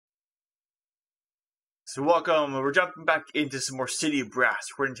So welcome, we're jumping back into some more City of Brass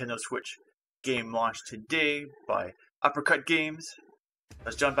for Nintendo Switch. Game launched today by Uppercut Games.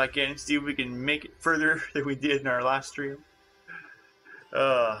 Let's jump back in and see if we can make it further than we did in our last stream.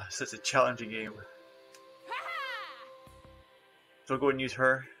 Such a challenging game. So we'll go ahead and use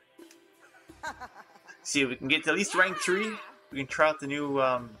her. See if we can get to at least rank 3. We can try out the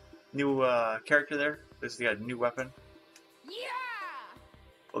new character there. This got a new weapon.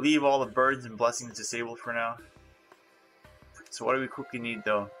 We'll leave all the birds and blessings disabled for now. So what do we quickly need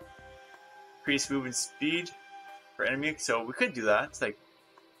though? Increase movement speed for enemy. So we could do that. It's like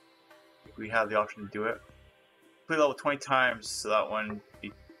we have the option to do it. Play level 20 times, so that one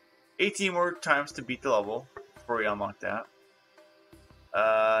be 18 more times to beat the level before we unlock that.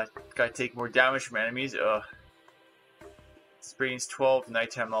 Gotta take more damage from enemies. Experience 12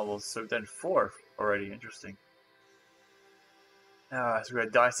 nighttime levels, so we've done 4 already. Interesting. So we're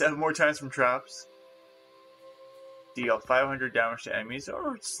gonna die 7 more times from traps. Deal 500 damage to enemies. Oh,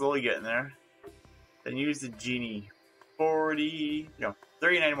 we're slowly getting there. Then use the genie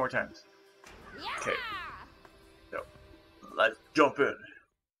 39 more times. Okay. So let's jump in.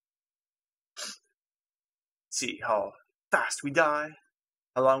 See how fast we die.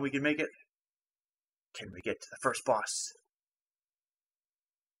 How long we can make it. Can we get to the first boss?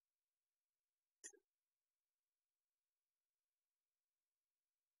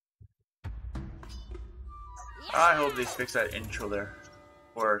 I hope they fix that intro there,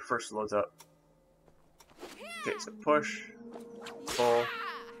 where it first loads up. Okay, so push, pull,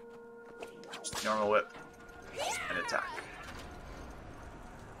 just normal whip, and attack.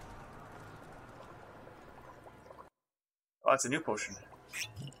 Oh, it's a new potion.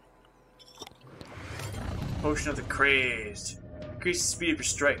 Potion of the Crazed. Increase the speed of your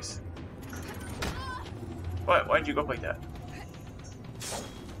strikes. What? Why did you go up like that?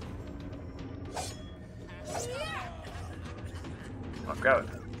 Oh, grab it.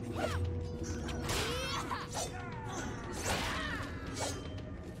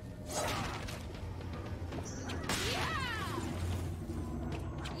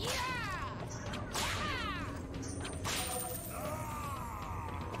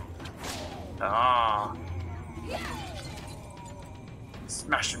 Ah.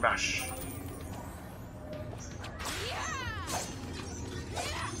 Smash and bash.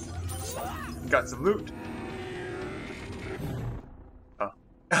 Got some loot.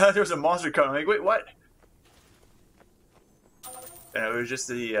 There was a monster coming. Like, wait, what? And it was just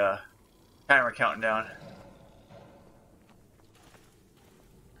the timer counting down.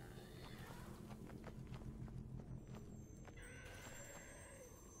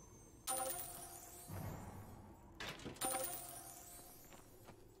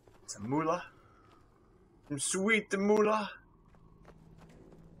 Some moolah. Some sweet moolah.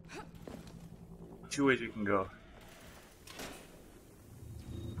 2 ways we can go.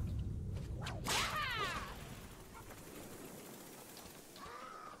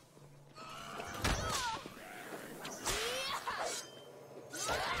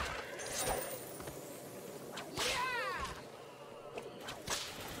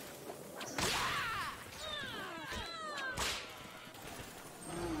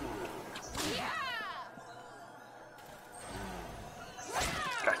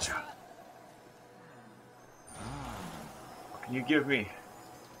 Gotcha. What can you give me?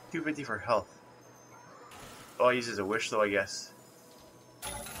 250 for health. Oh, I'll use it as a wish though, I guess.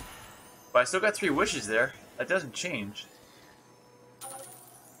 But I still got 3 wishes there. That doesn't change.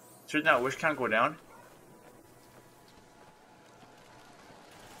 Should not wish count go down?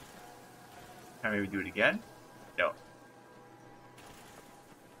 Can I maybe do it again? No.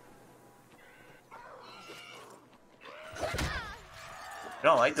 I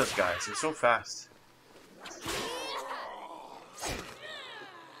don't like those guys. They're so fast.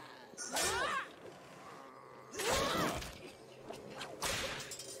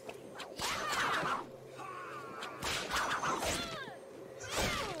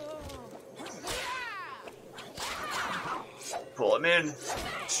 Pull him in.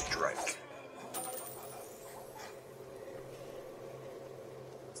 Strike.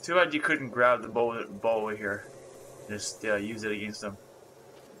 It's too bad you couldn't grab the bow here. Just use it against them.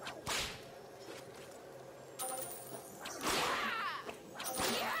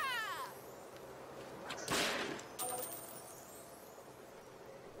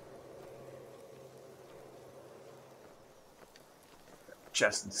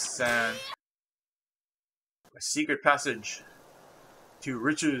 Chest and sand. A secret passage to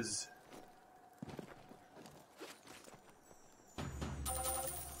riches.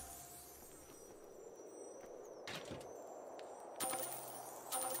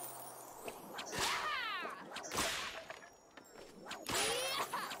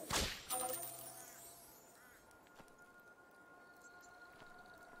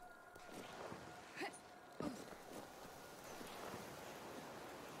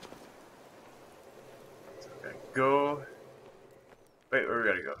 go. Wait, where we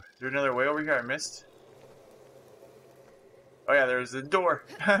gotta go? Is there another way over here I missed? Oh yeah, there's the door.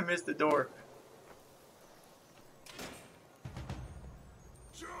 I missed the door.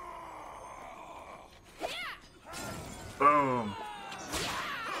 Boom.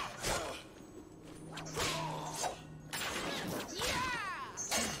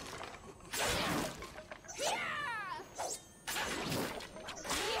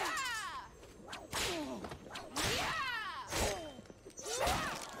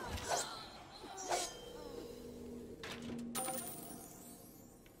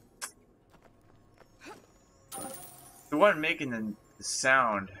 The one making the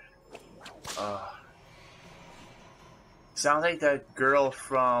sound, sounds like that girl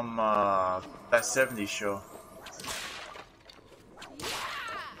from that 70s show.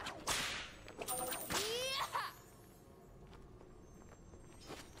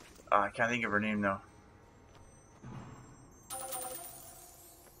 I can't think of her name though.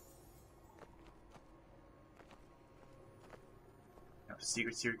 No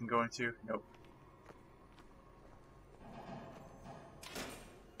secrets here we can go into? Nope.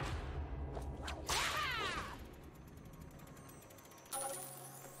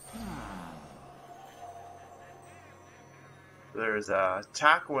 There's a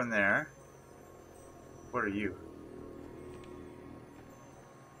tackle in there. What are you?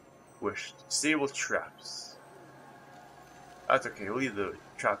 Wish. Disable traps. That's okay, we'll leave the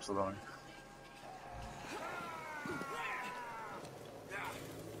traps alone.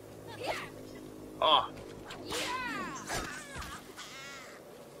 Ah!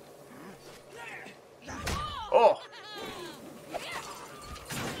 Oh!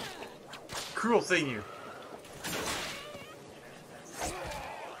 Cruel thing, you.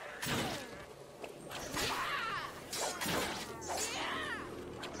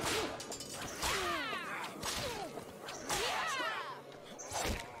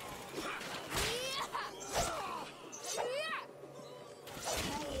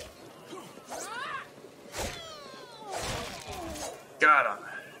 Got him.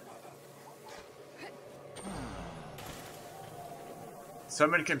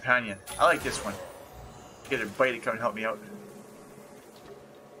 Summon companion. I like this one. Get a bite to come and help me out.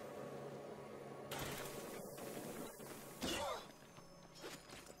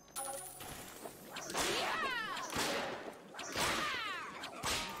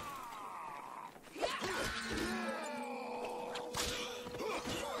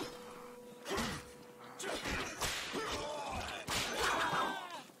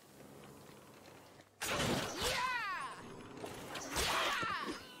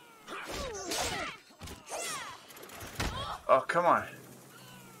 Oh, come on.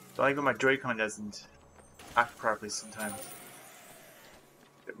 I like when my Joy-Con doesn't act properly sometimes.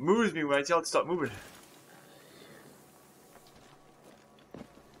 It moves me when I tell it to stop moving.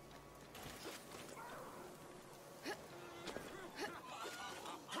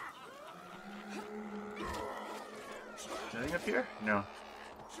 Anything up here? No.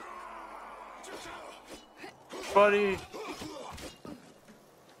 Buddy!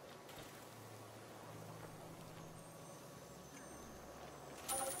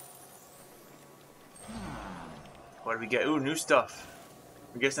 What do we get? Ooh, new stuff.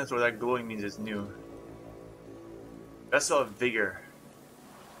 I guess that's what that glowing means is new. Vessel of Vigor.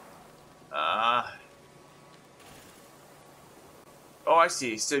 Oh, I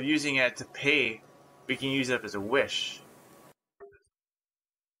see. Instead of using it to pay, we can use it up as a wish.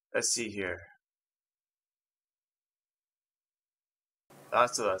 Let's see here.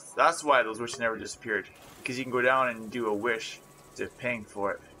 That's why those wishes never disappeared. Because you can go down and do a wish to paying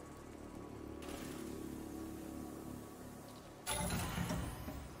for it.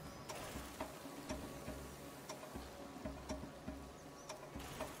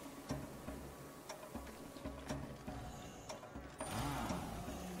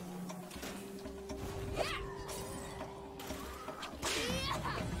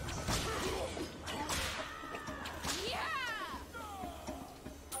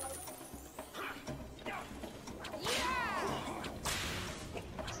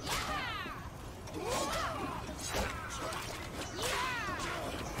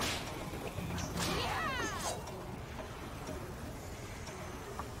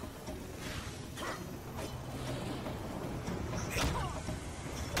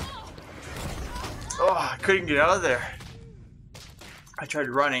 Oh, I couldn't get out of there. I tried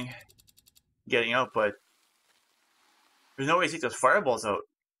running, getting out, but there's no way to take those fireballs out.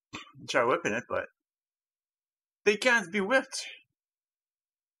 I tried whipping it, but they can't be whipped.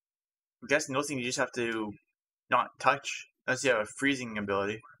 I'm guessing those things you just have to not touch, unless you have a freezing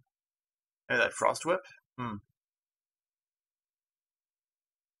ability. Maybe that frost whip?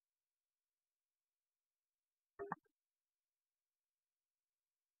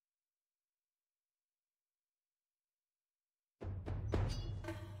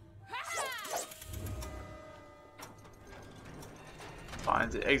 Time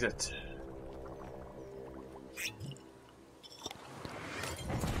to exit.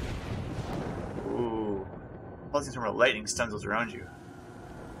 Ooh. Pulsing from a lightning stuns those around you.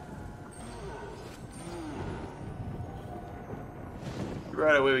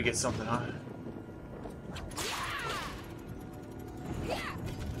 Right away we get something, huh?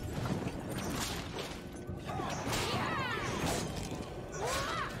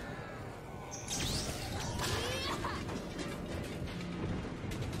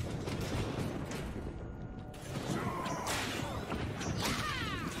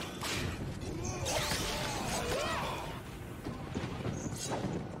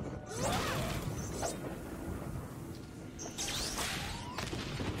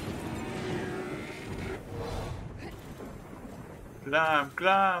 Climb,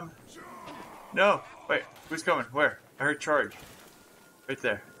 climb! No! Wait, who's coming? Where? I heard charge. Right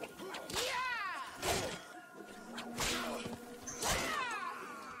there.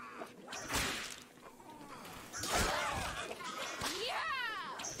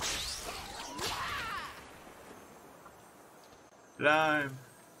 Climb!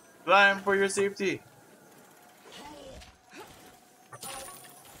 Climb for your safety!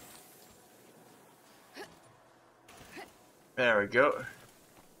 There we go.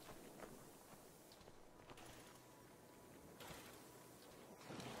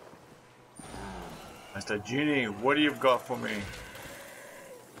 Mr. Genie, what do you got for me?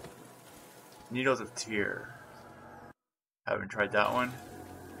 Needles of Tear. Haven't tried that one.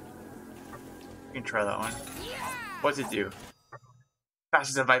 You can try that one. What's it do?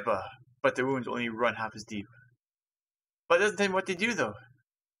 Fast as a viper, but the wounds only run half as deep. But it doesn't tell me what they do though.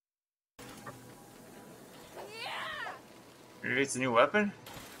 Maybe it's a new weapon?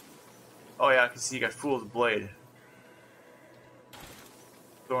 Oh yeah, I can see you got Fool's Blade.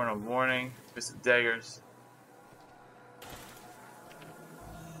 Thorn of Warning, Fist of Daggers.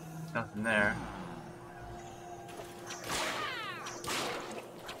 Nothing there.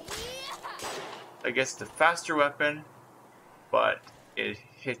 I guess it's a faster weapon, but it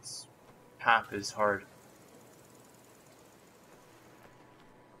hits half as hard.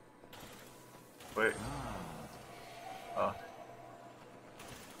 Wait. Oh.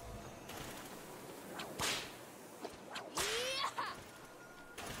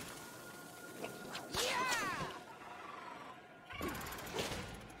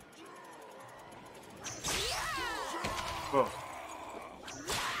 Whoa.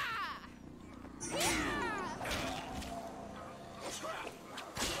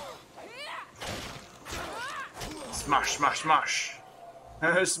 Smash, smash, smash!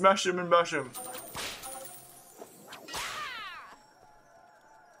 Smash him and bash him!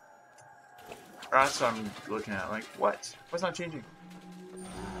 That's what I'm looking at. Like, what? What's not changing?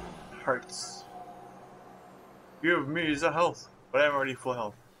 Hearts. Give me the health, but I'm already full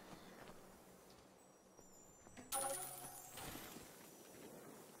health.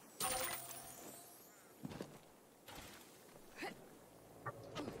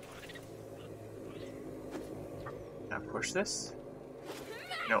 Can I push this?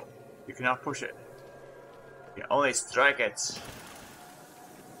 No, you cannot push it. You can only strike it.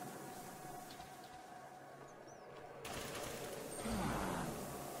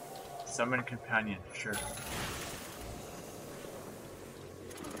 Summon companion, sure.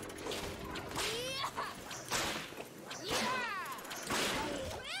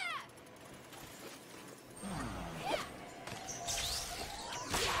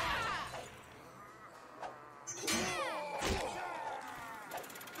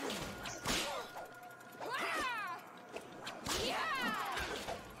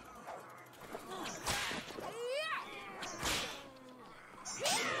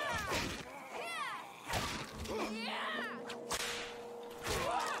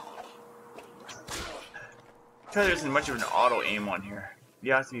 There isn't much of an auto aim on here.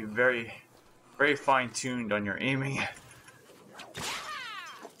 You have to be very, very fine-tuned on your aiming.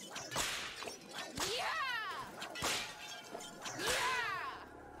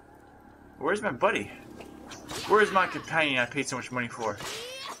 Where's my buddy? Where's my companion I paid so much money for?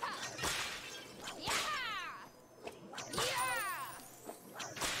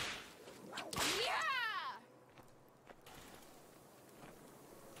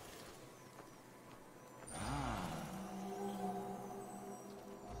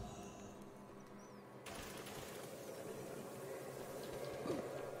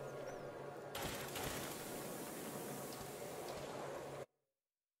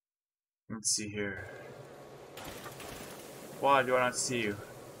 Let's see here. Why do I not see you?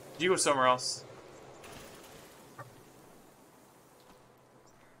 Did you go somewhere else?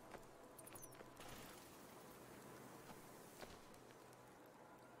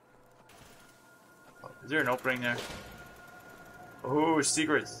 there an opening there? Oh,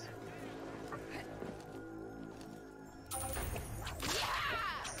 secrets.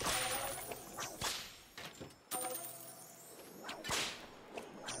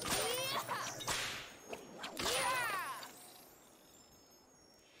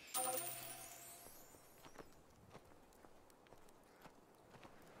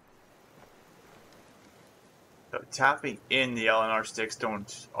 So tapping in the LNR sticks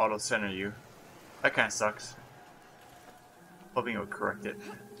don't auto center you. That kind of sucks. Hoping it would correct it.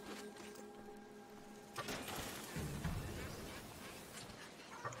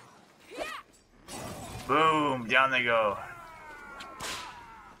 Boom! Down they go.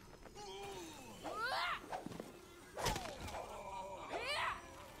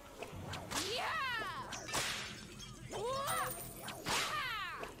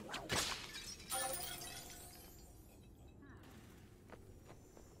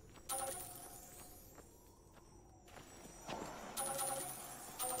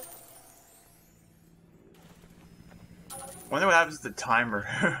 Wonder what happens to the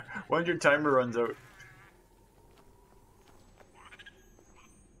timer. When your timer runs out.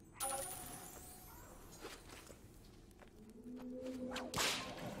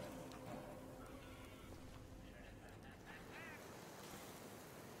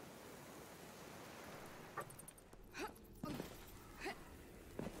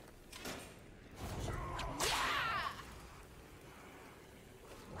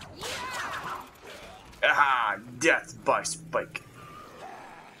 Aha! Death by Spike.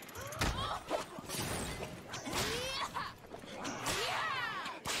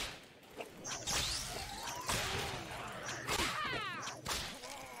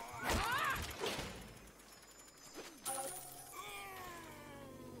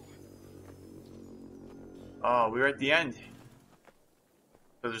 Oh, we're at the end.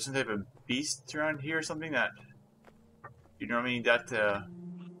 So there's some type of beast around here or something that you normally need that to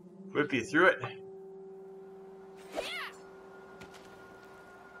whip you through it.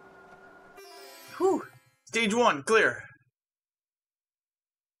 Whew. Stage 1, clear.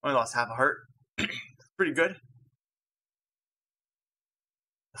 Only lost half a heart. Pretty good.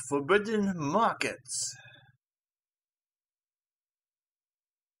 Forbidden Markets.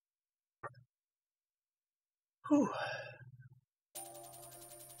 Whew.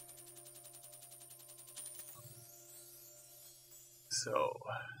 So,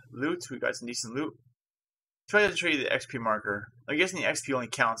 loot. We got some decent loot. Try to trade the XP marker. I'm guessing the XP only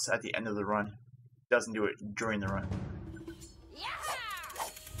counts at the end of the run. It doesn't do it during the run.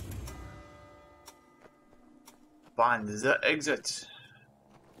 Find the exit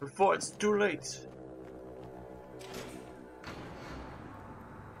before it's too late.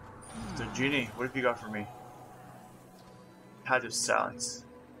 So, Genie, what have you got for me? Pad of Silence.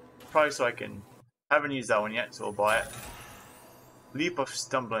 Probably so I can. I haven't used that one yet, so I'll buy it. Leap of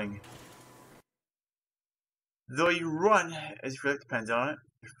Stumbling. Though you run as your leg depends on it,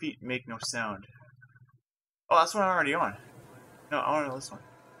 your feet make no sound. Oh, that's one I'm already on. No, I want to know this one.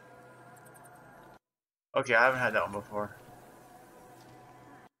 Okay, I haven't had that one before.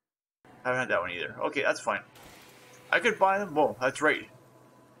 I haven't had that one either. Okay, that's fine. I could buy them. Whoa, that's right.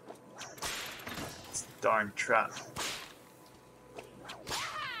 It's a darn trap.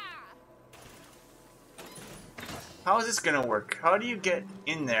 How is this gonna work? How do you get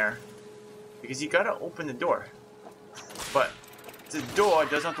in there? Because you gotta open the door. But the door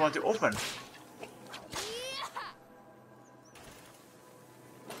does not want to open.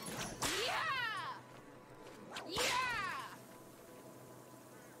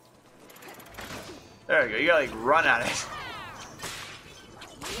 There you go, you gotta like run at it.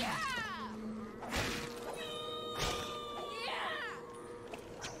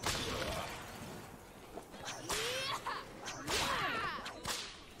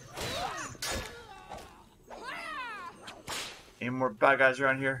 Any more bad guys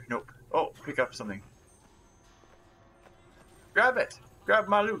around here? Nope. Oh, pick up something. Grab it! Grab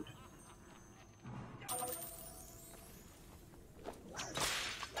my loot!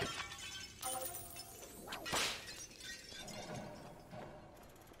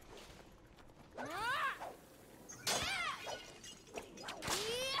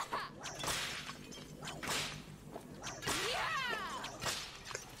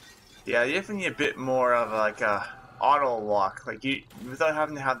 Yeah, you definitely need a bit more of like a auto lock, like you without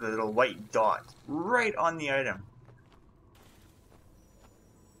having to have the little white dot right on the item.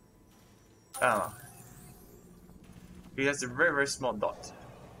 I don't know. He has a very, very small dot.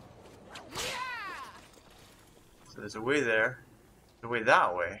 So there's a way there, there's a way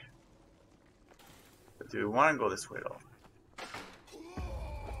that way. But do we want to go this way though?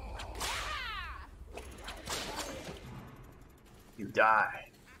 You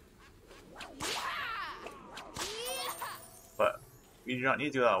die. But you do not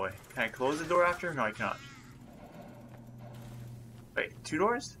need to go that way. Can I close the door after? No, I cannot. Wait, 2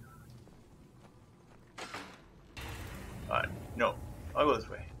 doors? No. I'll go this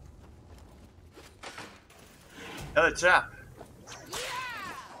way. Another trap.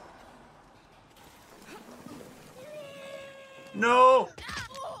 No!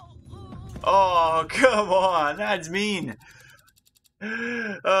 Oh, come on. That's mean.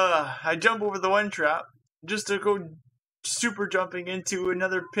 I jump over the one trap just to go super jumping into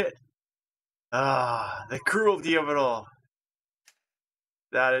another pit. The cruelty of it all.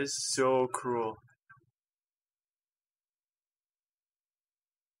 That is so cruel.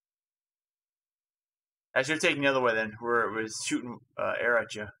 I should have taken the other way then, where it was shooting air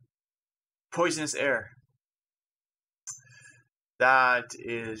at you. Poisonous air. That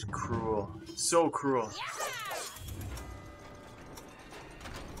is cruel. So cruel.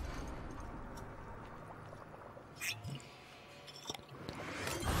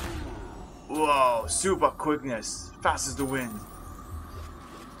 Whoa, super quickness. Fast as the wind.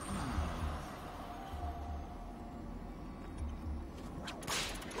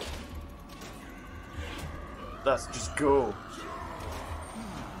 Let's just go.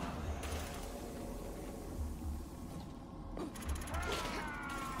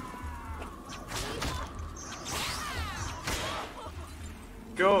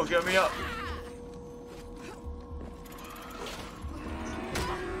 Go, get me up.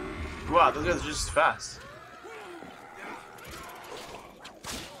 Wow, those guys are just fast.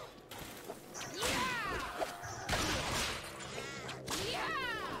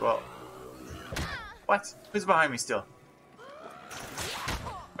 Well, what? Who's behind me still?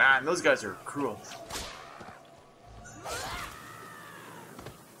 Man, those guys are cruel.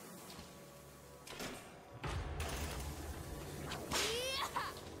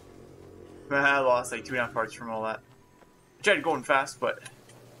 I lost like 2.5 parts from all that. I tried going fast, but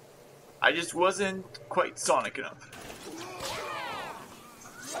I just wasn't quite Sonic enough.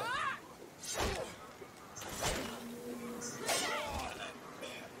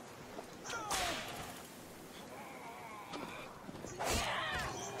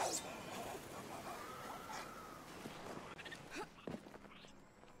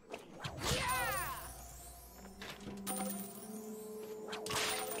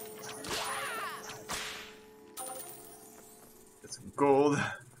 Get some gold.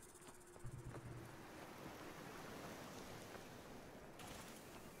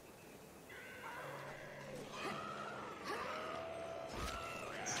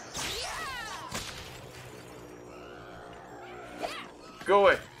 Go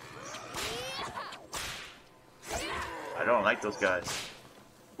away. I don't like those guys.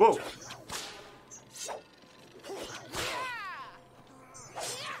 Whoa.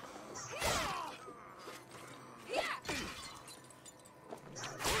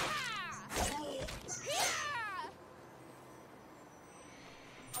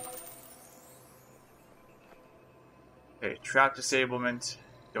 Okay, trap disablement.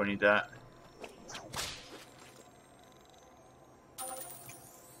 Don't need that.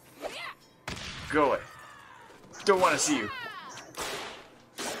 Go away. Don't want to see you.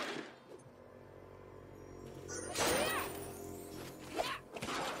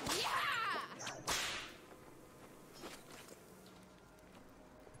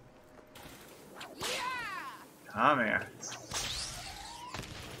 Come here.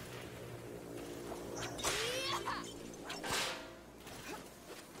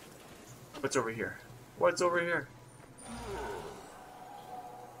 What's over here? What's over here?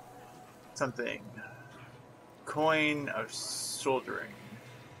 Something. Coin of soldering.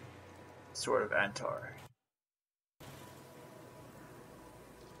 Sword of Antar.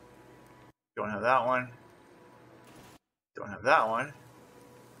 Don't have that one. Don't have that one.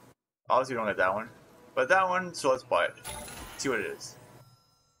 Obviously don't get that one. But that one, so let's buy it. See what it is.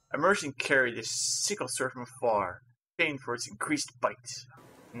 A merchant carried this sickle sword from afar, famed for its increased bite.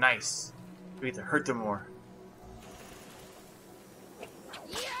 Nice. We get to hurt them more.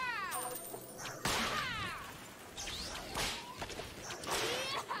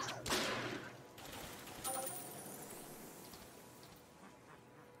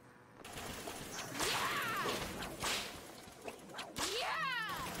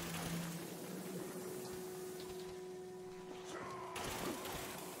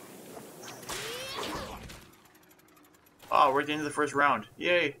 Oh, we're at the end of the first round.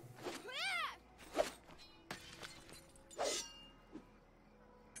 Yay!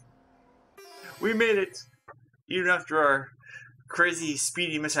 We made it! Even after our crazy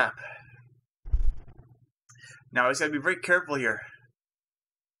speedy mishap. Now I just gotta be very careful here.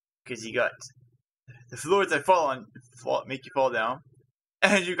 Because you got the floors that fall on make you fall down.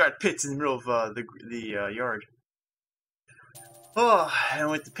 And you got pits in the middle of the yard. Oh,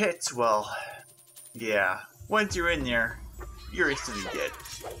 and with the pits, well, yeah. Once you're in there, you're instantly dead.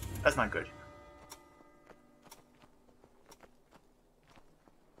 That's not good.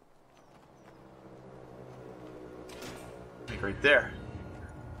 Like right there.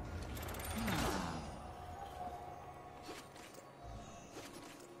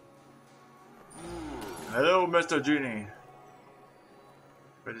 Hello, Mr. Genie.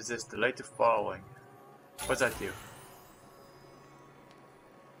 What is this? The light of following. What's that do?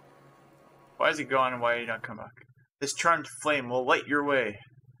 Why is he gone and why did he not come back? This charmed flame will light your way.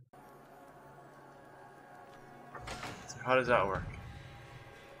 So how does that work?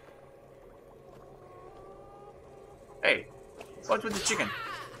 Hey, what's with the chicken?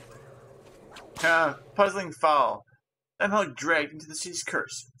 Puzzling fowl. Somehow dragged into the city's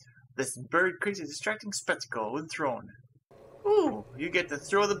curse. This bird creates a distracting spectacle when thrown. Ooh, you get to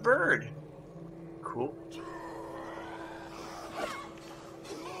throw the bird. Cool.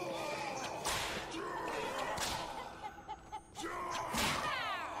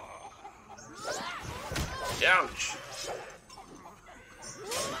 Ouch.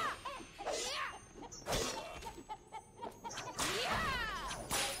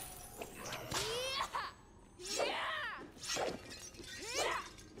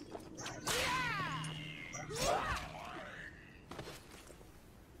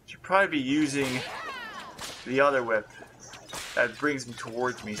 Should probably be using the other whip that brings them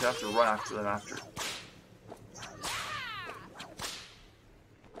towards me, so I have to run after them after.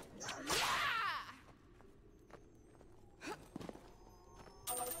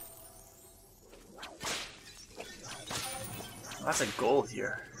 Lots of gold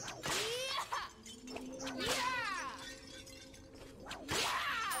here.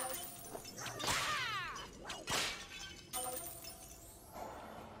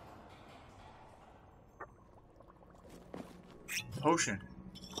 Potion.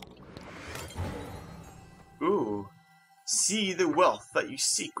 Ooh. See the wealth that you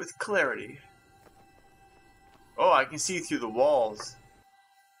seek with clarity. Oh, I can see through the walls.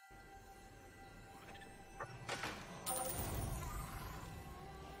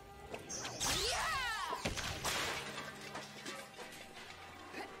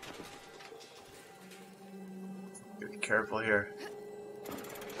 Be careful here.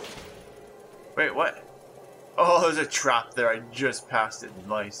 Wait, what? Oh, there's a trap there. I just passed it.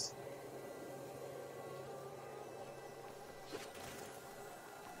 Nice.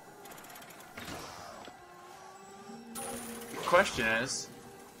 The question is,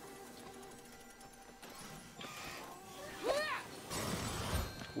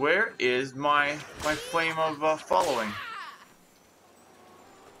 where is my flame of following?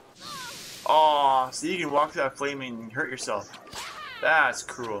 Oh, so you can walk through that flame and hurt yourself. That's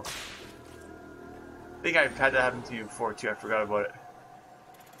cruel. I think I've had that happen to me before too. I forgot about it.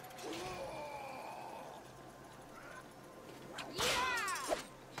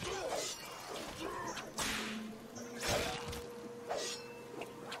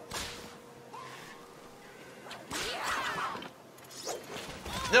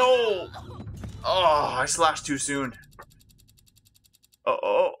 No! Oh, I slashed too soon.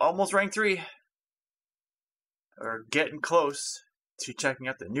 Oh, almost rank 3. We're getting close to checking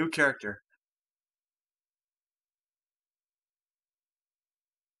out the new character.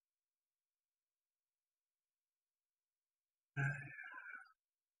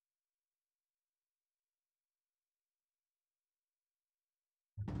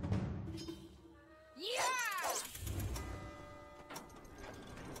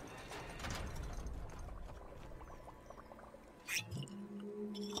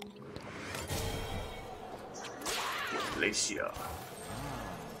 Glacia.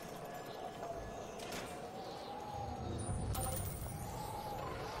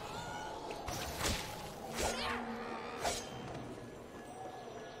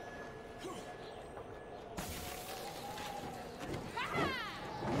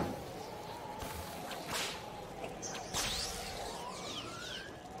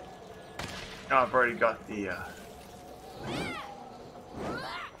 Oh, I've already got the,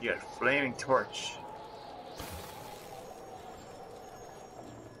 you got Flaming Torch.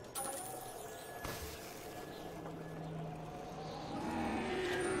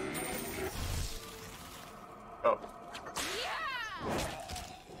 Oh.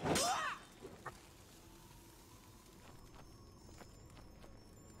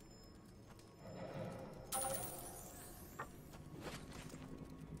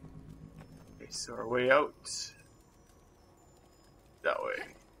 Okay, so our way out.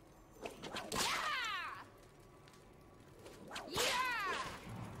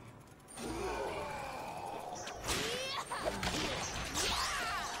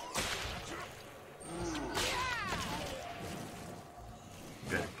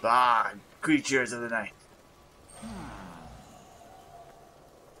 Ah, creatures of the night.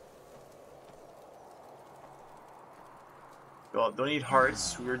 Well, don't need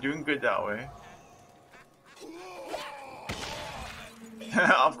hearts. We were doing good that way.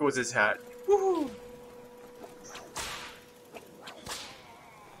 Off goes his hat. Woohoo!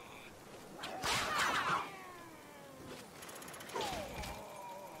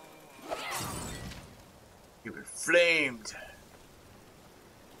 You've been flamed.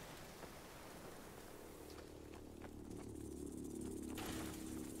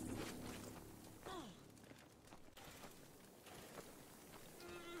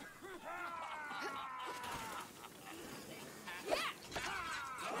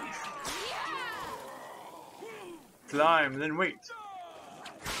 Climb, then wait.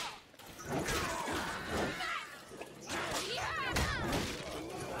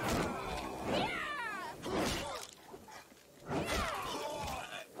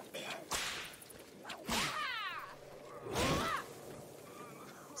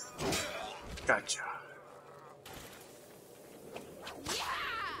 Gotcha.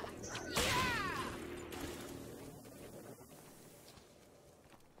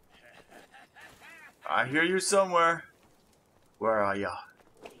 I hear you somewhere. Where are ya?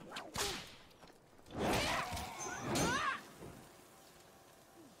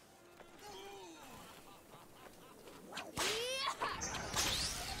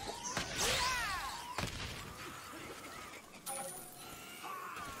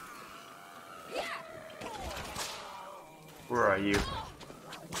 Where are you?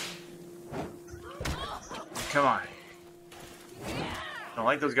 Come on. Don't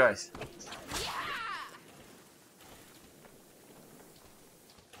like those guys.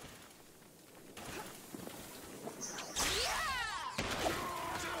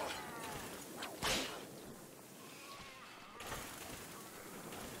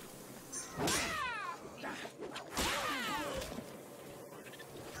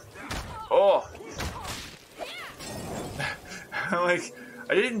 Oh! Like,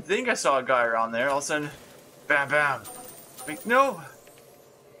 I didn't think I saw a guy around there. All of a sudden, bam, bam. Like, no!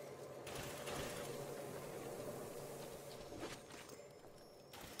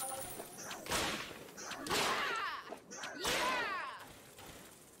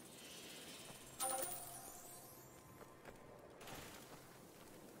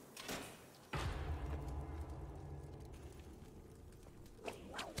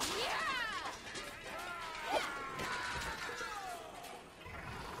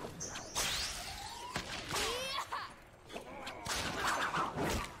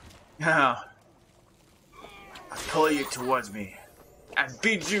 Now, I pull you towards me and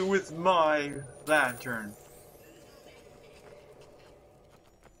beat you with my lantern.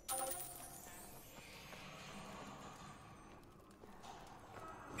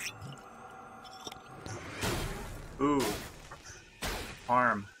 Ooh.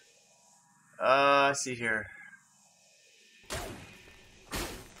 Harm. I see here.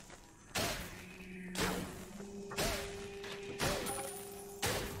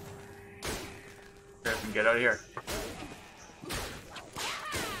 Get out of here.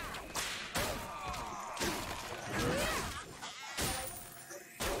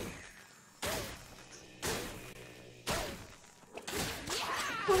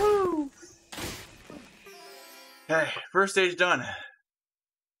 Woohoo! Okay, first stage done.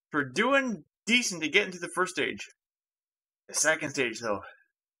 We're doing decent to get into the first stage. The second stage, though.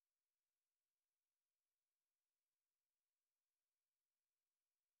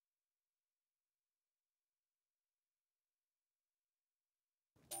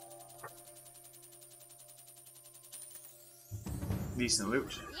 Decent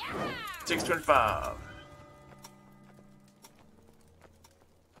loot. 625.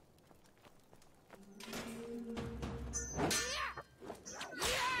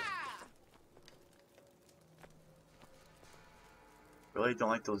 Really don't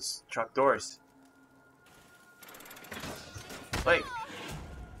like those truck doors. Like.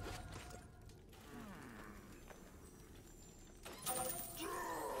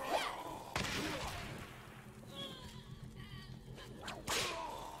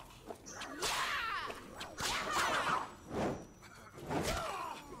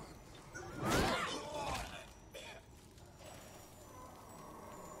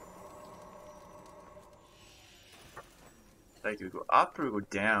 Like, do we go up or we go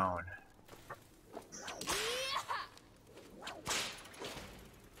down?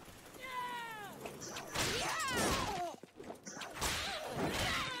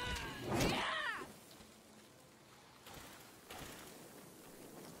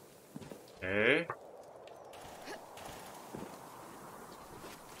 Okay.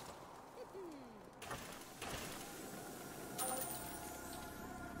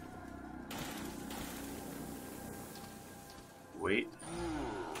 wait.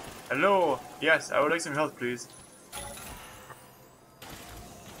 Hello. Yes, I would like some health, please.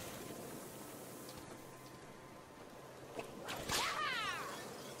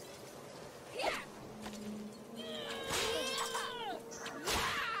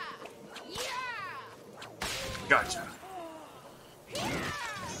 Gotcha.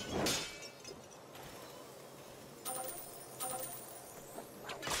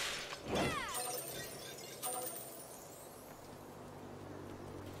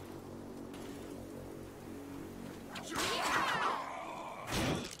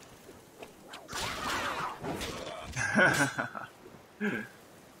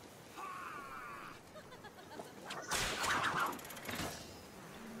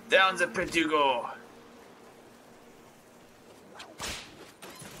 Down the pit you go.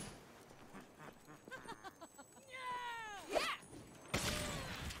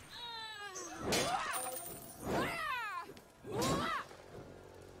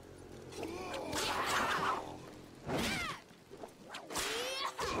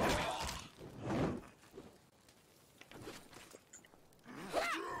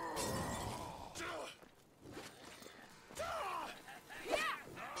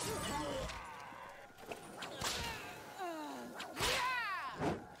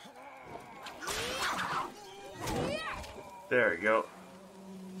 There we go.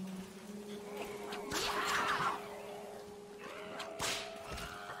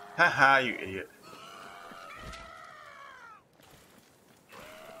 Haha, you idiot.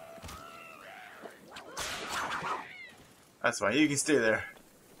 That's fine, you can stay there.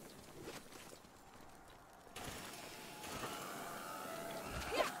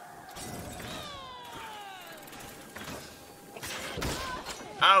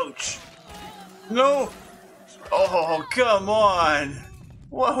 Ouch! No! Oh, come on!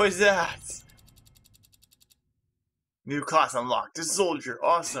 What was that? New class unlocked. A soldier.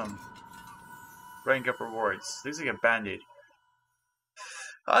 Awesome. Rank up rewards. Looks like a band-aid.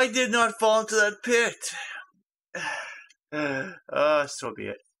 I did not fall into that pit. So be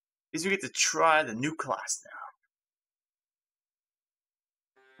it. At least we get to try the new class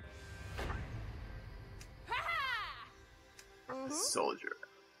now. Soldier.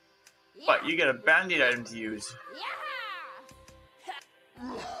 But you get a band-aid item to use.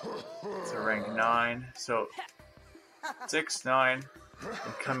 It's a rank 9, so 6, 9,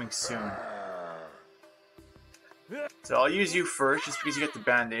 and coming soon. So I'll use you first, just because you get the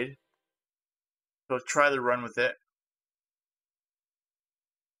band-aid. So try the run with it.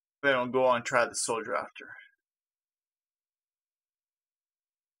 Then I'll go on and try the soldier after.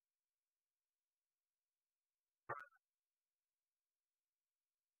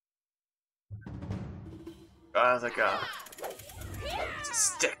 It's like a... It's a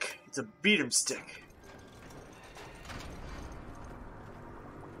stick. It's a beat 'em stick.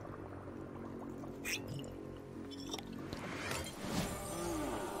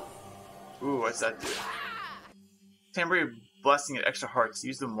 Ooh, what's that do? Temporary blessing at extra hearts.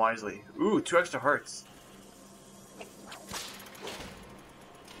 Use them wisely. Ooh, 2 extra hearts.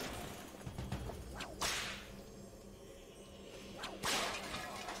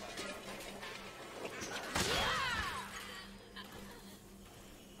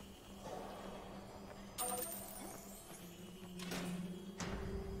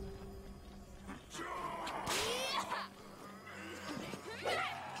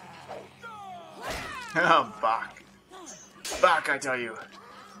 Oh, back. Back, I tell you.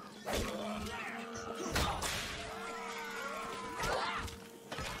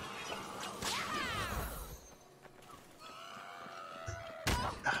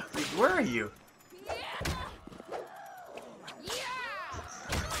 Like, where are you?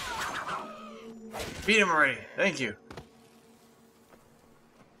 Beat him already. Thank you.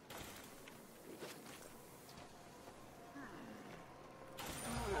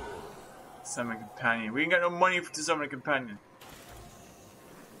 Summon companion. We ain't got no money to summon a companion.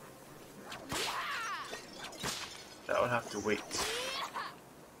 That would have to wait.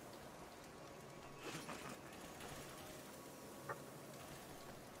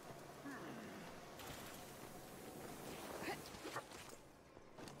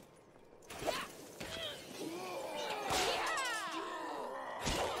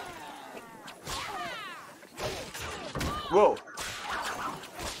 Whoa!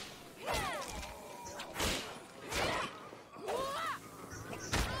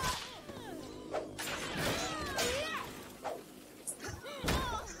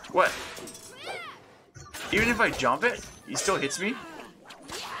 What? Even if I jump it, he still hits me?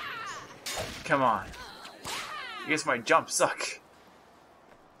 Come on. I guess my jumps suck.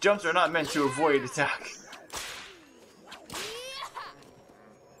 Jumps are not meant to avoid attack.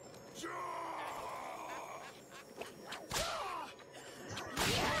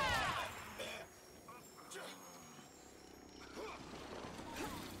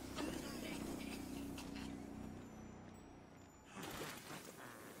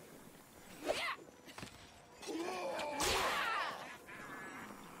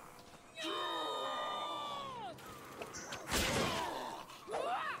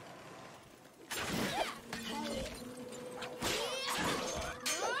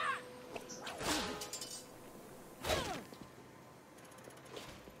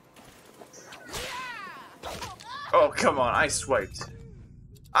 come on, I swiped.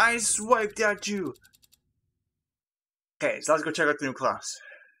 I swiped at you! Okay, so let's go check out the new class.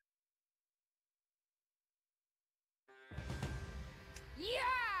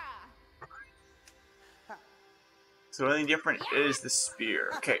 So the only different is the spear.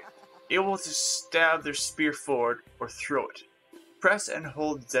 Okay, able to stab their spear forward or throw it. Press and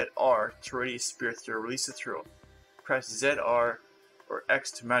hold ZR to ready a spear throw. Release the throw. Press ZR or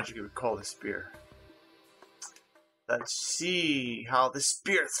X to magically recall the spear. Let's see how the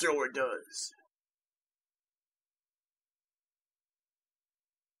spear thrower does.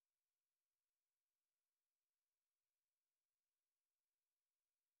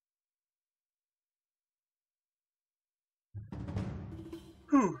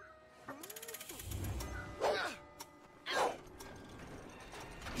 Whew.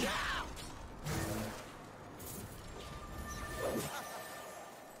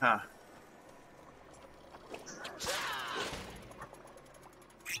 Huh.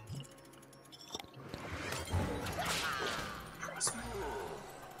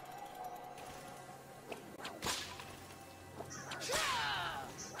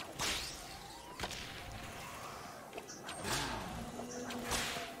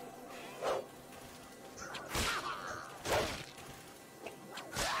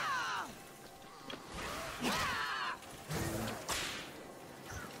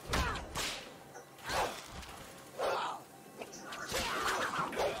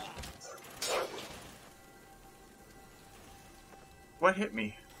 What hit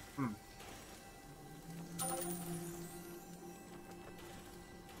me?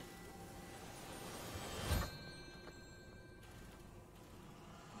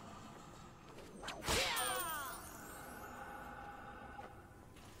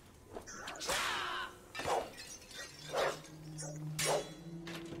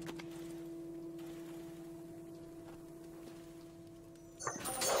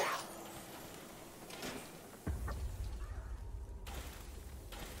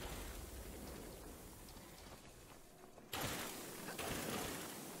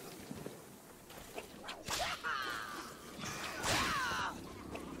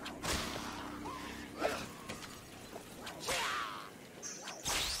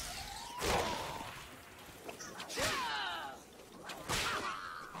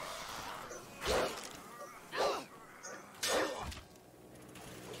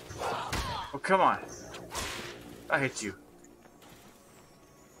 Oh, come on. I hit you.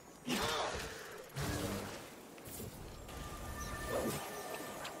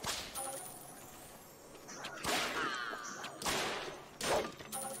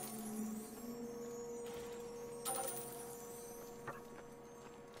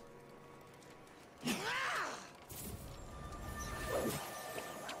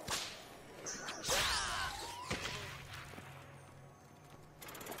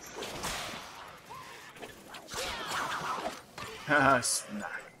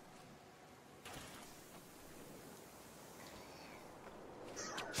 Smack.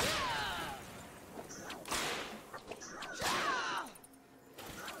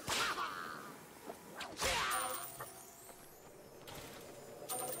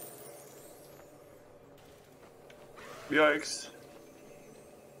 Yikes.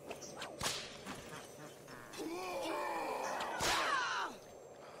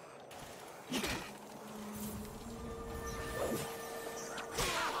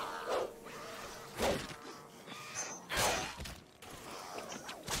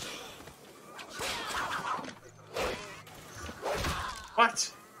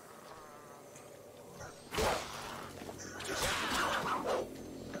 What?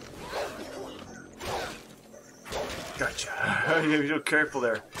 Gotcha. You're so careful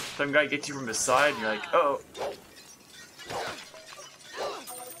there. Some guy gets you from the side and you're like, oh.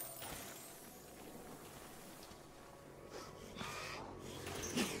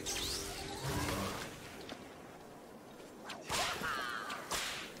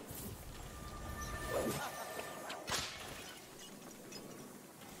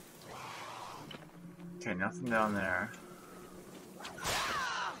 Okay, nothing down there.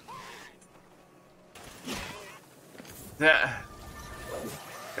 Yeah.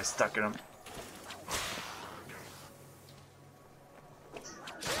 Got stuck in him.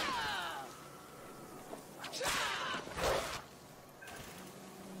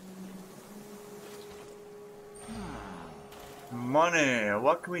 Money.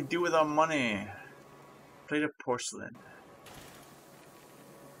 What can we do with our money? Plate of porcelain.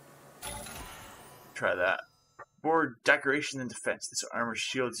 Try that. For decoration and defense, this armor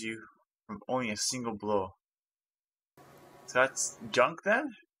shields you from only a single blow. So that's junk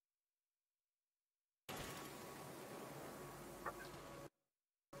then?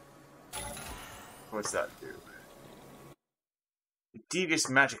 What's that do? Devious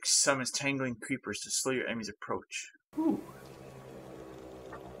magic summons tangling creepers to slow your enemy's approach. Ooh.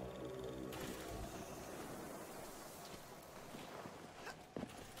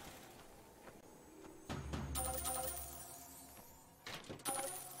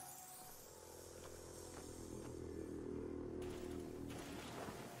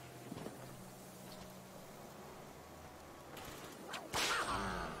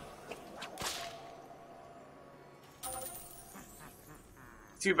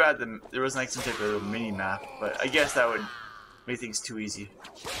 Too bad there wasn't like some type of little mini map, but I guess that would make things too easy.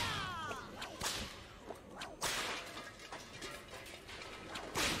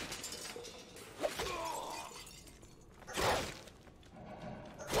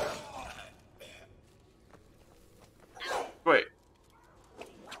 Wait.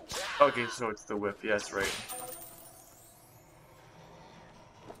 Okay, so it's the whip. Yeah, that's right.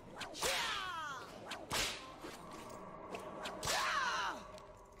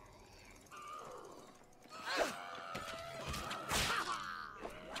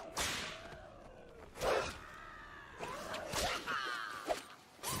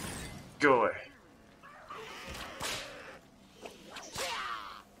 Go away.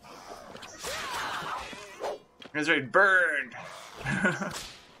 That's right, burn!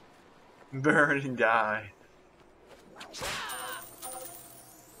 Burn and die.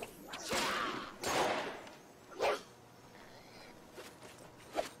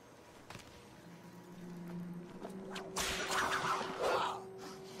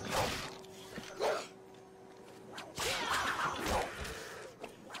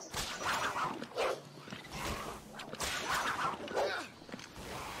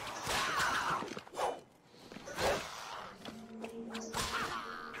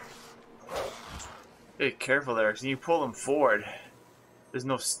 Hey, careful there, because you pull them forward. There's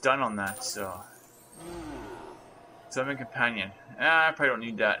no stun on that, so. Summon companion. I probably don't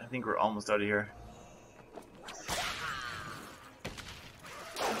need that. I think we're almost out of here.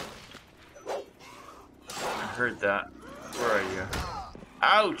 I heard that. Where are you?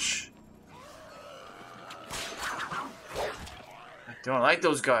 Ouch! I don't like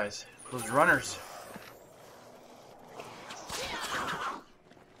those guys. Those runners.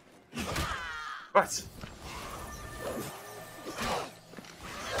 What?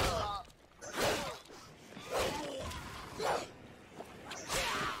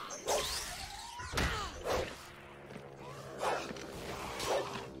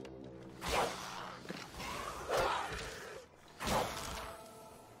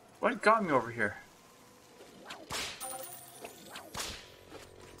 What got me over here?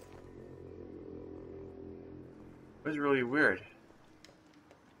 It was really weird.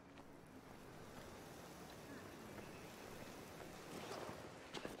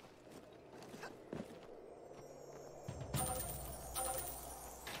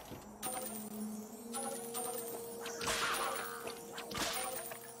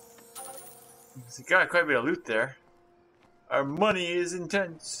 So got quite a bit of loot there. Our money is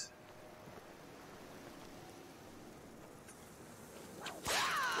intense.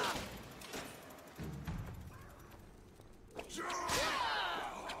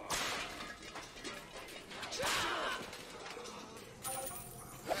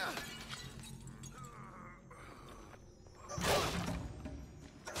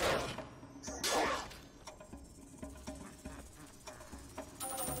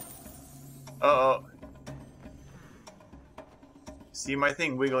 Uh-oh. See my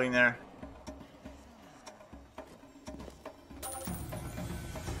thing wiggling there?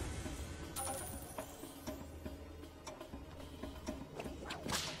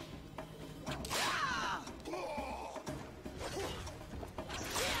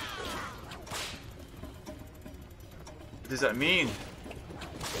 What does that mean?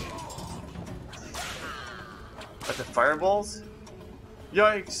 Like the fireballs?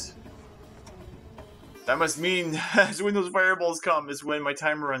 Yikes! That must mean that's when those fireballs come, is when my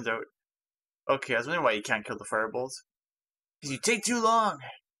timer runs out. Okay, I was wondering why you can't kill the fireballs. Because you take too long.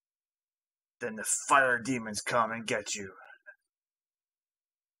 Then the fire demons come and get you.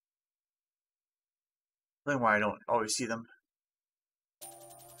 Then why I don't always see them.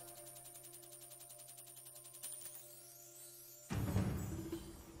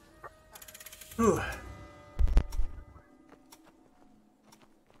 Whew.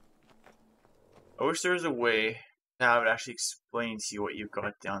 I wish there was a way to have it actually explain to you what you've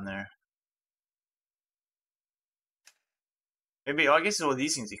got down there. Maybe, I guess all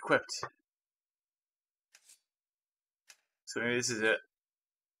these things equipped. So maybe this is it.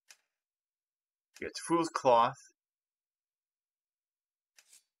 You got Fool's Cloth.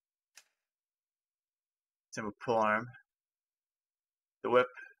 Same with pull arm. The whip.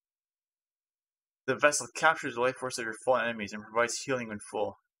 The vessel captures the life force of your fallen enemies and provides healing when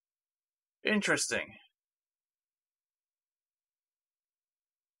full. Interesting.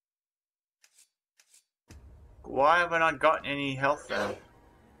 Why have I not gotten any health then?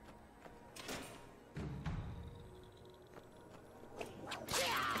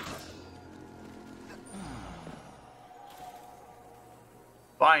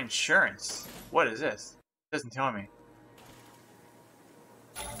 Buy insurance? What is this? It doesn't tell me.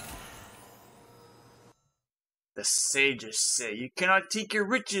 The sages say you cannot take your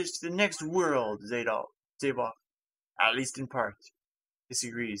riches to the next world, Zeboff, at least in part,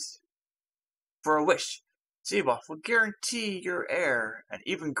 disagrees. For a wish, Zeboff will guarantee your heir an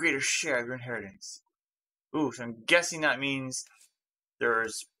even greater share of your inheritance. Ooh, so I'm guessing that means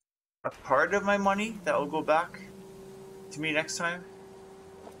there's a part of my money that will go back to me next time?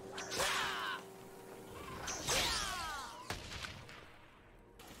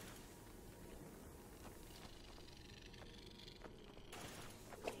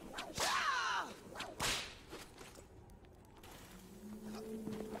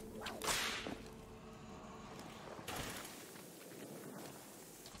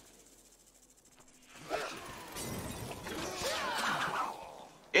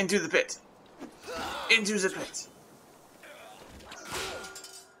 Into the pit! Into the pit!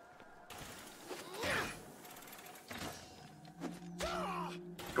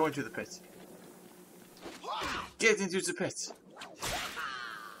 Go into the pit. Get into the pit!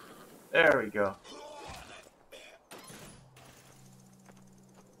 There we go.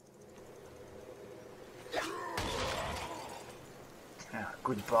 Yeah,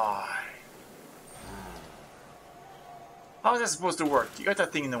 goodbye. How is that supposed to work? You got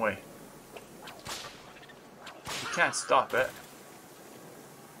that thing in the way. You can't stop it.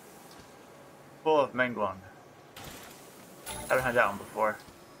 Full of Menglong. Haven't had that one before.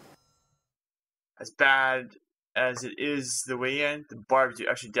 As bad as it is the way in, the barbs do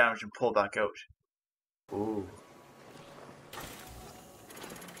actually damage and pull back out. Ooh.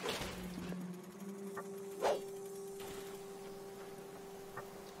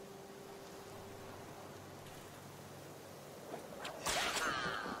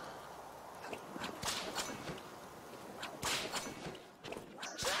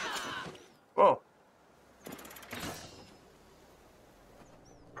 Whoa.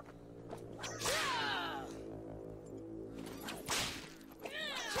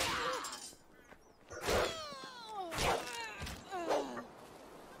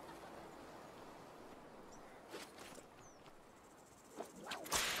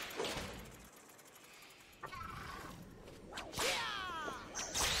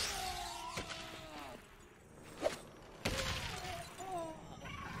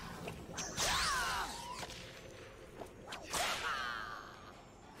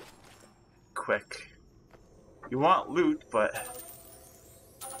 Quick. You want loot, but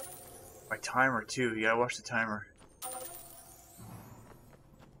my timer too. You gotta watch the timer.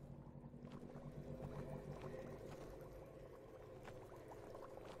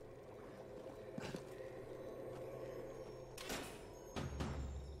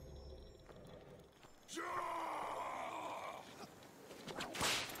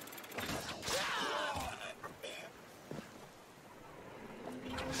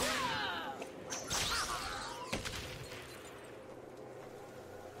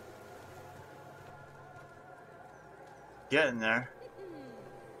 Get in there.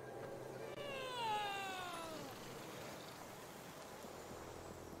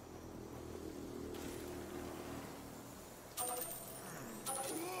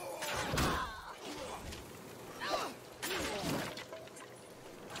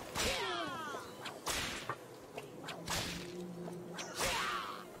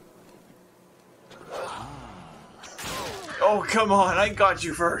 Oh, come on, I got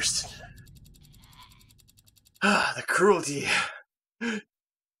you first. Ah, the cruelty.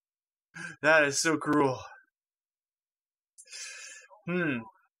 That is so cruel.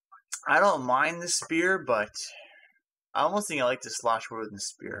 I don't mind the spear, but I almost think I like to slash more than the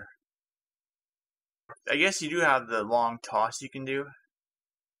spear. I guess you do have the long toss you can do.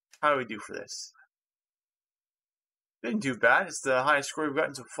 How do we do for this? Didn't do bad. It's the highest score we've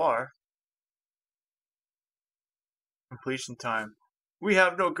gotten so far. Completion time. We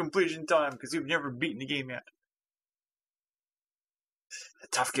have no completion time because we've never beaten the game yet. A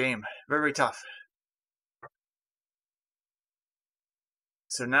tough game. Very, very tough.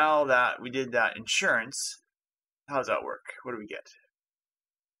 So now that we did that insurance, how does that work? What do we get?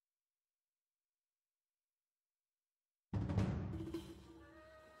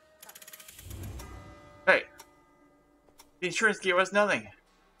 Hey. The insurance gave us nothing.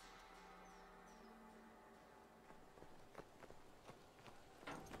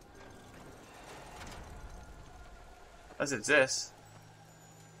 Unless it's this.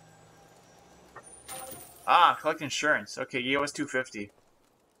 Ah, collect insurance. Okay, you gave us $250.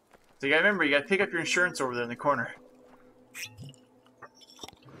 So you gotta remember, you gotta pick up your insurance over there in the corner.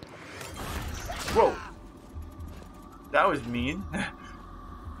 Whoa! That was mean.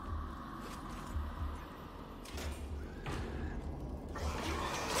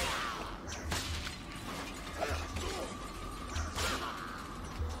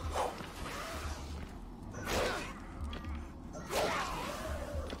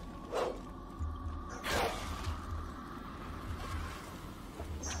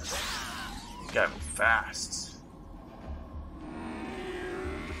 Gotta move fast.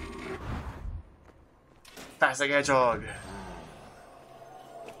 Fast like a hedgehog.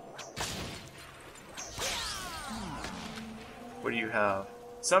 What do you have?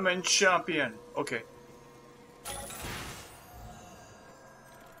 Summon champion. Okay.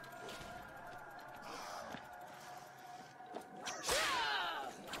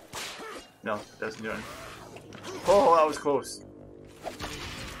 No, doesn't do it. Oh, that was close.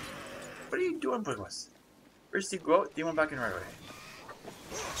 What are you doing, Bliggles? Where's Steve go out? They went back in right away.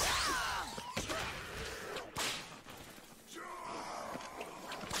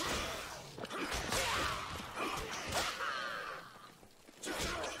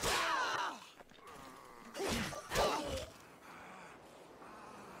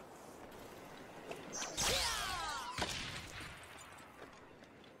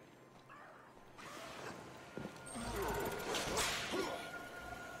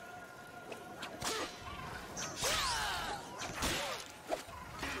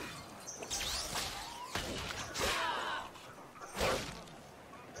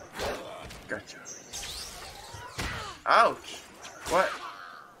 Gotcha. Ouch! What?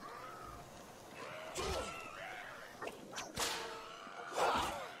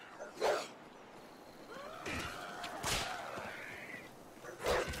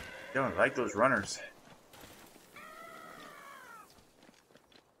 Don't like those runners.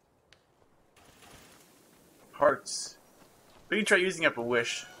 Hearts. We can try using up a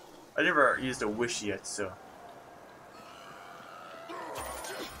wish. I never used a wish yet, so.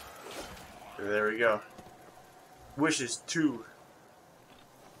 There we go. Wishes 2.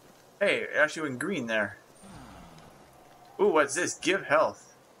 Hey, it actually went green there. Ooh, what's this? Give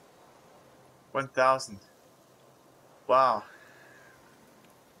health. 1,000. Wow.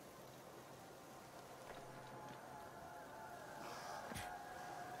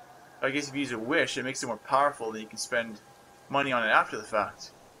 I guess if you use a wish, it makes it more powerful, then you can spend money on it after the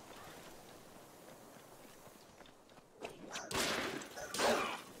fact.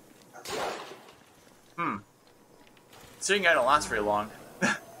 Considering I don't last very long.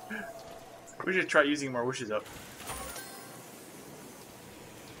 We should try using more wishes up.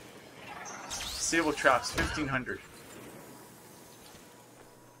 Disable traps, 1,500.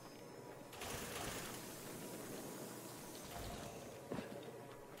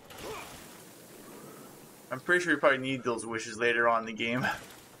 I'm pretty sure we probably need those wishes later on in the game.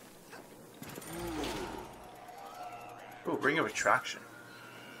 Oh, Ring of Attraction.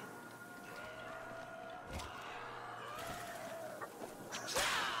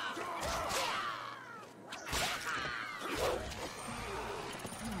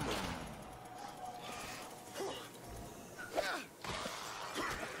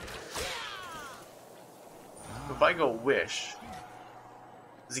 If I go wish,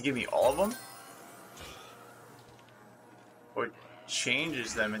 does it give me all of them? Or it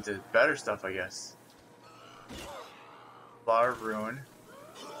changes them into better stuff, I guess. Flower of Ruin.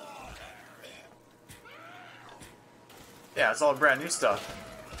 Yeah, it's all brand new stuff.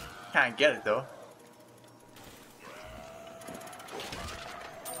 Can't get it though.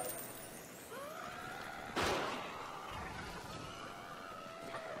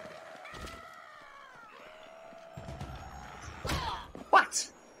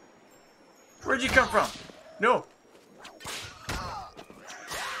 What? Where'd you come from? No.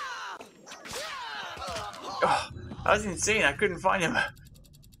 Oh, that was insane. I couldn't find him.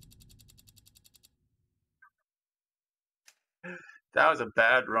 That was a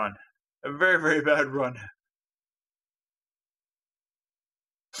bad run. A very, very bad run.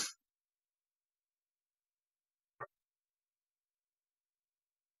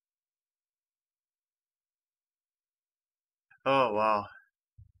 Oh, wow.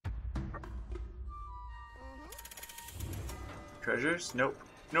 Treasures? Nope.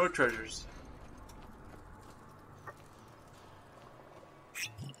 No treasures.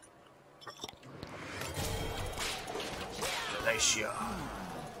 Militia.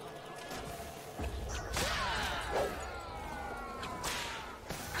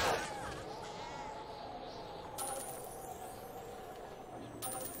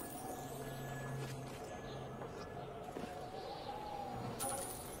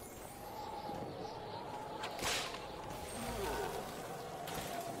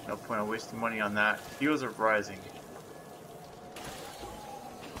 No point of wasting money on that. Heals are rising.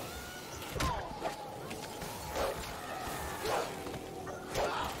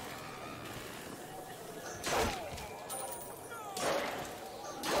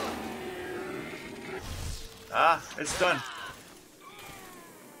 Ah, it's done.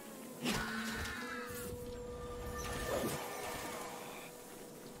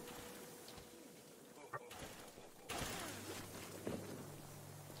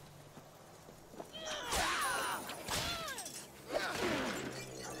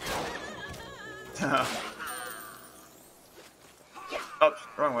 Oops,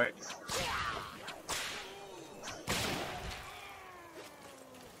 wrong way.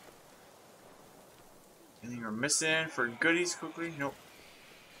 Anything we're missing for goodies quickly? Nope.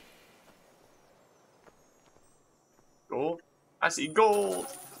 Gold? I see gold!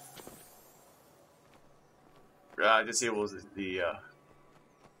 Disables the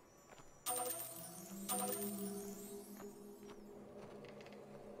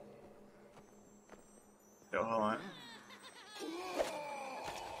no, hold on.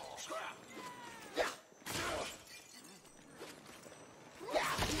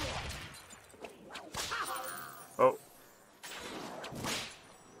 Oh.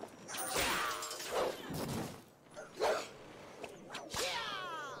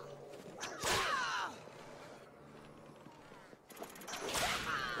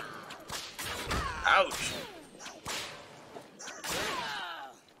 Ouch.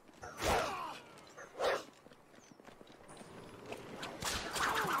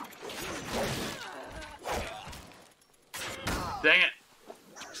 Dang it.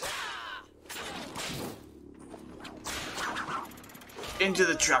 Into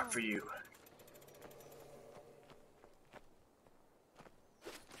the trap for you.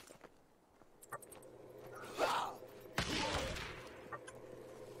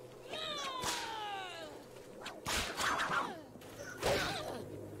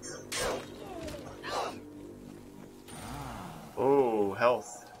 Oh,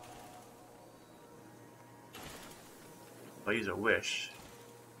 health. I'll use a wish.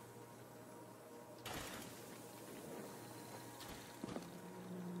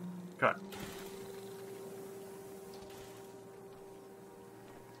 Cut.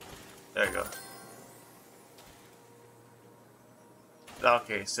 There you go.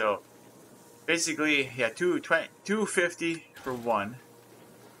 Okay, so basically, yeah, 250 for one,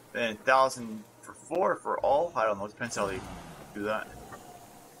 then 1,000 for four for all. I don't know. It depends how they do that.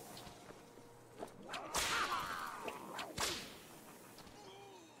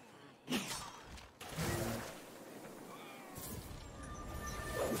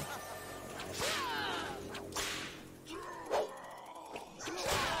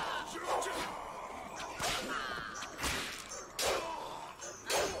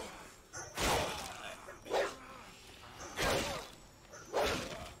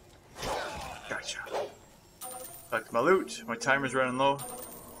 Gotcha. Collect my loot. My timer's running low.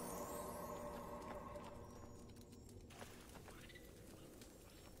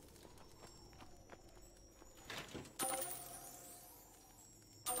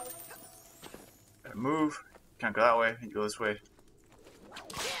 Gotta move. Can't go that way. I can go this way.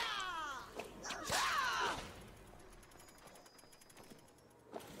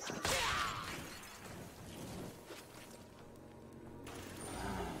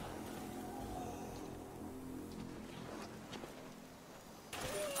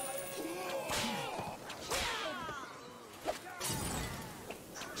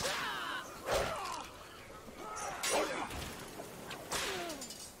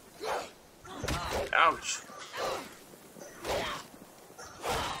 Ouch.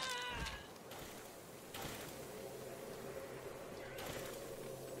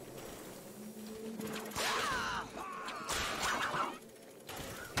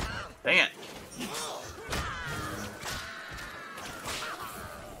 Dang it.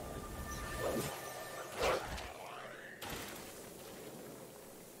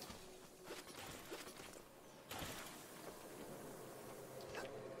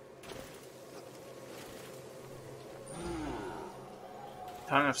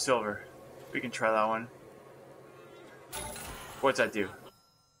 Tongue of Silver. We can try that one. What's that do?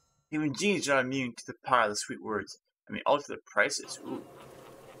 Even genies are not immune to the power of the sweet words. I mean, alter the prices. Ooh.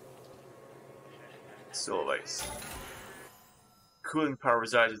 Soul of Ice. cooling power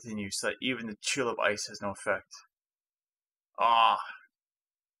resides within you, so that even the chill of ice has no effect. Ah,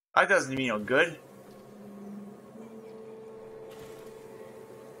 that doesn't mean no good.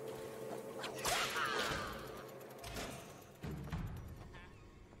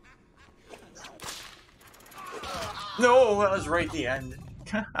 No, that was right at the end.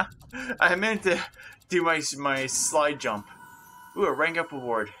 I meant to do my slide jump. Ooh, a rank up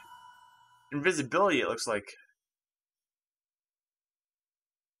award. Invisibility, it looks like.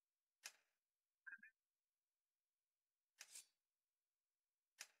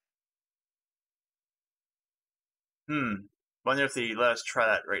 Wonder if they let us try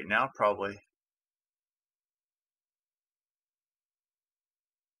that right now, probably.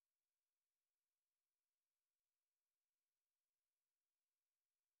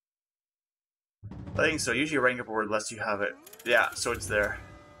 I think so. Usually a rank up award lets you have it. Yeah, so it's there.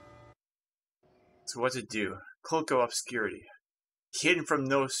 So what's it do? Cloak of Obscurity. Hidden from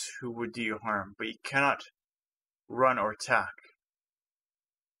those who would do you harm, but you cannot run or attack.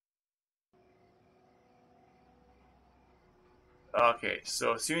 Okay,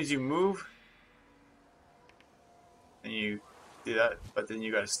 so as soon as you move, and you do that, but then you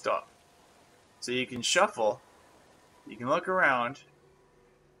gotta stop. So you can shuffle, you can look around,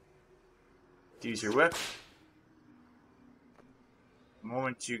 use your whip. The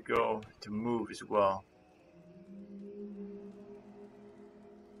moment you go to move as well.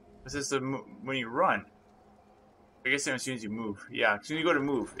 This is when you run. I guess as soon as you move. Yeah, as soon as you go to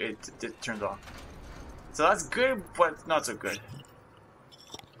move, it turns off. So that's good, but not so good.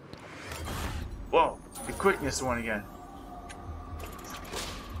 Whoa, the quickness one again.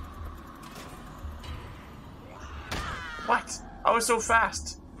 What? I was so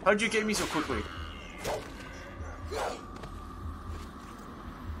fast. How'd you get me so quickly?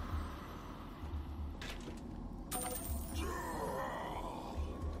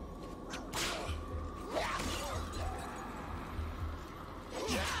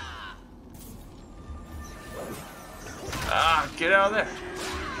 Ah, get out of there.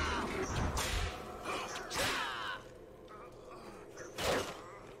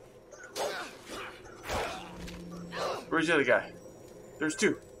 Where's the other guy? There's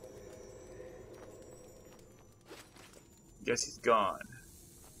two. Guess he's gone.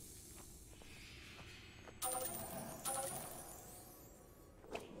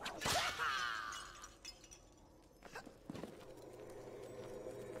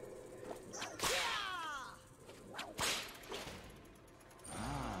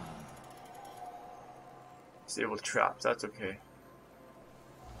 Disabled traps, that's okay.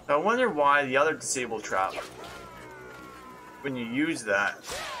 I wonder why the other disabled trap, when you use that,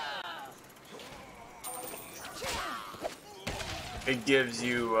 it gives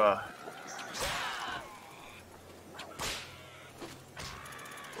you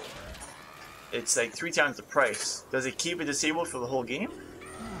it's like 3 times the price. Does it keep it disabled for the whole game?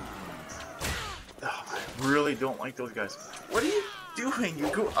 Oh, I really don't like those guys. What are you doing? You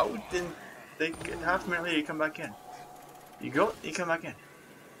go out and they half a minute later you come back in. You go, you come back in.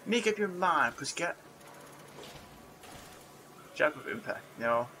 Make up your mind, pussycat. Jab of Impact,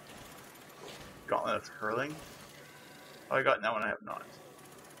 no. Gauntlet of Hurling. Oh, I got that one, I have not.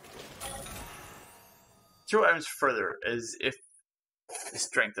 Throw items further, as if the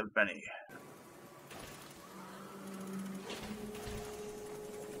strength of many.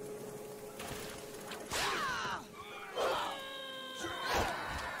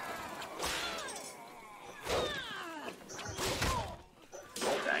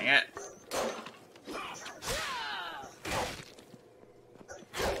 Dang it.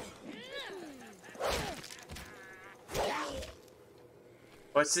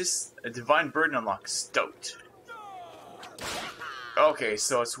 What's this? A Divine Burden unlocks Stout. Okay,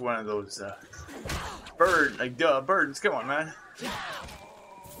 so it's one of those birds. Come on, man.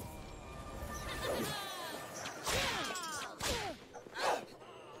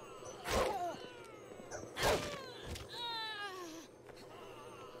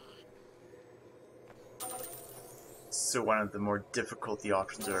 So one of the more difficulty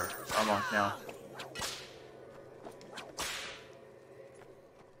options are unlocked now.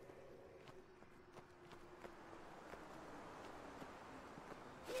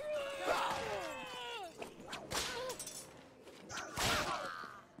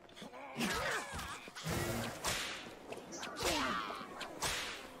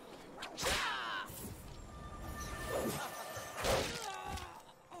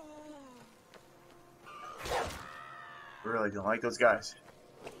 Really don't like those guys.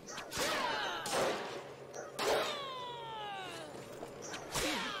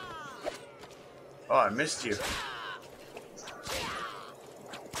 Oh, I missed you.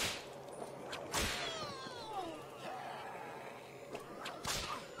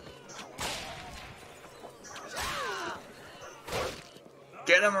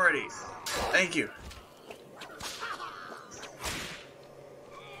 Get him already. Thank you.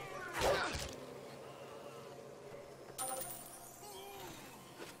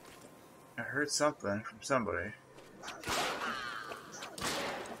 I heard something from somebody.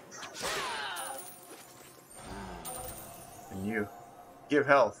 And you. Give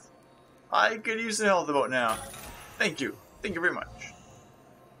health. I could use some health about now. Thank you. Thank you very much.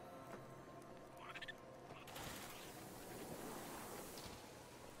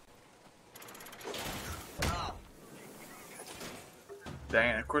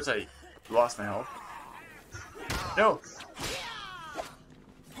 Dang it, of course I lost my health. No!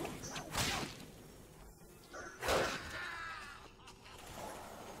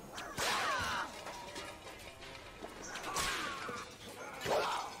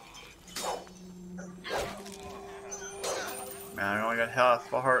 Man, I only got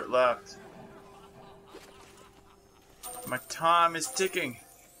half a heart left. My time is ticking.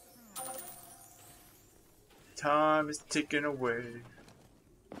 Time is ticking away.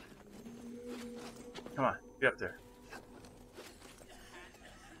 Come on, get up there.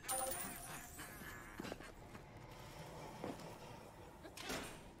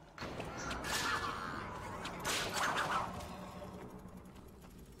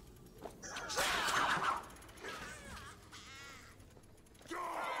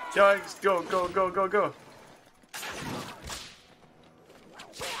 Guys, go, go, go, go, go.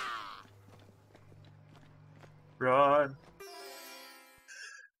 Run.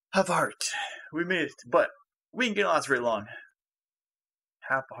 Half a heart. We made it, but we ain't gonna last very long.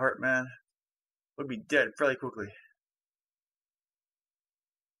 Half a heart, man. We'll be dead fairly quickly.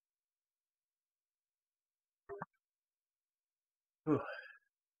 Whew.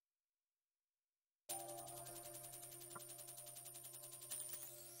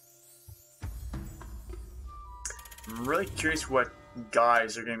 I'm really curious what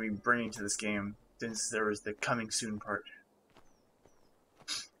guys are going to be bringing to this game, since there was the coming soon part.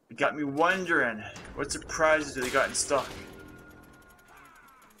 It got me wondering, what surprises do they got in stock?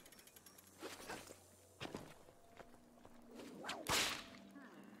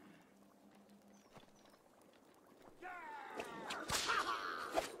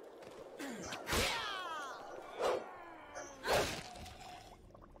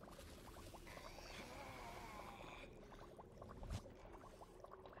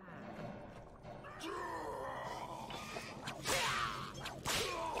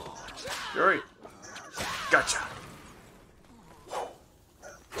 Hurry! Gotcha!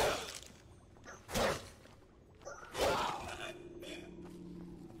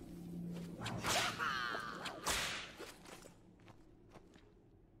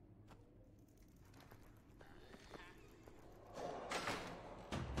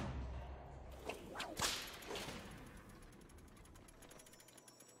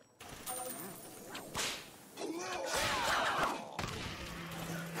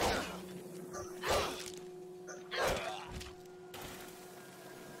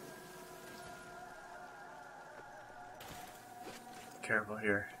 Careful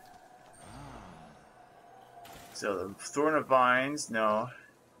here. So the Thorn of Vines, no.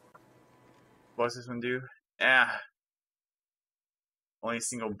 What's this one do? Ah! Only a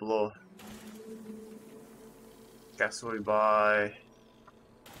single blow. Guess what we buy?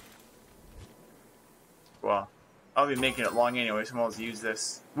 Well, I'll be making it long anyway, so I might as well use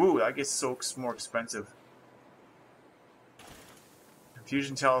this. Woo, that gets so more expensive.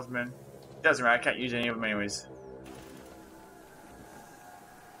 Confusion Talisman. Doesn't matter, I can't use any of them anyways.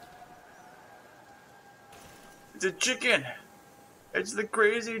 It's a chicken! It's the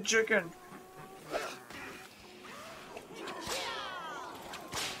crazy chicken!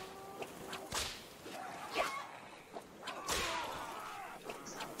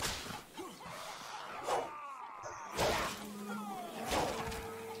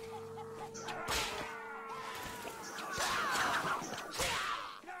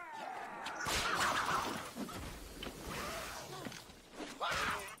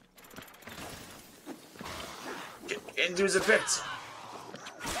 Into the pit.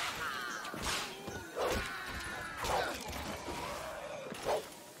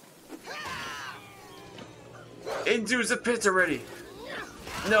 Into the pit already.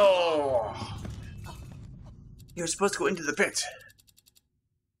 No. You're supposed to go into the pit,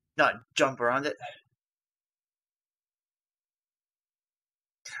 not jump around it.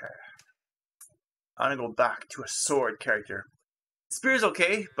 I'm gonna go back to a sword character. Spear's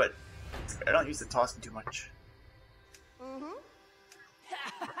okay, but I don't use the tossing too much.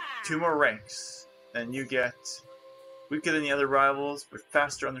 2 more ranks, and you get weaker than the other rivals, but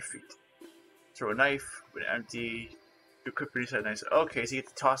faster on their feet. Throw a knife, but empty. Do quick reset, nice. Okay, so you get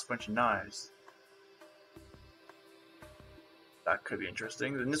to toss a bunch of knives. That could be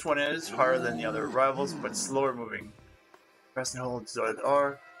interesting. Then this one is harder than the other rivals, but slower moving. Press and hold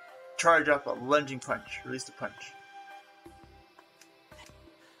R. Charge up a lunging punch. Release the punch.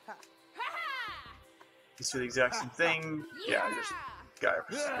 These do the exact same thing. Yeah, just guy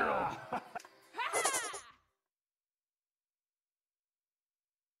versus girl.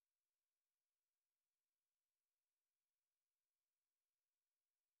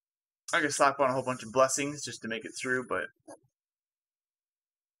 I can slap on a whole bunch of blessings just to make it through, but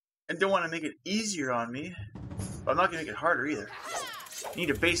I don't want to make it easier on me. But I'm not going to make it harder either. I need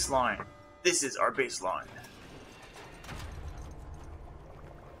a baseline. This is our baseline.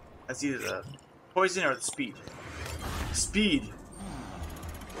 That's either the poison or the speed. Speed!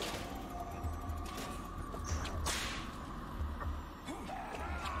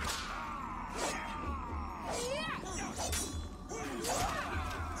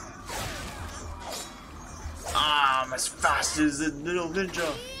 Ah, I'm as fast as the little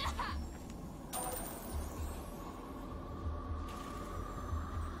ninja.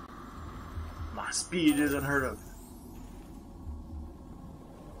 My speed is unheard of.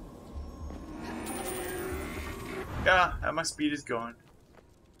 Yeah, my speed is going.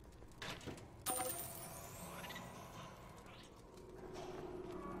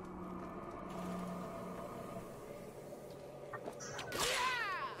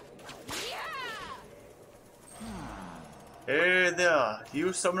 Hey there,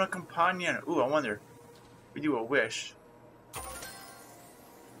 you summon a companion. Ooh, I wonder. We do a wish.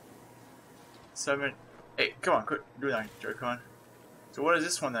 Summon. Hey, come on, quit doing that, Joy-Con. So what is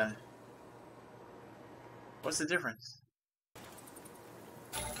this one then? What's the difference?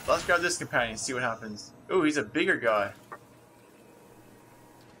 Let's grab this companion and see what happens. Ooh, he's a bigger guy.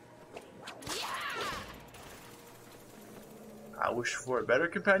 I wish for a better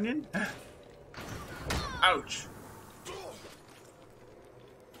companion. Ouch.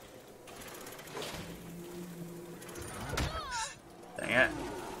 Dang it.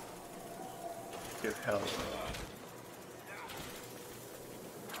 Give help.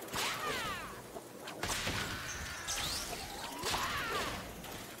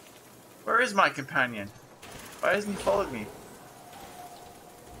 Where is my companion? Why hasn't he followed me?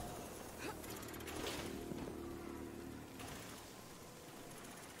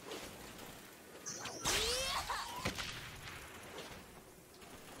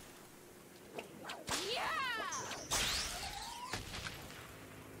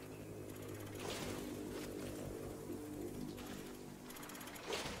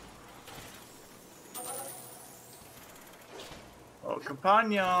 Oh,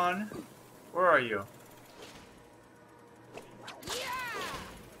 companion! Where are you?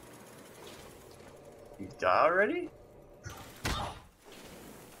 You die already? Of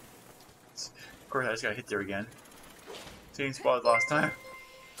course, I just got hit there again. Same spot last time.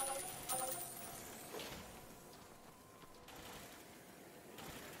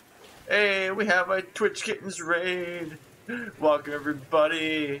 Hey, we have a Twitch Kittens raid! Welcome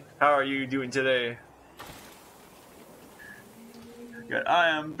everybody! How are you doing today? Good. I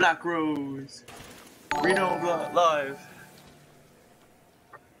am Black Rose. Reno Live.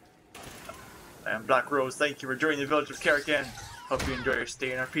 I am Black Rose. Thank you for joining the village of Karakan. Hope you enjoy your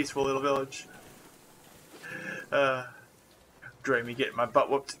stay in our peaceful little village. Enjoy me getting my butt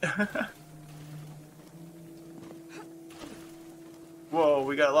whooped. Whoa,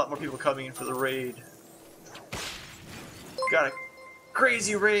 we got a lot more people coming in for the raid. Got a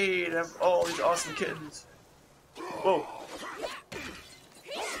crazy raid of all these awesome kittens. Whoa.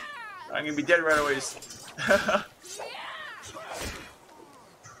 I'm gonna be dead right away.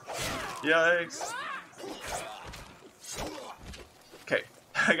 Yikes. Okay,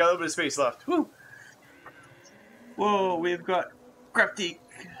 I got a little bit of space left. Woo! Whoa, we've got Crafty,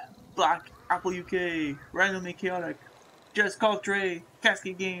 Black, Apple UK, Randomly Chaotic, Just Culture,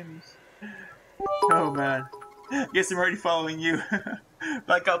 Cascade Games. Oh man. Guess I'm already following you.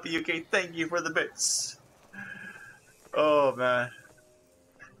 Black Apple UK, thank you for the bits. Oh man.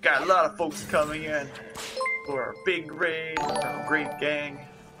 Got a lot of folks coming in for a big raid, a great gang.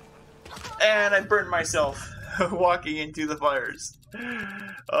 And I burned myself walking into the fires.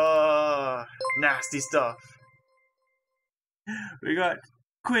 Nasty stuff. We got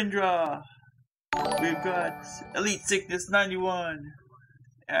Quindra. We've got Elite Sickness 91.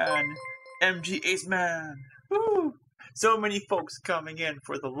 And MG Ace Man. Woo! So many folks coming in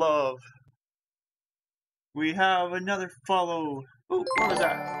for the love. We have another follow. Ooh, what was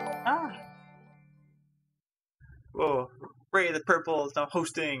that? Ah! Whoa. Ray the Purple is now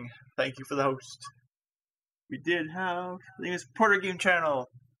hosting. Thank you for the host. we did have, I think it's Porter Game Channel.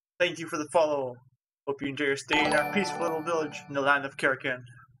 Thank you for the follow. Hope you enjoy your stay in our peaceful little village in the land of Karakin.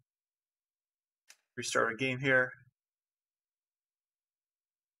 Restart our game here.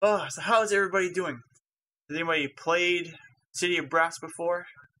 Oh, so how's everybody doing? Has anybody played City of Brass before?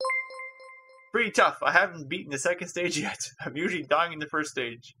 Pretty tough. I haven't beaten the second stage yet. I'm usually dying in the first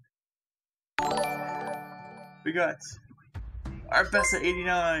stage. We got Arbessa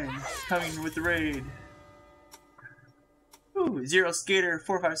 89 coming with the raid. Ooh, Zero Skater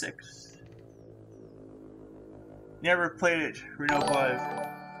 456. Never played it. Reno 5.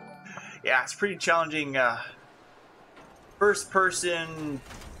 Yeah, it's pretty challenging. First person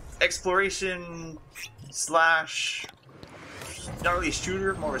exploration slash, not really a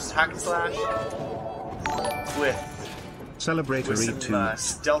shooter, more of a hack and slash with some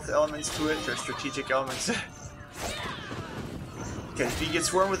stealth elements to it, or strategic elements. Okay, if you get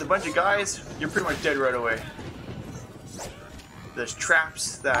swarmed with a bunch of guys, you're pretty much dead right away. There's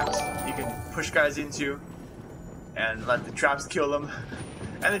traps that you can push guys into and let the traps kill them.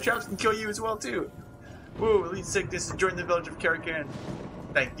 And the traps can kill you as well too. Woo, Elite Sickness has joined the village of Karakin.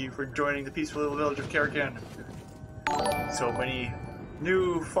 Thank you for joining the peaceful little village of Karakin. So many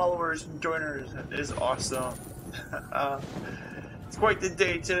new followers and joiners. It is awesome. It's quite the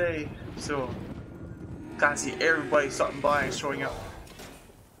day today. So, glad to see everybody stopping by and showing up.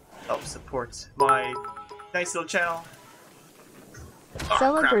 Help support my nice little channel. Oh,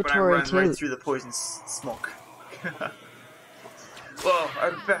 Celebratory crap, when I run right through the poison smoke. Whoa,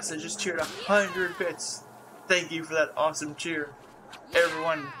 Arbessa just cheered 100 bits. Thank you for that awesome cheer.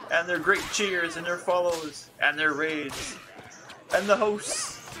 Everyone, and their great cheers, and their follows, and their raids, and the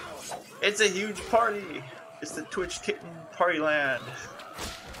hosts. It's a huge party. It's the Twitch Kitten Party Land.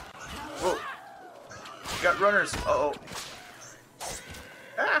 Whoa. Got runners. Uh-oh.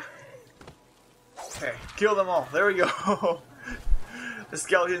 Ah! Okay, kill them all. There we go. The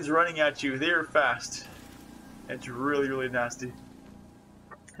skeletons running at you. They are fast. It's really, really nasty.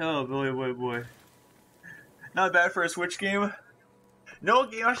 Oh boy, boy, boy. Not bad for a Switch game. No,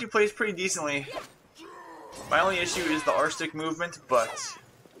 game actually plays pretty decently. My only issue is the R-stick movement, but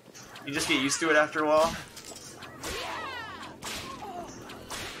you just get used to it after a while.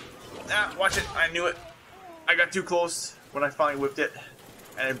 Ah, watch it. I knew it. I got too close when I finally whipped it,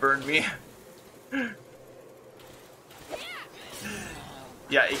 and it burned me.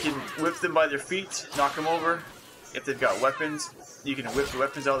 Yeah, you can whip them by their feet, knock them over. If they've got weapons, you can whip the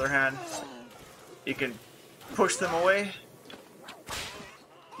weapons out of their hand. You can push them away.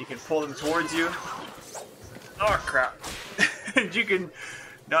 You can pull them towards you. Oh crap. You can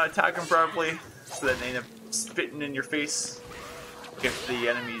not attack them properly, so that they end up spitting in your face if the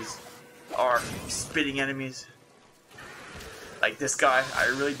enemies are spitting enemies. Like this guy. I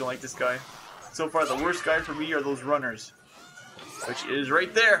really don't like this guy. So far, the worst guy for me are those runners, which is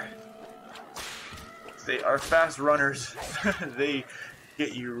right there. They are fast runners. They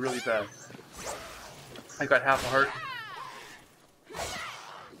get you really bad. I got half a heart.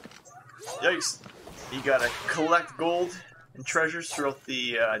 Yikes. You gotta collect gold and treasures throughout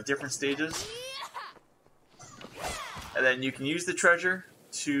the different stages. And then you can use the treasure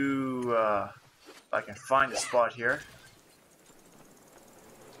to, if I can find a spot here.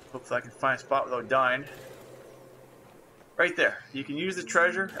 Hopefully I can find a spot without dying. Right there. You can use the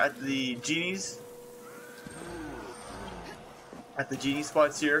treasure at the genies. At the genie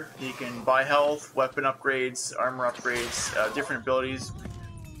spots here. You can buy health, weapon upgrades, armor upgrades, different abilities.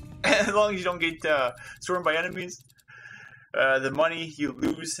 As long as you don't get swarmed by enemies. The money you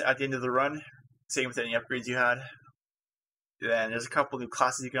lose at the end of the run. Same with any upgrades you had. Then there's a couple new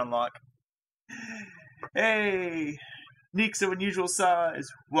classes you can unlock. Hey! Neeks of unusual size,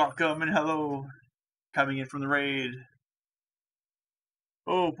 welcome and hello. Coming in from the raid.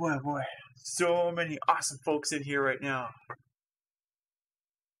 Oh boy, oh boy. So many awesome folks in here right now.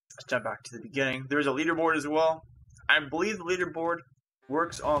 Let's jump back to the beginning. There's a leaderboard as well. I believe the leaderboard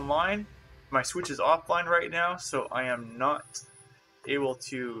works online. My Switch is offline right now, so I am not able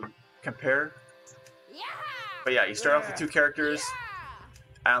to compare. But yeah, you start off with 2 characters.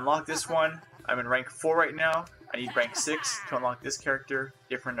 I unlock this one. I'm in rank 4 right now. I need rank 6 to unlock this character.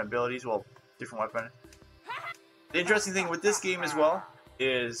 Different abilities, well, different weapon. The interesting thing with this game as well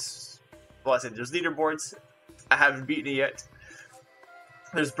is, well, I said there's leaderboards. I haven't beaten it yet.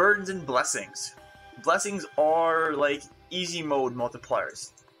 There's burdens and blessings. Blessings are like easy mode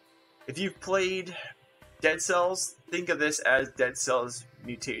multipliers. If you've played Dead Cells, think of this as Dead Cells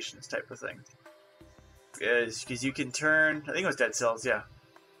mutations type of thing. Because you can turn, I think it was Dead Cells, yeah.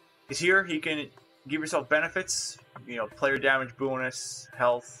 Because here you can give yourself benefits, you know, player damage bonus,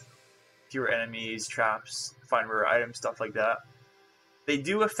 health, fewer enemies, traps, find rare items, stuff like that. They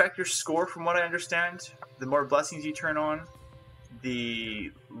do affect your score from what I understand. The more blessings you turn on,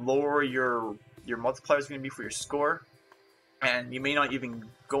 the lower your multiplier is going to be for your score. And you may not even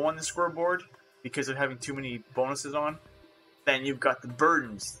go on the scoreboard because of having too many bonuses on. Then you've got the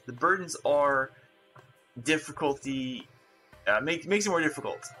burdens. The burdens are difficulty, makes it more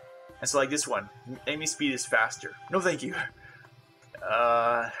difficult. And so like this one, enemy speed is faster. No thank you.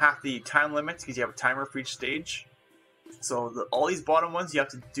 Half the time limit because you have a timer for each stage. So all these bottom ones, you have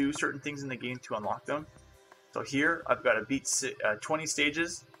to do certain things in the game to unlock them. So here, I've got to beat 20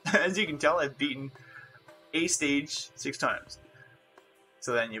 stages. As you can tell, I've beaten a stage 6 times.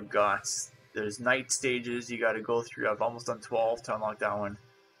 So then you've got, there's night stages you got to go through. I've almost done 12 to unlock that one.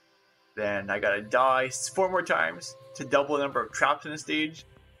 Then I got to die 4 more times to double the number of traps in a stage.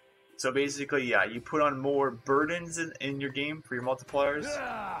 So basically, yeah, you put on more burdens in your game for your multipliers.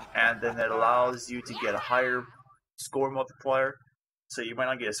 And then that allows you to get a higher score multiplier. So you might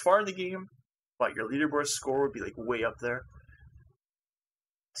not get as far in the game, but your leaderboard score would be like way up there.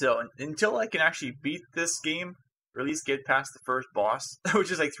 So until I can actually beat this game, or at least get past the first boss,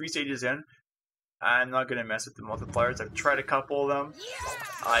 which is like 3 stages in, I'm not going to mess with the multipliers. I've tried a couple of them.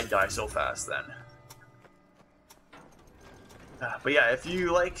 I die so fast then. But yeah, if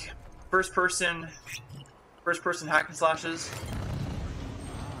you like first person hack and slashes,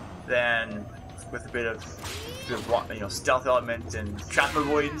 then with a bit of stealth element and trap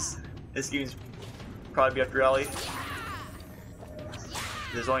avoidance, this game's probably be up your alley.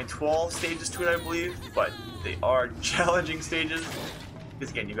 There's only 12 stages to it, I believe, but they are challenging stages.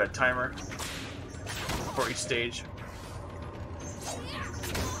 Because again, you've got a timer for each stage.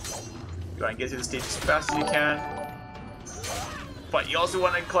 You want to get through the stage as fast as you can. But you also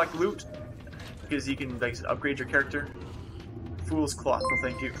want to collect loot, because you can like upgrade your character. Fool's Cloth, no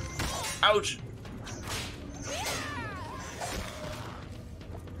thank you. Ouch!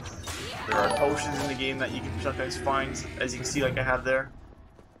 There are potions in the game that you can sometimes find, as you can see like I have there.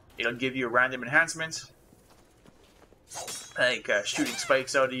 It'll give you a random enhancement, like shooting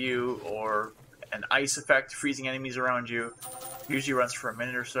spikes out of you, or an ice effect, freezing enemies around you. Usually runs for a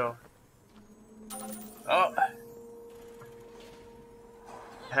minute or so. Oh!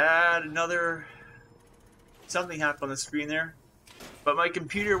 Had another... something happen on the screen there. But my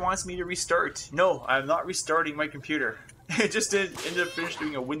computer wants me to restart. No, I'm not restarting my computer. It just ended up finished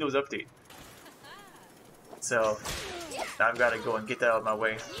doing a Windows update. So, now I've got to go and get that out of my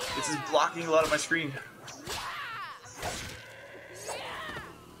way. This is blocking a lot of my screen.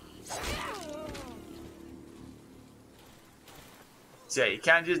 So yeah, you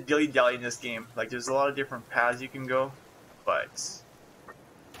can't just dilly-dally in this game. Like, there's a lot of different paths you can go. But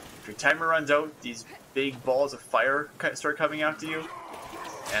if your timer runs out, these big balls of fire start coming after you.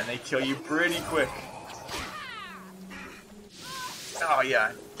 And they kill you pretty quick. Oh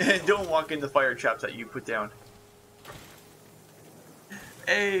yeah, don't walk in the fire traps that you put down.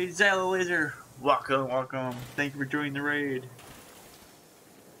 Hey, Xylo Laser! Welcome, welcome. Thank you for joining the raid.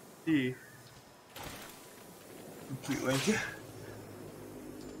 See. Cute Link.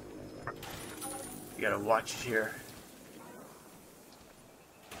 You gotta watch it here.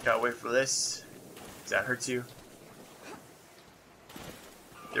 Gotta wait for this, because that hurts you.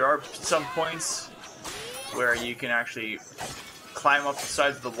 There are some points where you can actually climb up the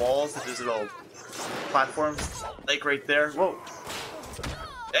sides of the walls. There's little platforms, like right there. Whoa!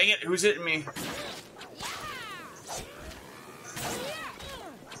 Dang it! Who's hitting me?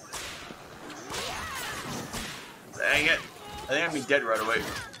 Dang it! I think I'm gonna be dead right away.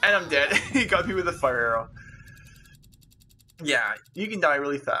 And I'm dead. He got me with a fire arrow. Yeah, you can die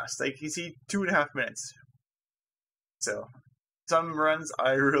really fast. Like, you see, 2.5 minutes. So, some runs,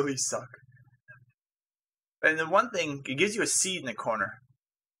 I really suck. And the one thing, it gives you a seed in the corner.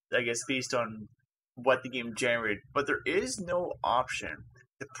 I guess based on what the game generated. But there is no option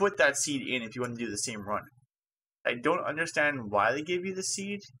to put that seed in if you want to do the same run. I don't understand why they give you the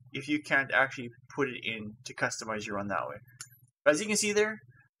seed if you can't actually put it in to customize your run that way. But as you can see there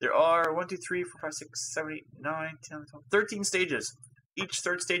are 1, 2, 3, 4, 5, 6, 7, 8, 9, 10, 12, 13 stages. Each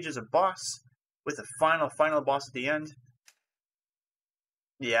third stage is a boss with a final boss at the end.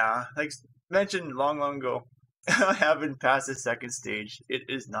 Yeah, like mentioned long ago, I haven't passed the second stage. It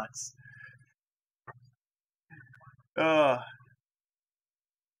is nuts. Very,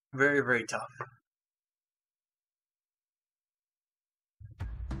 very tough.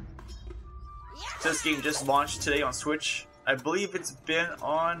 So this game just launched today on Switch. I believe it's been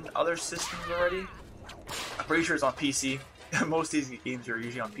on other systems already. I'm pretty sure it's on PC. Most of these games are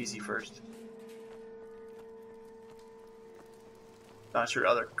usually on PC first. Not sure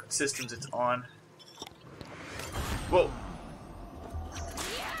other systems it's on. Whoa.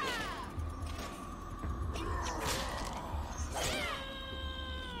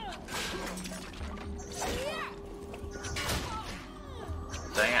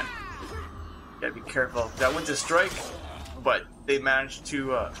 Diane. Gotta be careful. That went to strike, but they managed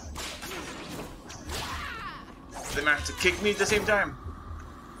to kick me at the same time.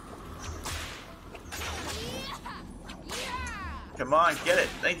 Come on, get it.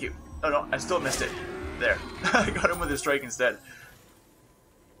 Thank you. Oh no, I still missed it. There. I got him with a strike instead.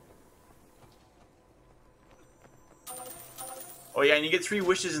 Oh yeah, and you get 3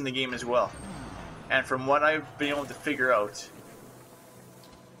 wishes in the game as well. And from what I've been able to figure out,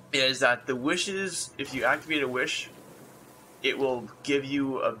 is that the wishes, if you activate a wish, it will give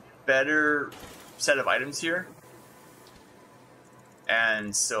you a better set of items here.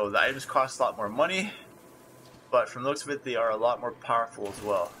 And so the items cost a lot more money, but from the looks of it, they are a lot more powerful as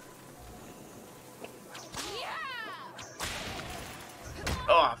well.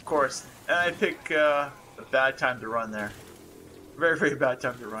 Oh, of course. And I pick a bad time to run there. Very, very bad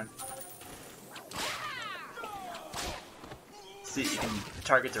time to run. See, you can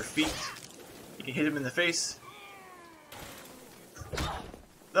target their feet. You can hit them in the face.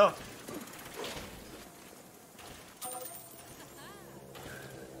 No.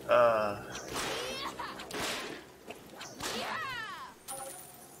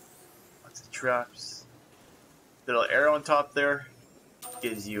 Lots of traps. Little arrow on top there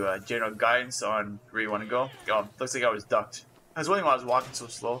gives you general guidance on where you want to go. Oh, looks like I was ducked. I was wondering why I was walking so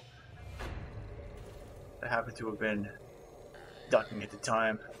slow. I happened to have been ducking at the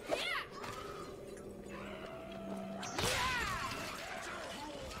time.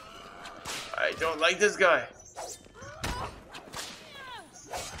 I don't like this guy.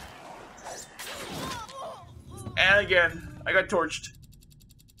 And again, I got torched.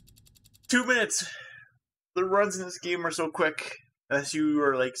 2 minutes. The runs in this game are so quick, unless you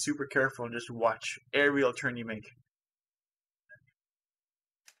are like super careful and just watch every little turn you make.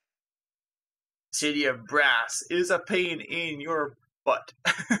 City of Brass is a pain in your butt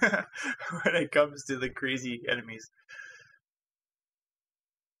when it comes to the crazy enemies.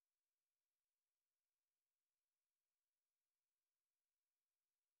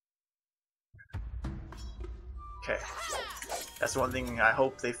 Okay, that's one thing I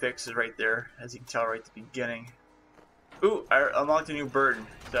hope they fix is right there, as you can tell right at the beginning. Ooh, I unlocked a new burden,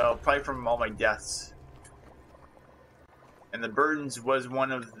 so probably from all my deaths. And the burdens was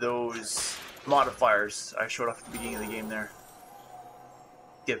one of those modifiers I showed off at the beginning of the game there.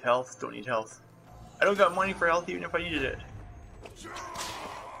 Give health, don't need health. I don't got money for health even if I needed it.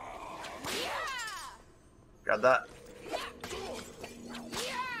 Grab that.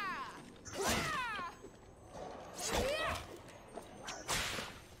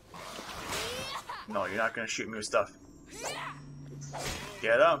 No, you're not gonna shoot me with stuff.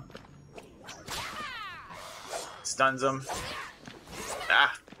 Get him. Stuns him.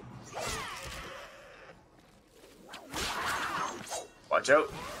 Ah. Watch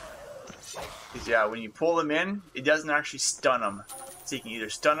out. Because yeah, when you pull them in, it doesn't actually stun them. So you can either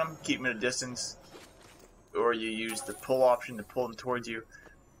stun them, keep them at a distance, or you use the pull option to pull them towards you.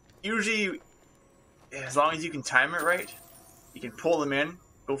 Usually, as long as you can time it right, you can pull them in,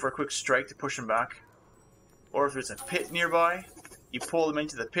 go for a quick strike to push them back. Or if there's a pit nearby, you pull them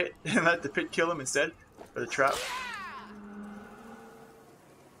into the pit and let the pit kill them instead, or the trap.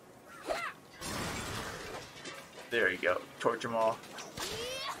 There you go. Torch them all.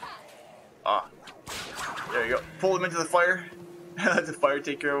 Ah. There you go. Pull them into the fire and let the fire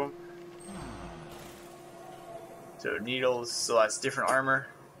take care of them. So needles, so that's different armor.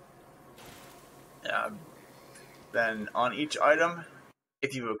 Then on each item,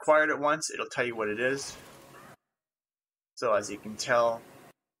 if you've acquired it once, it'll tell you what it is. So as you can tell,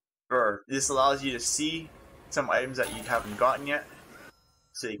 this allows you to see some items that you haven't gotten yet,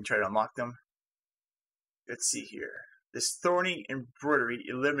 so you can try to unlock them. Let's see here. This thorny embroidery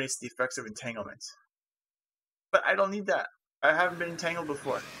eliminates the effects of entanglement. But I don't need that. I haven't been entangled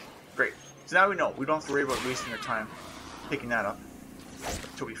before. Great. So now we know. We don't have to worry about wasting our time picking that up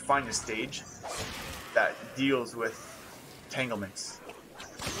until we find a stage that deals with entanglements.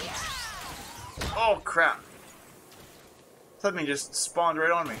 Oh crap. Something just spawned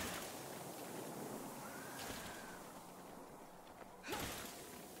right on me.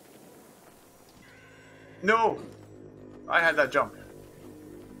 No! I had that jump.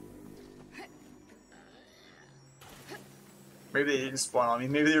 Maybe they didn't spawn on me.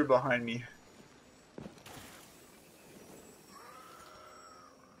 Maybe they were behind me.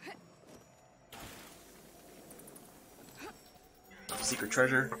 Secret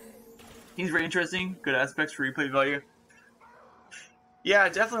treasure. Seems very interesting. Good aspects for replay value. Yeah,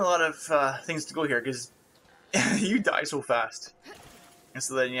 definitely a lot of things to go here because you die so fast. And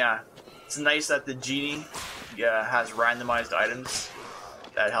so then, yeah, it's nice that the genie has randomized items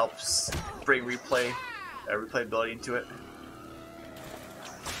that helps bring replayability into it.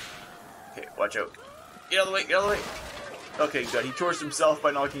 Okay, watch out. Get out of the way, get out of the way. Okay, good. He torched himself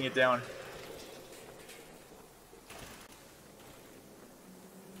by knocking it down.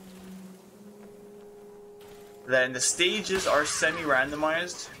 Then the stages are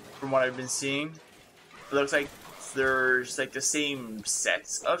semi-randomized from what I've been seeing. It looks like there's like the same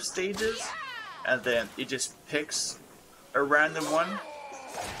sets of stages, and then it just picks a random one.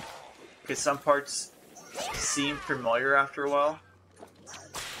 Because some parts seem familiar after a while.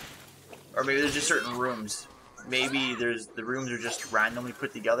 Or maybe there's just certain rooms. Maybe the rooms are just randomly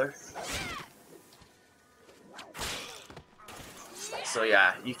put together. So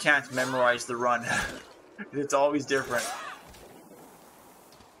yeah, you can't memorize the run. It's always different.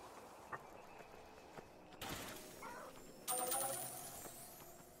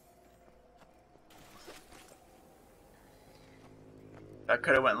 That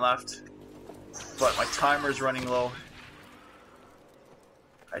could have went left, but my timer's running low.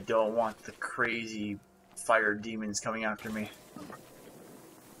 I don't want the crazy fire demons coming after me.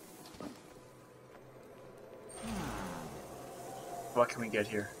 What can we get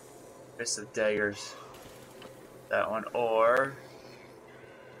here? Fist of Daggers. That one, or...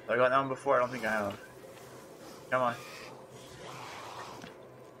 Have I got that one before? I don't think I have. Come on.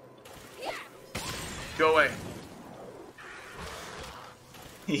 Go away.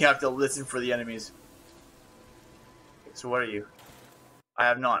 You have to listen for the enemies. So what are you? I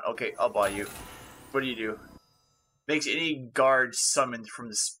have not. Okay, I'll buy you. What do you do? Makes any guard summoned from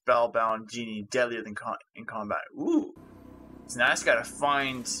the spellbound genie deadlier than in combat. Ooh. So now I just gotta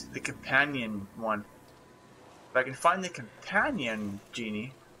find the companion one. If I can find the companion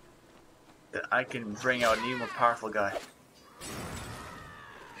genie, then I can bring out an even more powerful guy.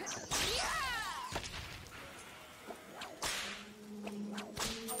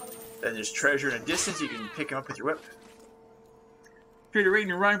 Then there's treasure in a distance. You can pick him up with your whip. Here to raid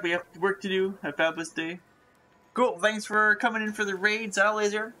and run, but you have work to do. Have a fabulous day. Cool. Thanks for coming in for the raids,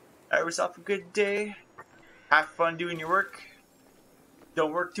 Laser. Have yourself a good day. Have fun doing your work.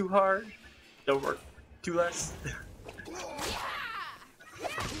 Don't work too hard. Don't work too less.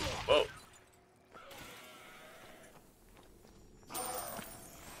 Whoa.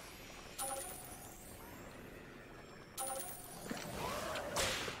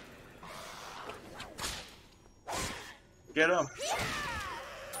 Get him.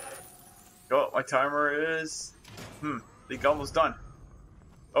 Oh, my timer is... I think almost done.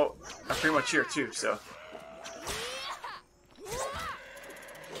 Oh, I'm pretty much here too, so...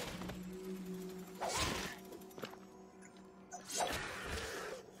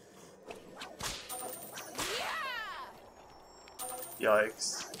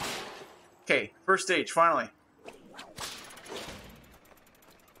 Yikes. Okay, first stage, finally.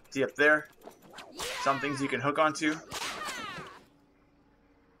 See up there? Some things you can hook onto.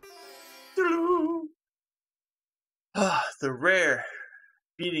 The rare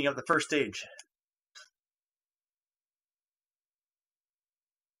beating of the first stage.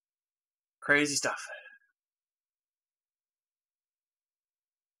 Crazy stuff.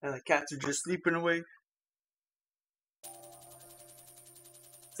 And the cats are just sleeping away.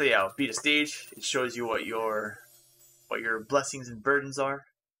 So yeah, I'll beat a stage. It shows you what your blessings and burdens are.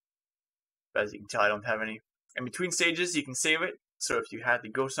 But as you can tell, I don't have any. And between stages, you can save it. So if you had to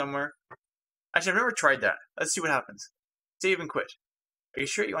go somewhere... Actually, I've never tried that. Let's see what happens. Save and quit. Are you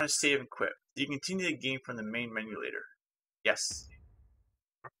sure you want to save and quit? You can continue the game from the main menu later. Yes.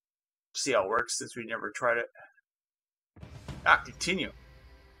 See how it works since we never tried it. Continue.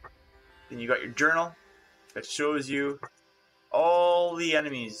 Then you got your journal that shows you all the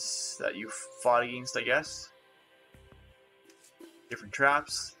enemies that you fought against, I guess. Different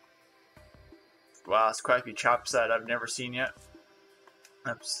traps. Wow, it's quite a few traps that I've never seen yet.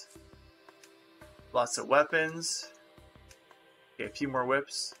 Oops. Lots of weapons. Okay, a few more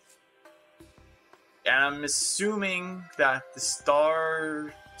whips. And I'm assuming that the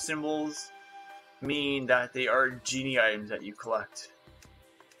star symbols mean that they are genie items that you collect.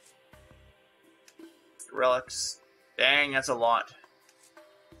 Relics. Dang, that's a lot.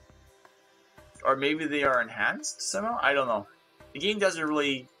 Or maybe they are enhanced somehow? I don't know. The game doesn't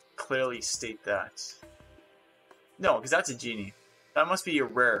really clearly state that. No, because that's a genie. That must be a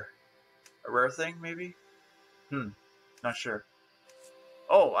rare. A rare thing, maybe? Not sure.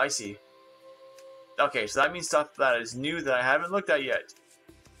 Oh, I see. Okay, so that means stuff that is new that I haven't looked at yet.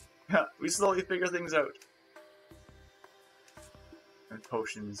 We slowly figure things out. And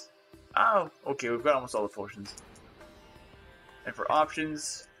potions. Oh, okay, we've got almost all the potions. And for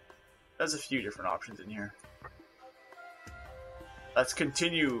options, there's a few different options in here. Let's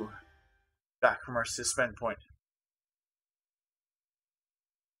continue back from our suspend point.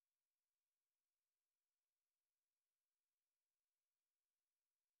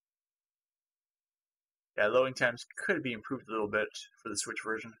 Yeah, loading times could be improved a little bit for the Switch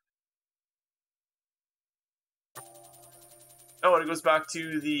version. Oh, and it goes back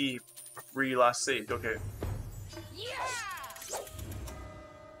to the where you last saved. Okay.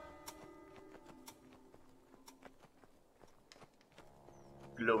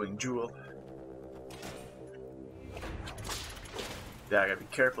 Glowing jewel. Yeah, I gotta be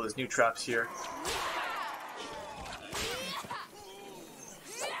careful. There's new traps here.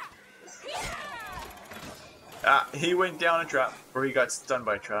 Ah, he went down a trap, or he got stunned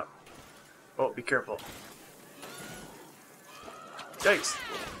by a trap. Oh, be careful. Yikes!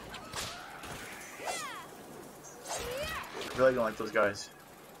 I really don't like those guys.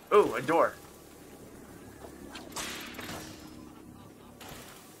 Oh, a door.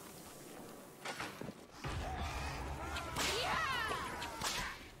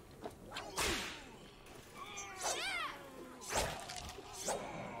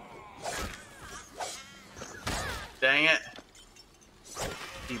 Dang it.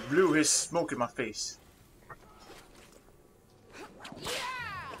 He blew his smoke in my face.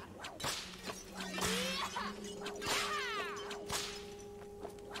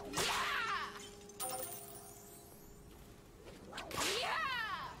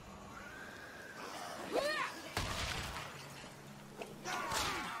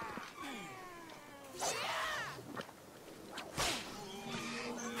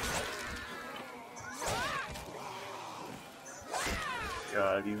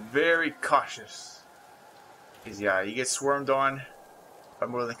 Gotta be very cautious. Because, yeah, you get swarmed on by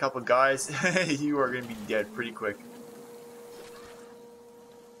more than a couple guys, you are gonna be dead pretty quick.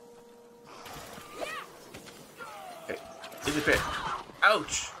 Okay, in the pit.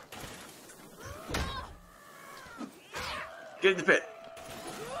 Ouch! Get in the pit.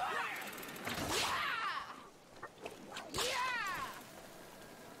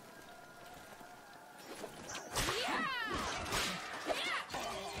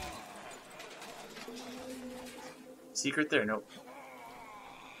 Secret there? Nope.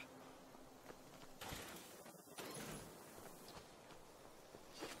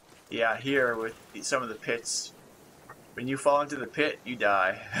 Yeah, here with some of the pits, when you fall into the pit, you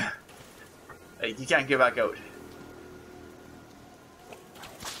die. Like, you can't get back out.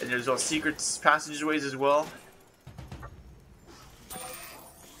 And there's those secret passageways as well.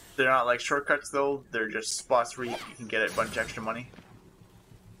 They're not like shortcuts though, they're just spots where you can get a bunch of extra money.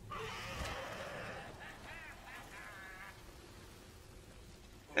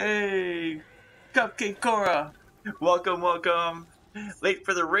 Hey, Cupcake Cora! Welcome, welcome! Late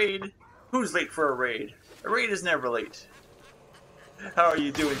for the raid? Who's late for a raid? A raid is never late. How are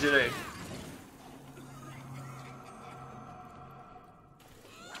you doing today?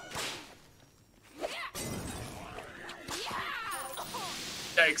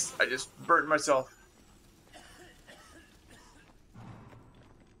 Yikes, I just burnt myself.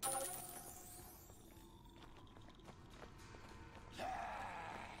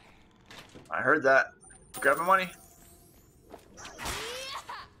 I heard that. Grab my money.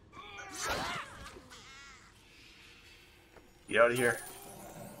 Get out of here.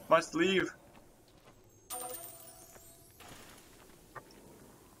 Must leave.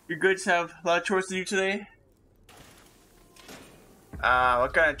 Your goods have a lot of chores to do today?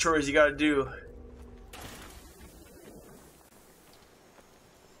 What kind of chores you gotta do?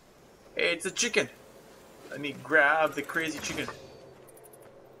 Hey, it's a chicken. Let me grab the crazy chicken.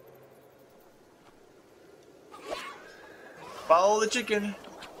 Follow the chicken.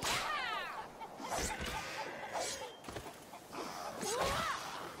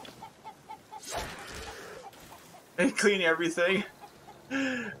 And clean everything.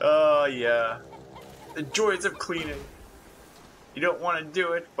 Oh, yeah. The joys of cleaning. You don't want to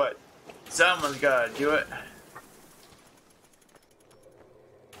do it, but someone's gotta do it.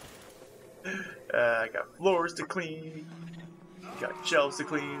 I got floors to clean. Got shelves to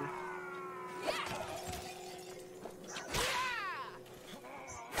clean.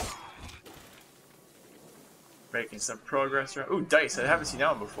 Making some progress. Ooh, dice. I haven't seen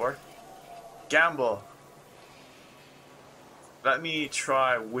that one before. Gamble. Let me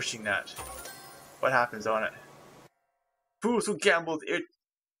try wishing that. What happens on it? Fools who gamble with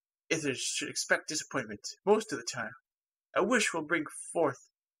ithers should expect disappointment most of the time. A wish will bring forth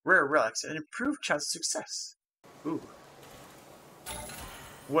Rare relics and improved chance of success. Ooh.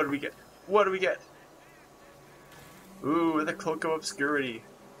 What do we get? What do we get? Ooh, the Cloak of Obscurity.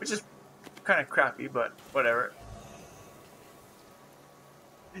 Which is kind of crappy, but whatever.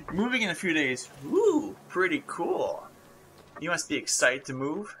 Moving in a few days. Ooh, pretty cool. You must be excited to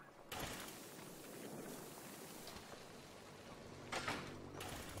move.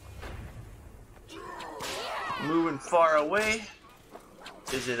 Moving far away.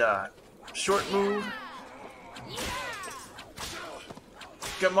 Is it a short move?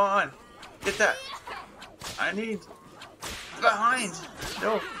 Come on, get that. I need behind.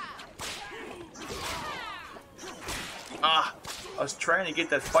 No. Ah, I was trying to get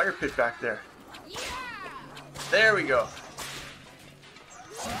that fire pit back there. There we go.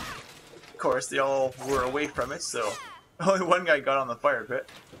 Of course, they all were away from it, so only one guy got on the fire pit.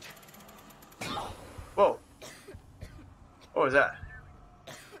 Whoa. What was that?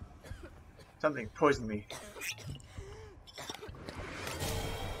 Something poisoned me.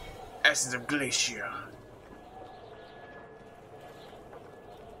 Essence of Glacier.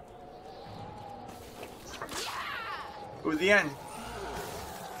 Ooh, the end.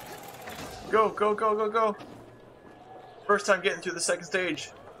 Go, go, go, go, go. First time getting through the second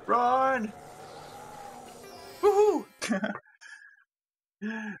stage. Run! Woohoo!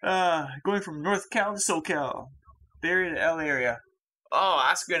 Going from North Cal to SoCal. Buried L area. Oh,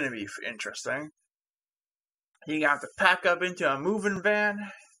 that's gonna be interesting. You have to pack up into a moving van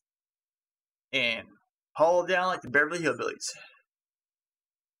and haul down like the Beverly Hillbillies.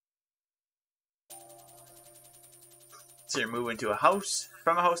 So you're moving to a house,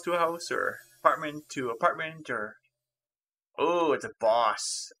 from a house to a house, or apartment to apartment, or... Oh, it's a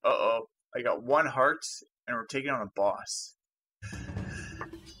boss. Uh-oh. I got 1 heart, and we're taking on a boss.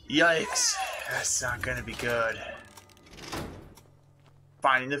 Yikes. That's not gonna be good.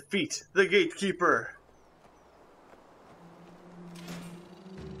 Finding defeat, the Gatekeeper.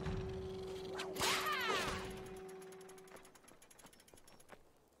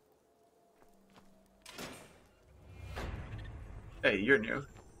 Hey, you're new.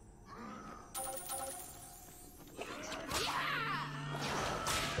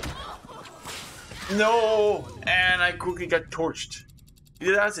 No! And I quickly got torched.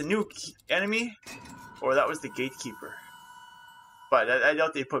 Either that's a new enemy, or that was the Gatekeeper. But I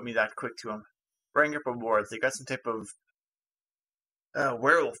doubt they put me that quick to him. Rank up awards. They got some type of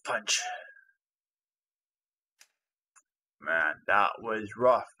werewolf punch. Man, that was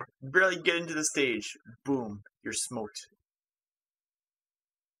rough. Barely get into the stage. Boom, you're smoked.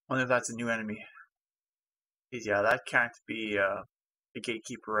 Wonder if that's a new enemy. Yeah, that can't be the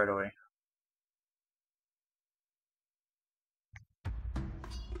Gatekeeper right away.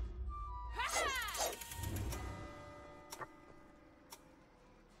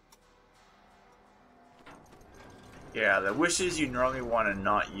 Yeah, the wishes you normally want to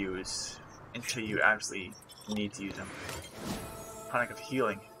not use until you absolutely need to use them. Tonic of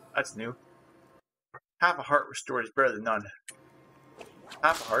Healing. That's new. Half a heart restored is better than none.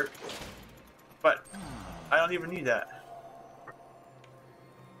 Half a heart? But I don't even need that.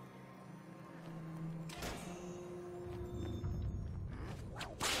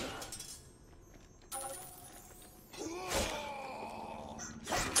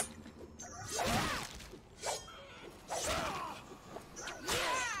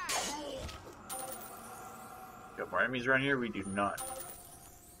 Got more enemies around here? We do not.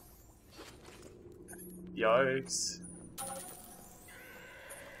 Yikes.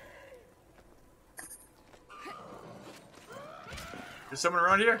 There's someone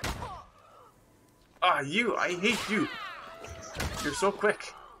around here? Ah, you! I hate you! You're so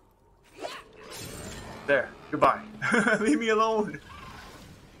quick. There. Goodbye. Leave me alone!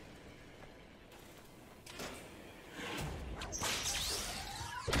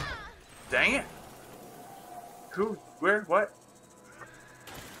 Dang it! Who? Where? What?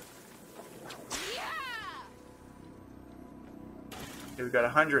 Okay, we got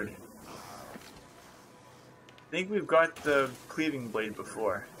 100. I think we've got the cleaving blade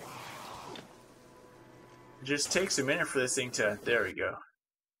before. It just takes a minute for this thing to... There we go.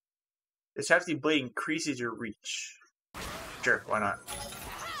 This hefty blade increases your reach. Sure, why not?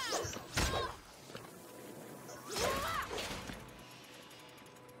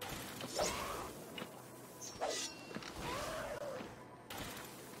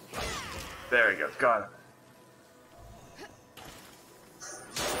 There we go, got him.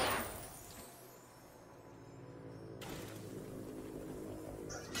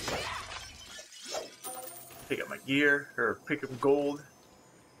 Pick up my gear, or pick up gold.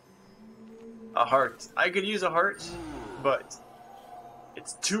 A heart. I could use a heart, but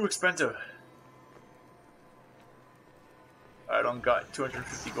It's too expensive. I don't got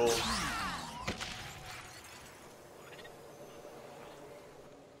 250 gold.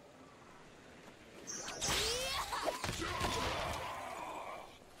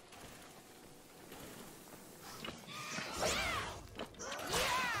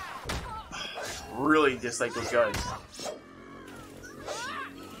 Really dislike those guys.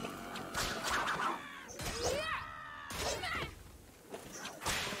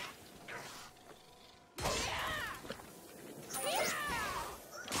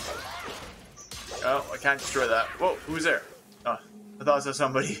 Oh, I can't destroy that. Whoa, who's there? Oh, I thought I saw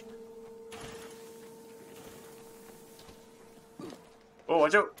somebody. Oh,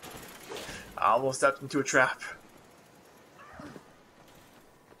 watch out! I almost stepped into a trap.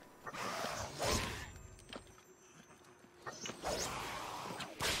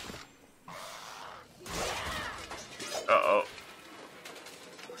 Uh-oh.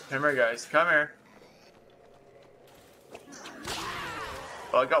 Come here, guys. Come here.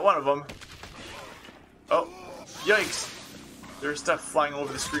 Well, I got one of them. Oh, yikes. There's stuff flying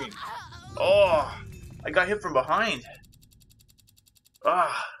over the screen. Oh, I got hit from behind.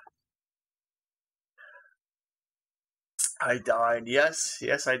 Ah. I died. Yes,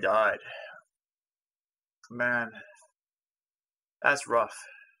 yes, I died. Man, that's rough.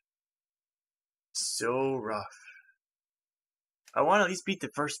 So rough. I want to at least beat the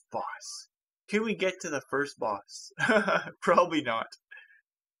first boss. Can we get to the first boss? Probably not.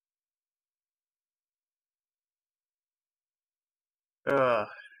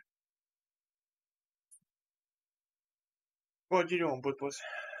 What you doing, Butbus?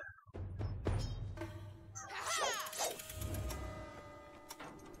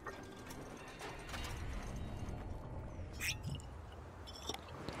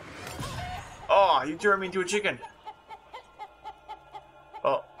 Oh, you turned me into a chicken.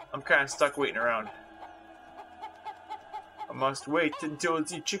 Oh, I'm kind of stuck waiting around. I must wait until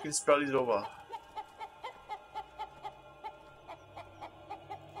the chicken spell is over.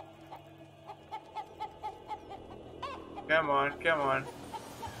 Come on, come on.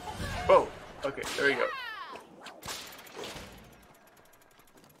 Whoa, okay, there we go.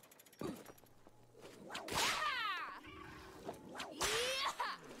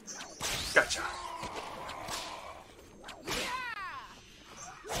 Gotcha.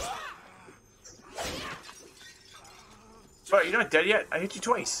 Oh, you're not dead yet? I hit you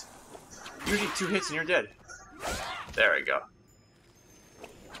twice. Usually 2 hits and you're dead. There we go.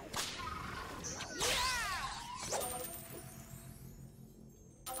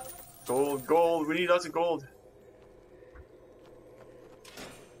 Gold, gold, we need lots of gold.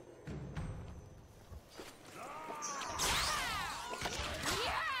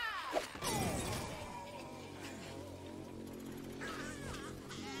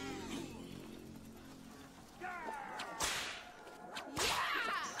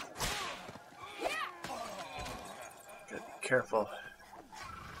 Gotta be careful.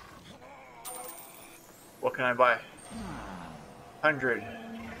 What can I buy? 100.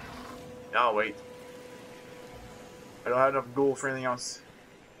 I'll wait. I don't have enough gold for anything else.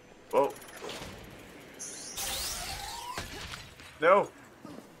 Whoa. No!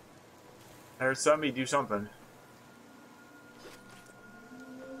 I heard somebody do something.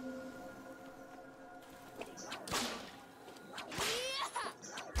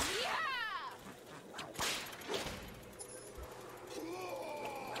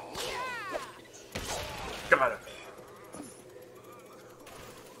 Got him.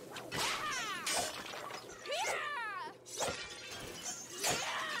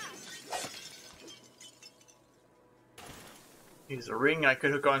 Here's a ring I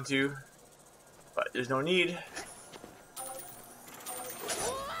could hook onto, but there's no need.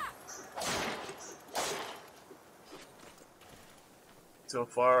 So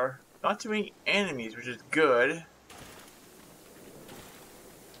far, not too many enemies, which is good.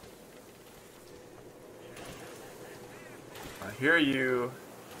 I hear you.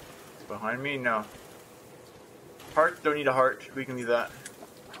 Behind me? No. Heart? Don't need a heart. We can leave that.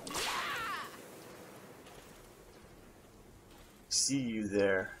 See you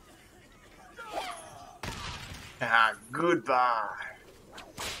there. Ah, goodbye.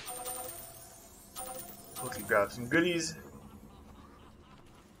 Quickly grab some goodies.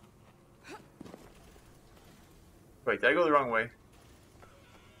 Wait, did I go the wrong way?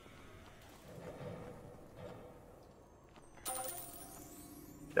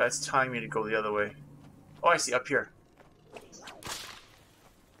 That's telling me to go the other way. Oh, I see, up here.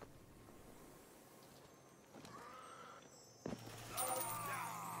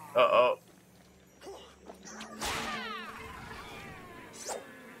 Uh-oh.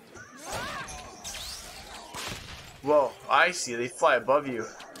 I see. They fly above you.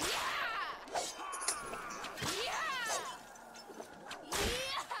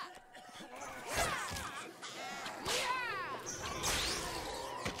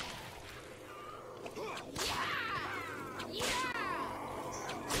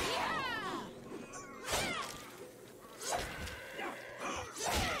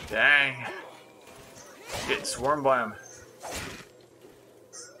 Dang. Getting swarmed by them.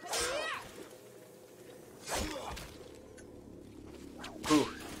 Ooh.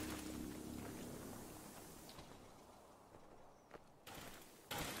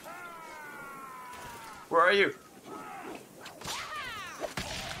 Where are you?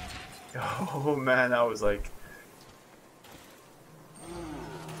 Oh man, I was like...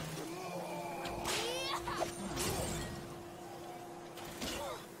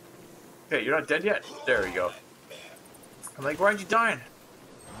 Okay, you're not dead yet? There we go. I'm like, why aren't you dying?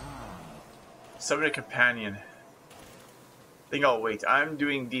 Summon a companion. I think I'll wait. I'm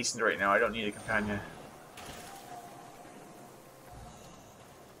doing decent right now. I don't need a companion.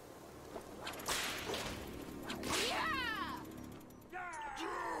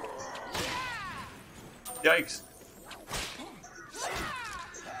 Yikes.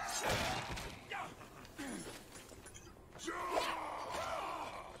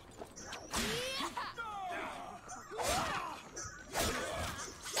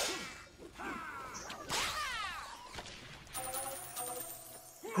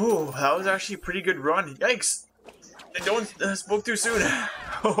 Oh, that was actually a pretty good run. Yikes! I don't spoke too soon.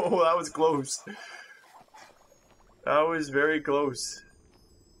 Oh, that was close. That was very close.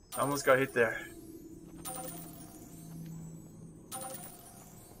 I almost got hit there.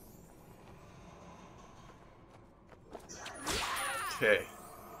 Okay.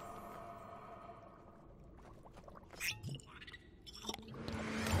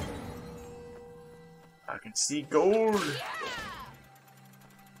 I can see gold.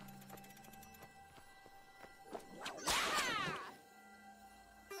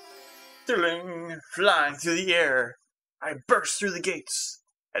 Flying through the air, I burst through the gates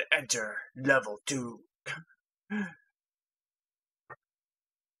and enter level 2.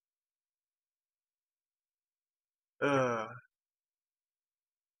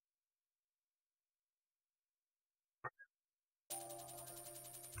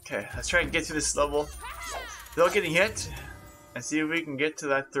 Okay, let's try and get to this level without getting hit and see if we can get to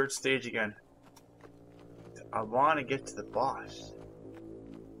that 3rd stage again. I want to get to the boss.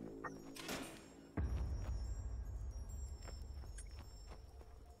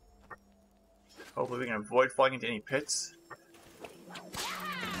 Hopefully we can avoid falling into any pits.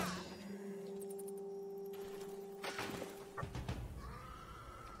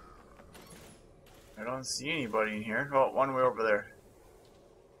 I don't see anybody in here. Oh, one way over there.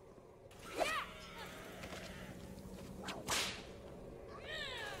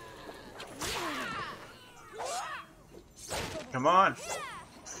 Come on!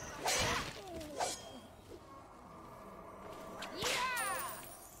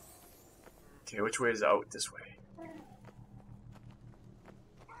 Okay, which way is out? This way.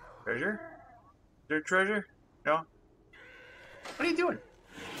 Treasure? Is there treasure? No? What are you doing?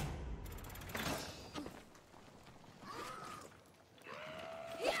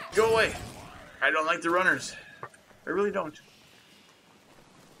 Go away! I don't like the runners. I really don't.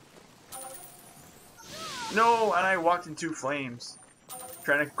 No, and I walked into flames.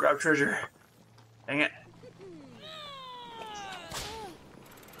 Trying to grab treasure. Dang it.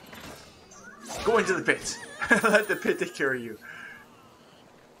 Go into the pit. Let the pit take care of you.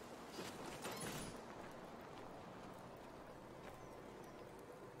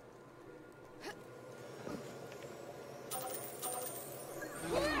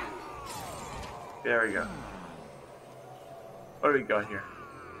 There we go. What do we got here?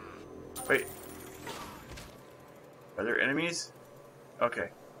 Wait. Are there enemies? Okay.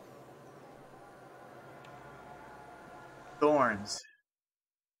 Thorns.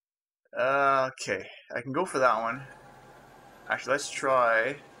 Okay. I can go for that one. Actually, let's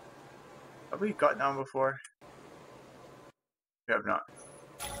try... Have we gotten that one before? We have not.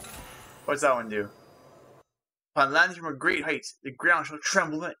 What's that one do? Upon landing from a great height, the ground shall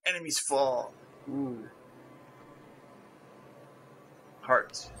tremble and enemies fall. Ooh.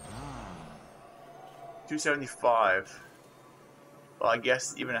 Heart. 275. Well, I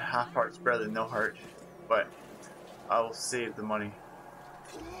guess even a half heart's better than no heart, but I will save the money.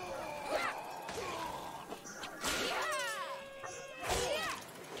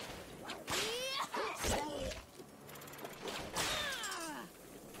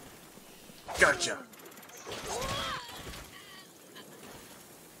 Gotcha.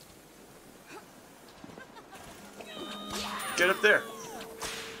 get up there.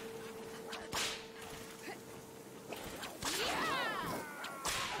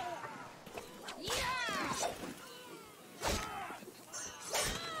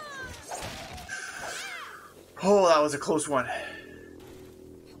 Oh, that was a close one.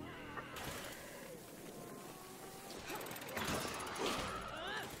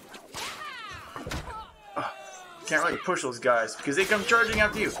 Oh, can't really push those guys because they come charging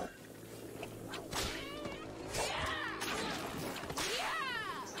after you.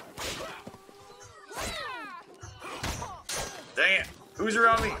 Dang it. Who's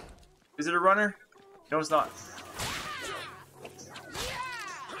around me? Is it a runner? No, it's not.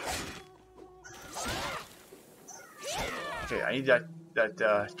 Okay, I need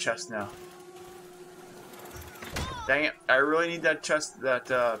that chest now. Dang it! I really need that chest,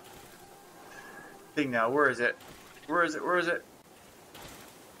 that thing now. Where is it? Where is it? Where is it?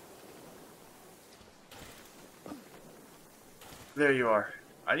 There you are.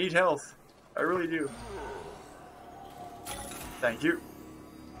 I need health. I really do. Thank you.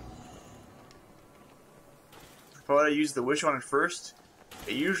 If I want to use the wish on it first,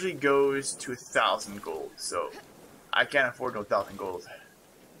 it usually goes to 1,000 gold. So I can't afford no 1,000 gold.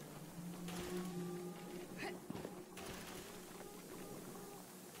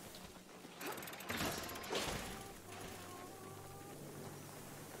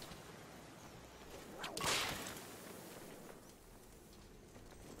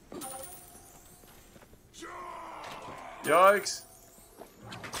 Yikes!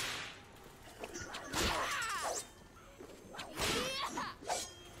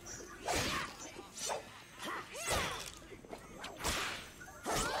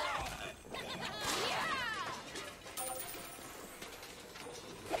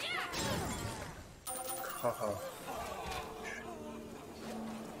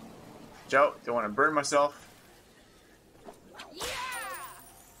 Joe, don't want to burn myself.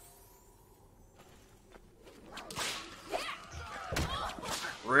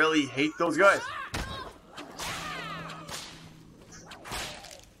 Really hate those guys.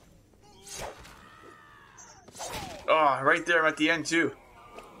 Oh, right there, I'm at the end too.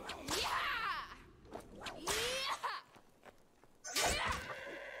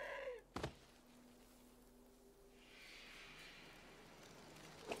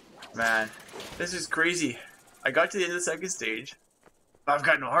 Man, this is crazy. I got to the end of the second stage. I've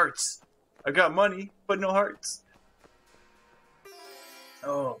got no hearts. I got money, but no hearts.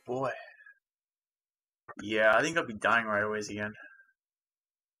 Oh boy. Yeah, I think I'll be dying right away again.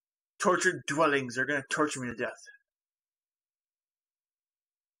 Tortured dwellings are gonna torture me to death.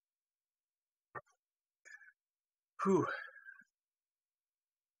 Whew.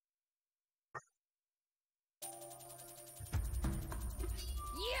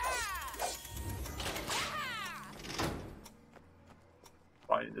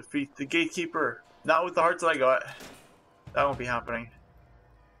 Fine, defeat the gatekeeper. Not with the hearts that I got. That won't be happening.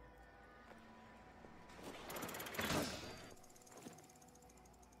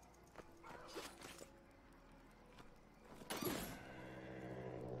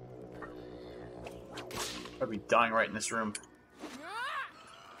 I'll be dying right in this room.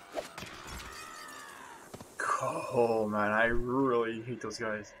 Oh man, I really hate those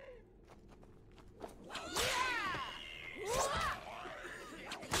guys.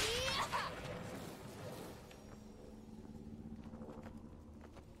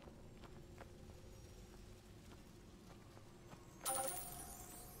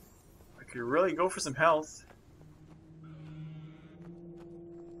 I could really go for some health.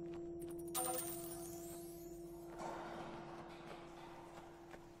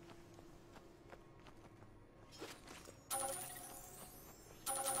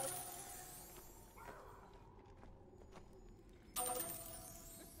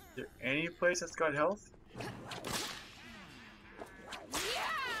 Is there any place that's got health?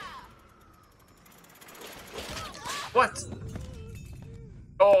 What?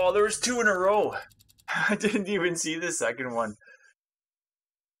 Oh, there was two in a row. I didn't even see the second one.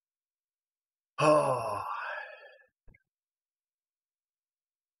 Oh.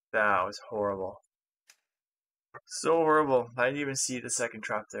 That was horrible. So horrible. I didn't even see the second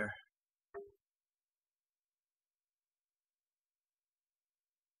trap there.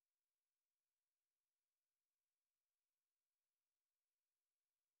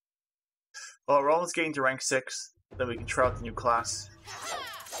 Well, we're almost getting to rank 6. Then we can try out the new class.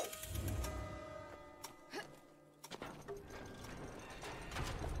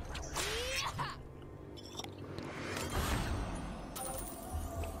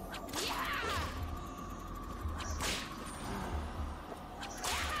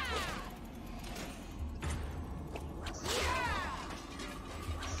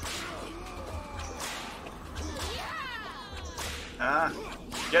 Ah,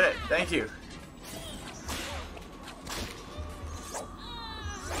 get it. Thank you.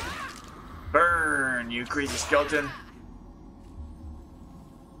 Burn, you crazy skeleton.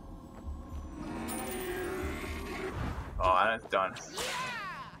 Oh, that's done.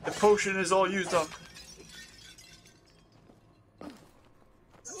 The potion is all used up.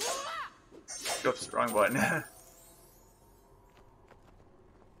 Oops, wrong button.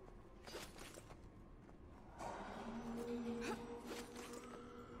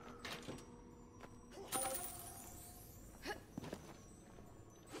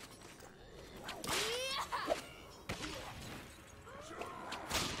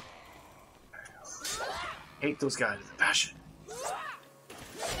 Hate those guys with a passion.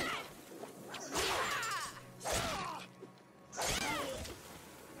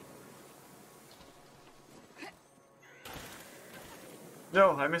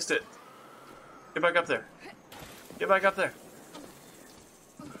 No, I missed it. Get back up there. Get back up there.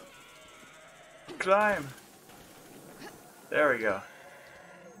 Climb. There we go.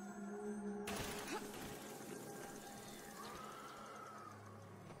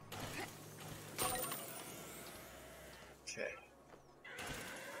 Okay.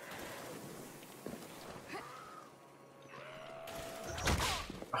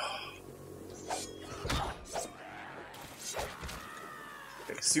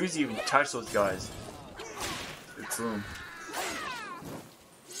 As soon as you even touch those guys, boom.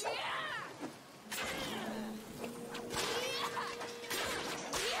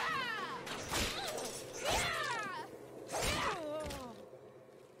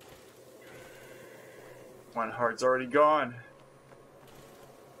 One heart's already gone.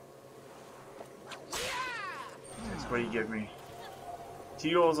 That's what do you give me?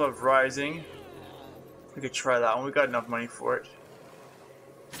 Teals of Rising. We could try that one. We got enough money for it.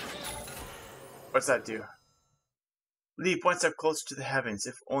 What's that do? Leap one step closer to the heavens,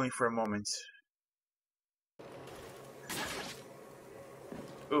 if only for a moment.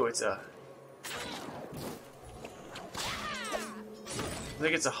 Ooh, it's a... I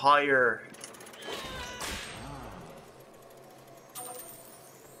think it's a higher...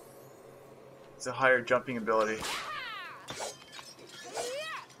 It's a higher jumping ability.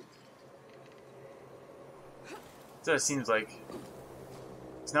 That's what it seems like.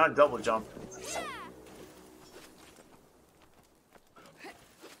 It's not a double jump.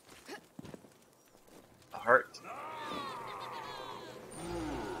 A heart.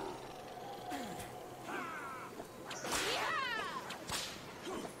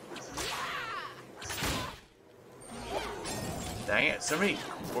 Dang it, somebody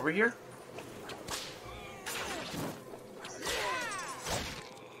over here?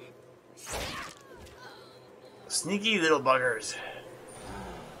 Sneaky little buggers.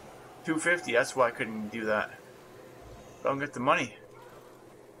 250, that's why I couldn't do that. I don't get the money.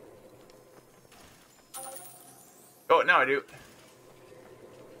 Oh, now I do.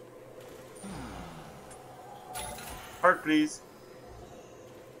 Heart, please.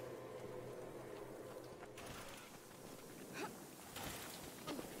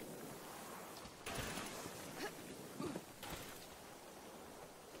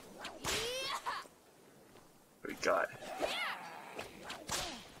 What we got?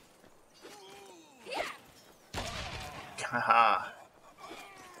 Haha.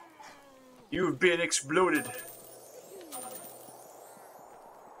 You've been exploded.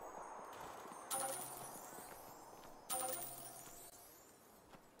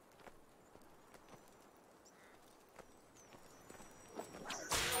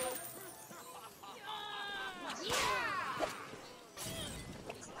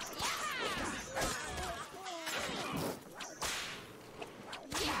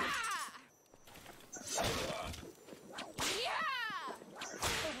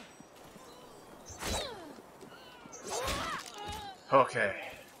 Okay.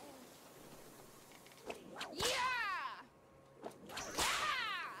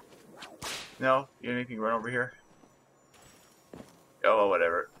 No? You gonna make me run over here? Oh, well,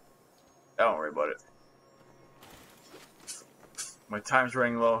 whatever. I don't worry about it. My time's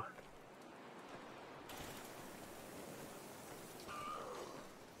running low.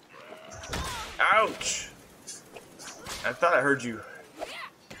 Ouch! I thought I heard you.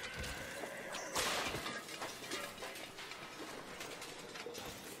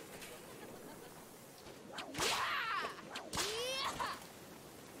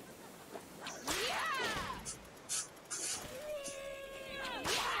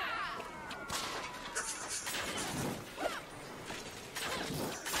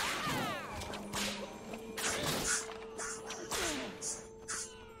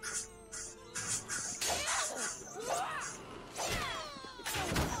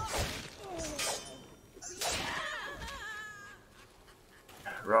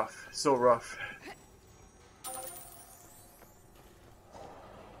 so rough.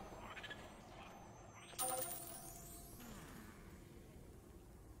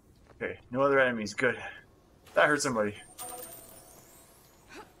 Okay, no other enemies. Good. That hurt somebody.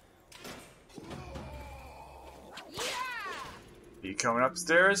 Are you coming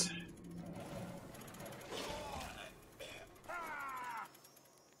upstairs?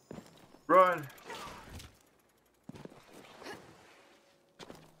 Run!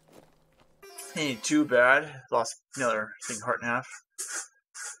 Ain't too bad. Lost another thing, heart and a half.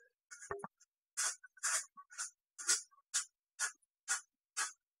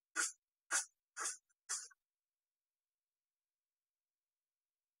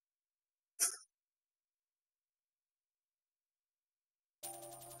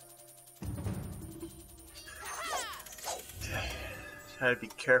 Gotta be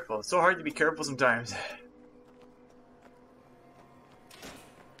careful. It's so hard to be careful sometimes.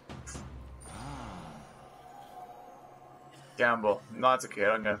 Gamble. No, it's okay. I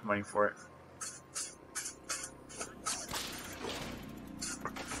don't got enough money for it.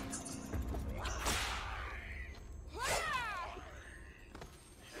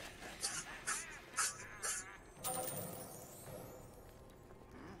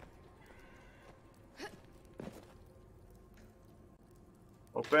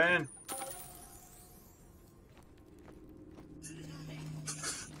 Open.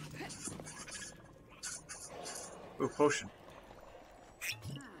 Ooh, potion.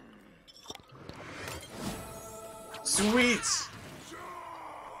 Sweet!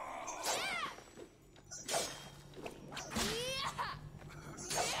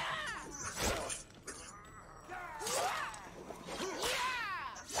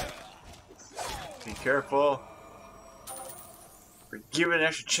 Be careful. We're given an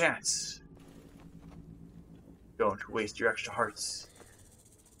extra chance. Don't waste your extra hearts.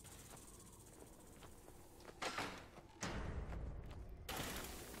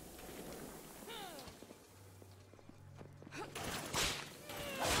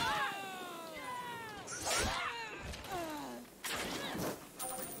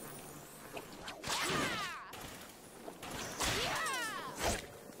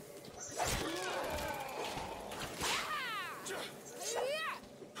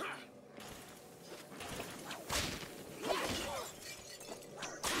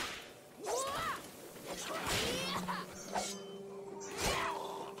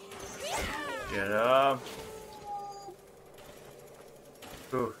 Get up.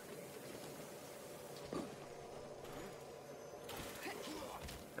 Ooh.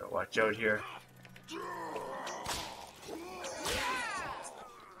 Gotta watch out here.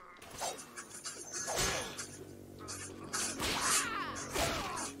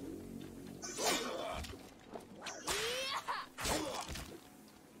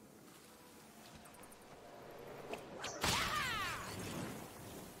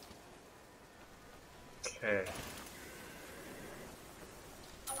 Okay.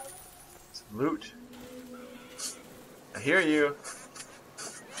 Some loot. I hear you.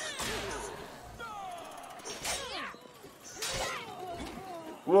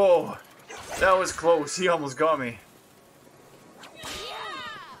 Whoa! That was close. He almost got me.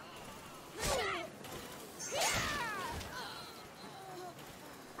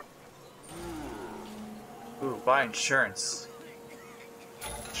 Ooh, buy insurance.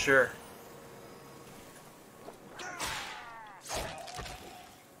 Sure.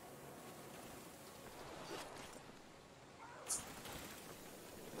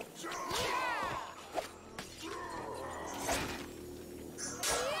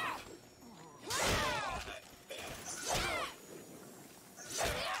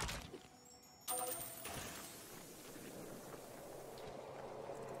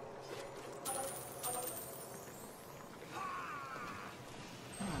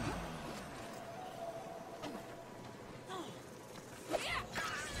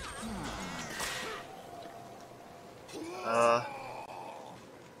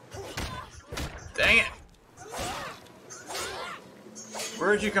 Dang it!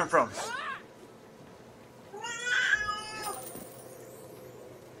 Where'd you come from?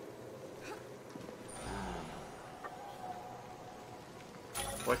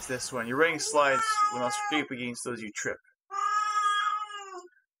 What's this one? You're running slides when I'll speak up against those you trip.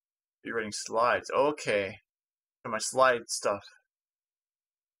 You're running slides. Okay. My slide stuff.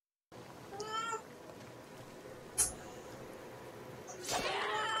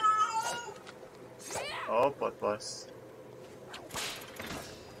 Oh, butt bus.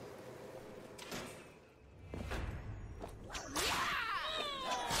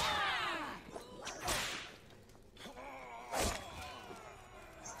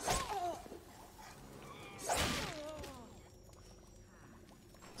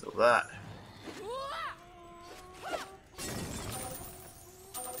 So that.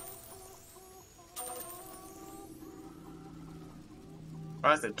 Oh,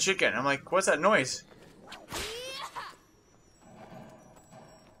 that's the chicken. I'm like, what's that noise?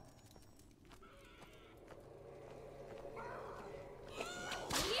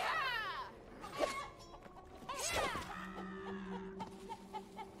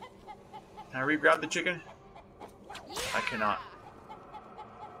 Can I re-grab the chicken? I cannot.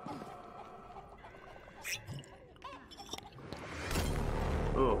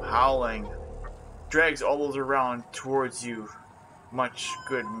 Ooh, howling. Drags all those around towards you. Much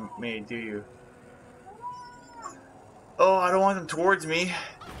good may it do you. Oh, I don't want them towards me.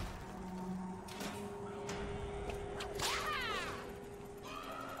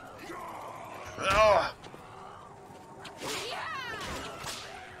 Oh.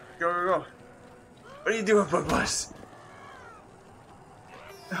 Go, go, go. What are you doing, Bud-Buzz?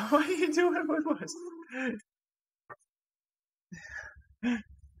 What are you doing, Bud-Buzz?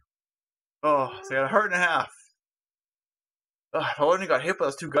 Oh, so I got a heart and a half. Ugh, if I wouldn't have got hit by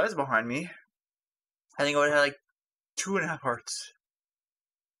those two guys behind me, I think I would have had like 2.5 hearts.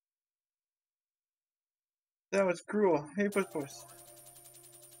 That was cruel. Hey, Bud-Buzz.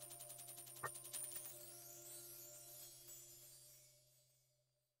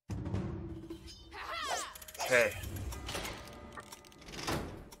 Okay.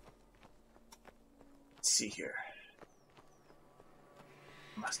 Let's see here.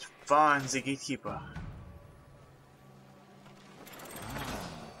 Must find the gatekeeper.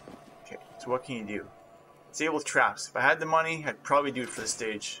 Okay, so what can you do? Disable traps. If I had the money, I'd probably do it for the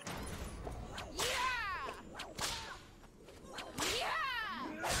stage.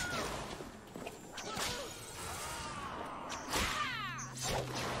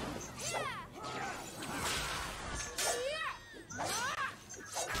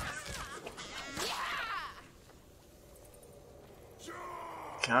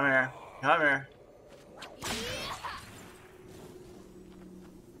 Come here. Come here.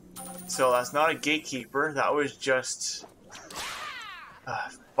 So that's not a gatekeeper. That was just a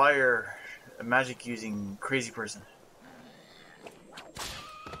fire, a magic using crazy person.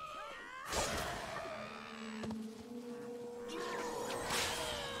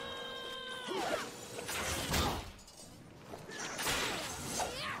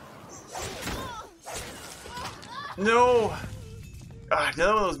 No! Ah,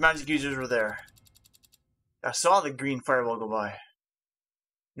 none of those magic users were there. I saw the green fireball go by.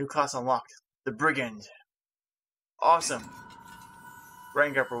 New class unlocked. The Brigand. Awesome.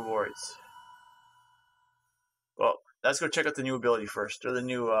 Rank up rewards. Well, let's go check out the new ability first, or the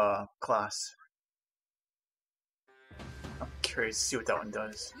new class. I'm curious to see what that one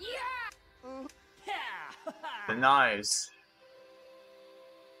does. The knives.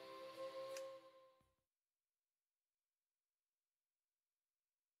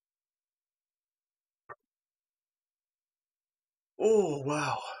 Oh,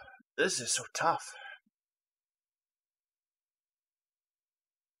 wow. This is so tough.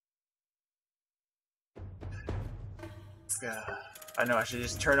 Yeah, I know I should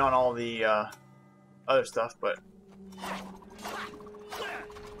just turn on all the other stuff, but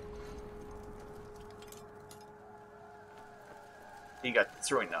you got the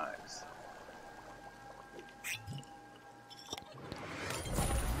throwing knives.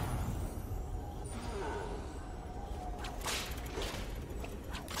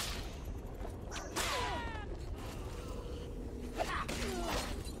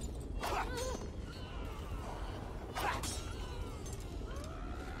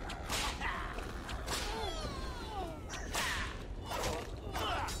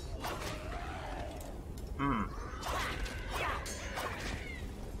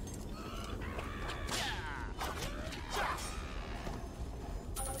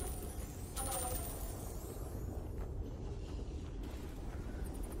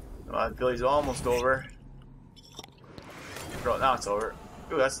 Ability's almost over. Bro, now it's over.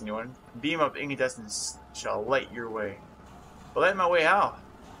 Ooh, that's a new one. Beam of incandescence shall light your way. Well, light my way how?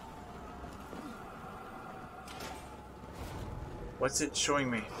 What's it showing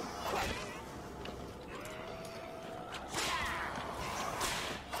me?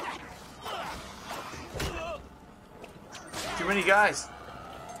 Too many guys.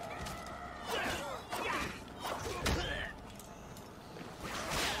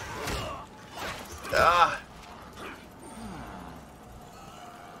 Ah.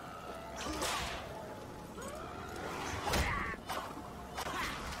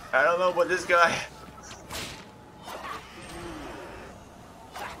 I don't know about this guy.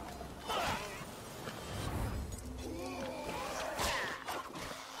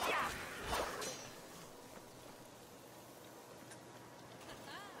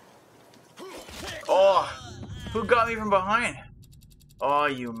 Who got me from behind? Oh,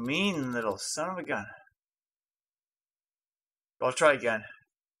 you mean little son of a gun. I'll try again.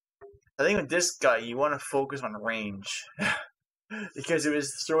 I think with this guy, you want to focus on range. Because it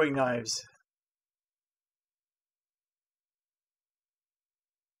was throwing knives.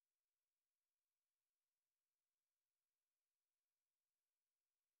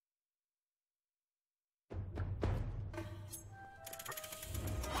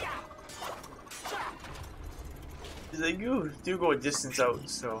 They do go a distance out,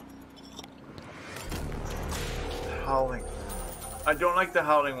 so... Howling. I don't like the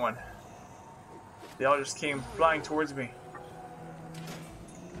howling one. They all just came flying towards me.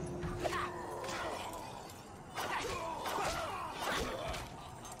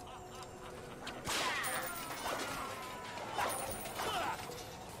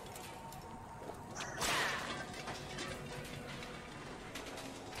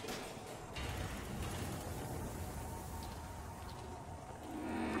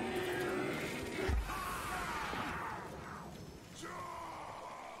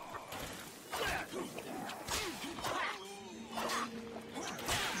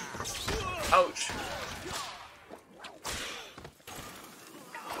 Ouch.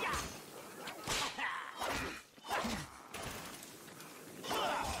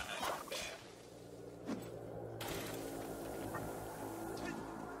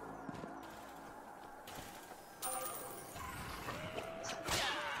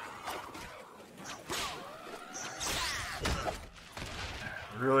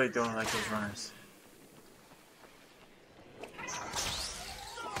 I really don't like those runners.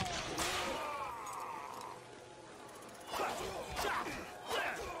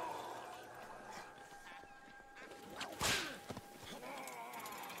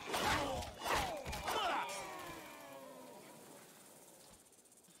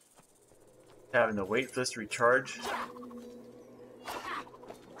 Having to wait for this to recharge.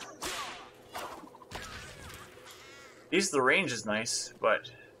 At least the range is nice, but...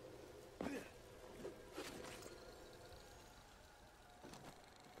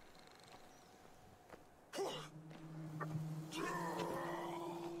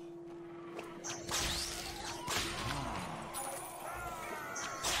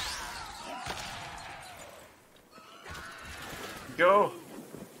 Go!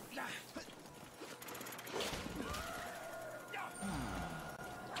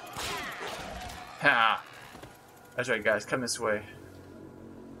 Ha! That's right, guys. Come this way.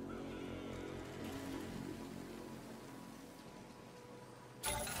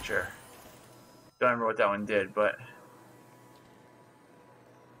 Sure. Don't remember what that one did, but...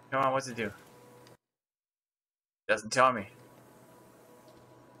 Come on, what's it do? Doesn't tell me.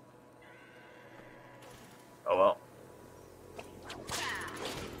 Oh well.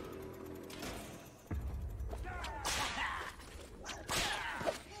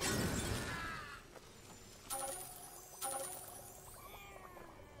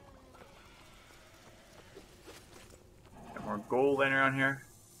 More gold laying around here.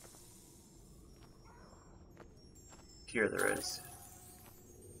 Here there is.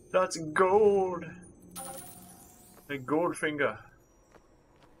 That's gold! A gold finger.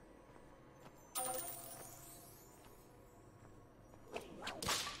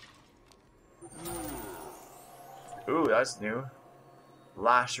 Ooh, that's new.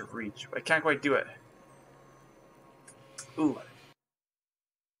 Lash of Reach. I can't quite do it. Ooh.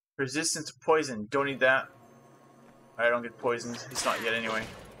 Resistance to poison. Don't need that. I don't get poisoned. It's not yet anyway.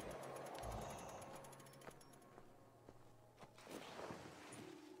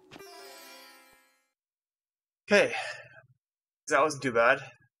 Okay. That wasn't too bad.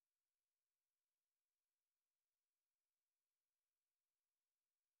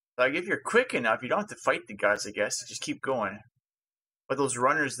 Like, if you're quick enough, you don't have to fight the guys, I guess. Just keep going. But those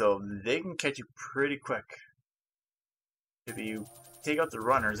runners, though, they can catch you pretty quick. If you take out the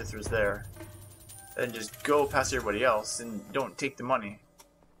runners, if there's there, and just go past everybody else and don't take the money,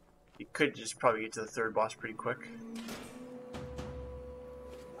 you could just probably get to the third boss pretty quick.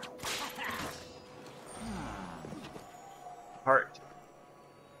 Heart.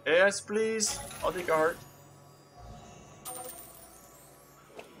 Yes, please. I'll take a heart.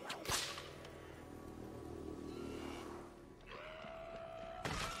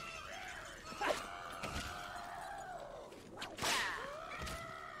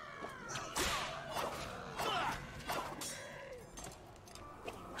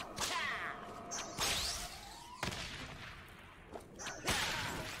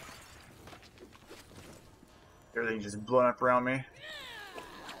 Everything's just blowing up around me.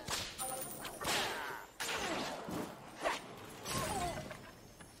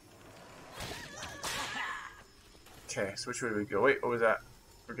 Okay, so which way do we go? Wait, what was that?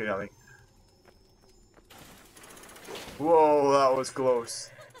 We're getting nothing. Whoa, that was close.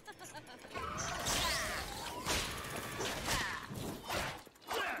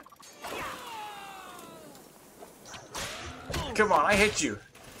 Come on, I hit you.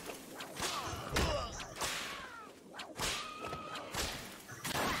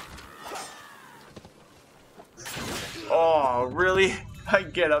 Oh, really? I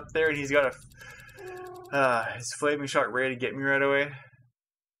get up there and he's got his flaming shot ready to get me right away.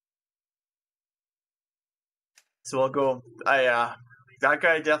 So I'll go. That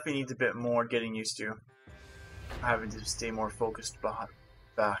guy definitely needs a bit more getting used to. Having to stay more focused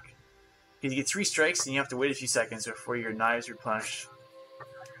back. You get 3 strikes and you have to wait a few seconds before your knives replenish.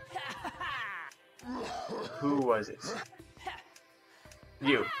 Who was it?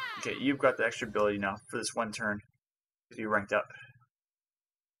 You. Okay, you've got the extra ability now for this one turn. If you ranked up.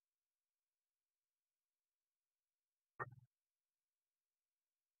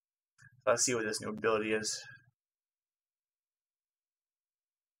 Let's see what this new ability is.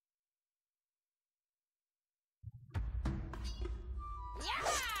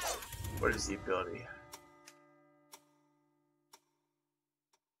 What is the ability?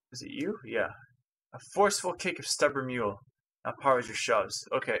 Is it you? Yeah. A forceful kick of stubborn mule. Now powers your shoves.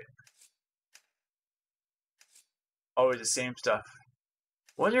 Okay. Always the same stuff.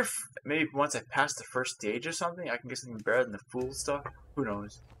 Wonder if maybe once I pass the first stage or something, I can get something better than the fool stuff. Who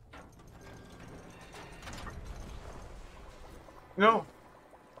knows? No.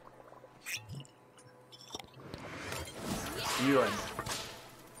 Healing.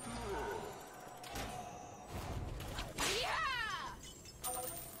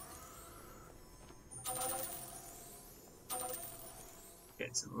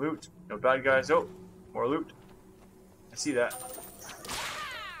 Getting some loot. No bad guys. Oh, more loot. I see that.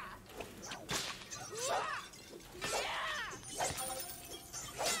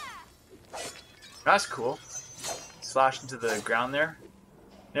 That's cool. Slash into the ground there.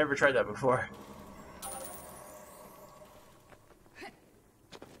 Never tried that before.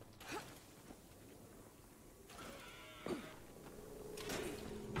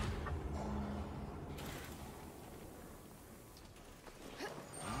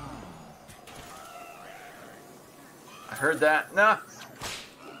 I heard that. Nah.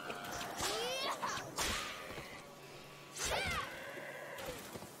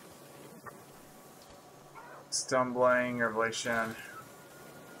 Stumbling, Revelation,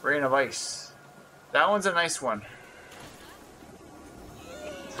 Rain of Ice. That one's a nice one.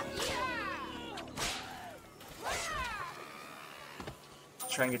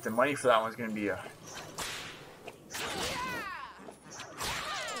 Try and get the money for that one's gonna be a...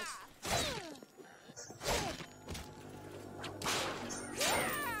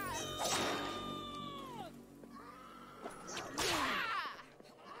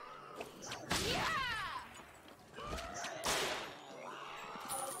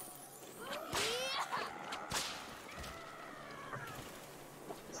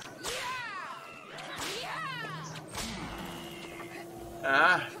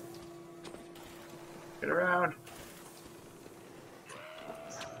 Ah! Get around.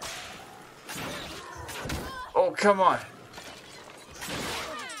 Oh, come on.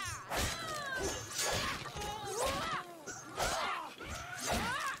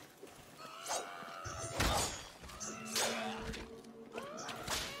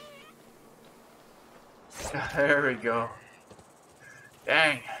 There we go.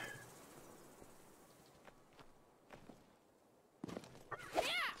 Dang.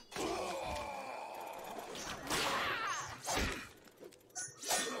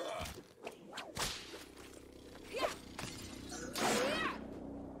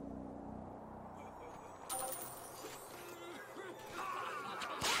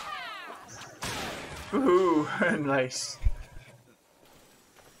 Ooh, nice.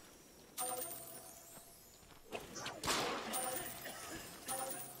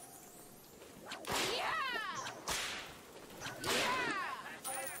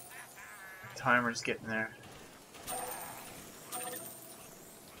 Timer's getting there.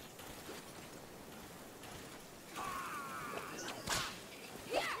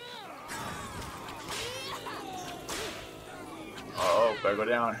 Oh, better go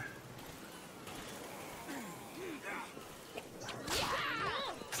down.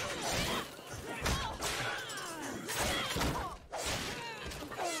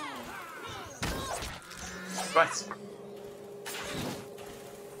 Right.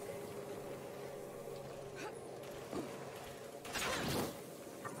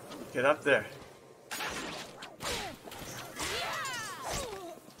 Get up there.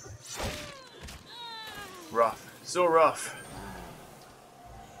 Rough. So rough.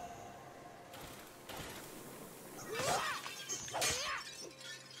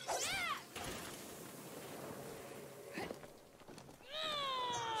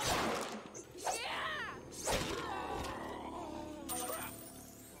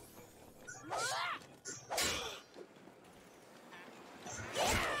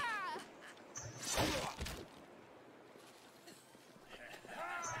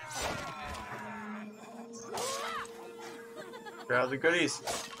 Grab the goodies.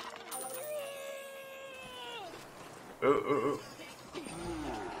 Ooh, ooh, ooh.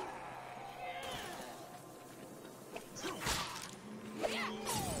 Okay,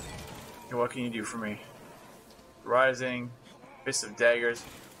 what can you do for me? Rising, Fist of Daggers.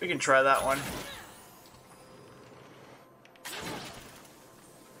 We can try that one.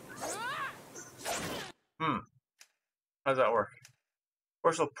 How does that work?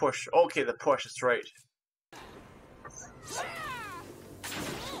 Forceful push. Okay, the push, that's right.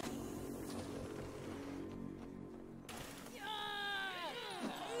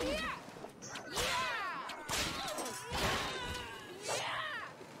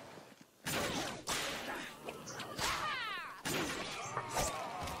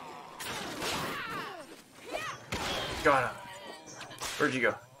 Got him. Where'd you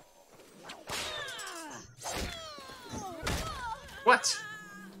go? What?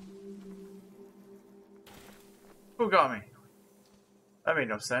 Who got me? That made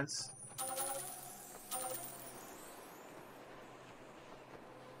no sense.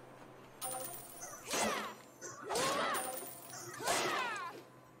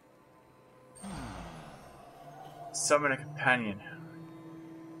 Summon a companion.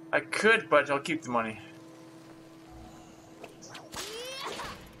 I could, but I'll keep the money.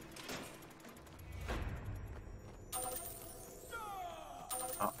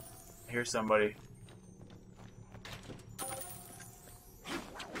 Oh, I hear somebody.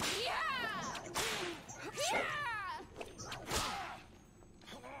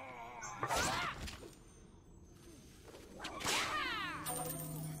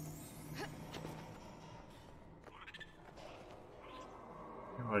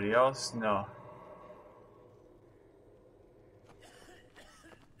 Anybody else? No.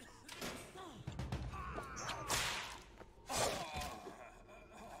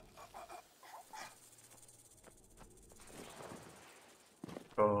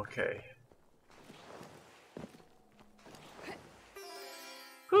 Okay.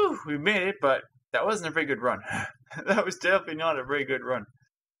 Whew, we made it, but that wasn't a very good run. That was definitely not a very good run.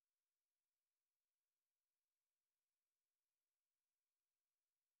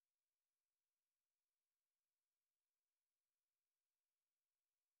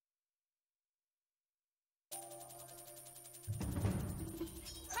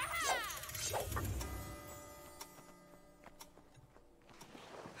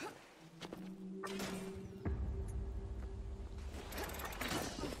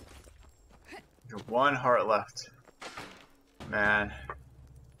 There's one heart left. Man.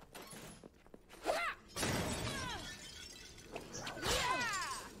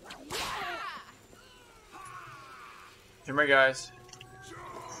 Come here, guys.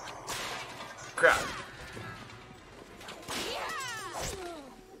 Crap.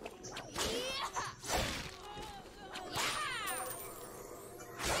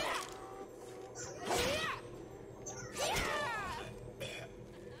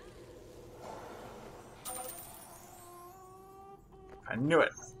 I knew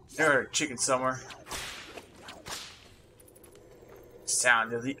it. There was a chicken somewhere.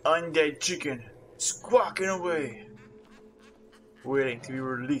 Sound of the undead chicken squawking away, waiting to be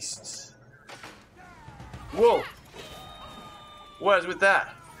released. Whoa! What is with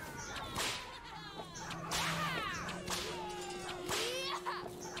that?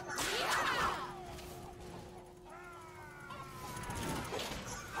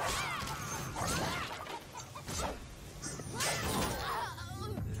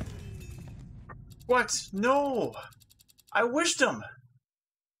 What? No! I wished him!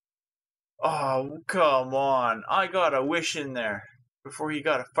 Oh, come on. I got a wish in there before he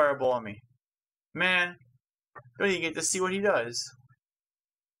got a fireball on me. Man, don't even get to see what he does.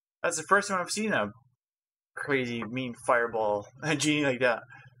 That's the first time I've seen a crazy, mean fireball, a genie like that.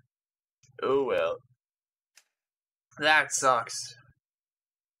 Oh well. That sucks.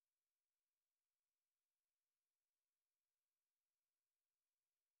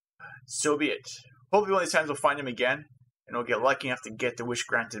 So be it. Hopefully one of these times we'll find him again, and we'll get lucky enough to get the wish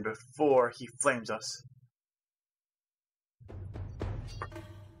granted before he flames us.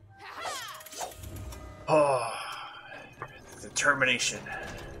 Oh, determination.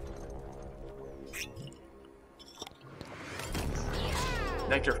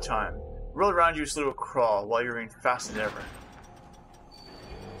 Nectar of Time. Roll around you, slow crawl while you remain fast as ever.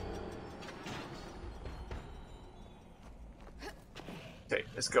 Okay,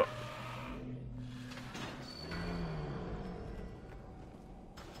 let's go.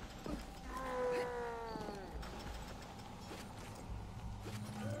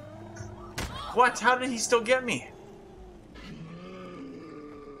 What? How did he still get me?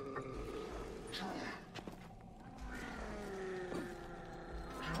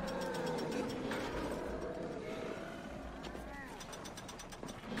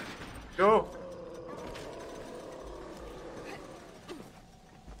 Go!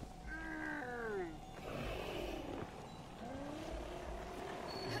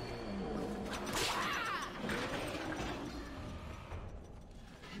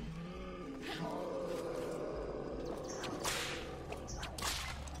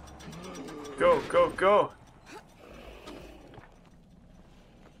 Go, go, go!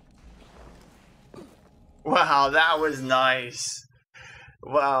 Wow, that was nice.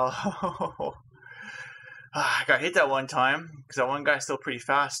 Wow. I got hit that one time, because that one guy's still pretty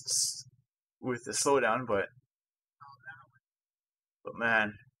fast with the slowdown, but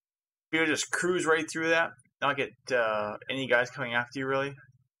man, you just cruise right through that, not get any guys coming after you, really.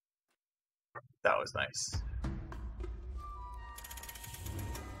 That was nice.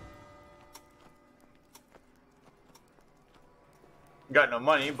 Got no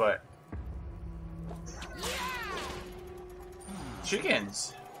money, but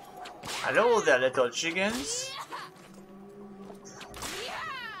chickens. Hello there, little chickens.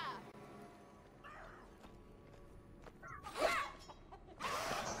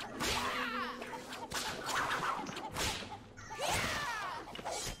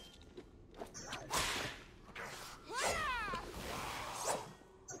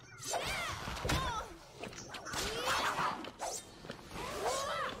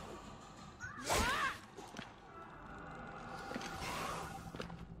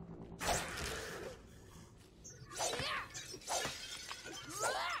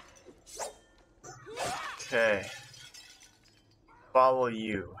 Okay. Follow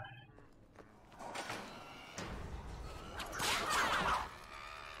you.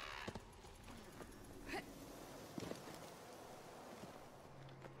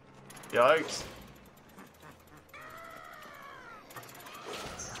 Yikes.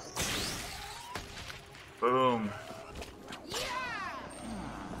 Boom.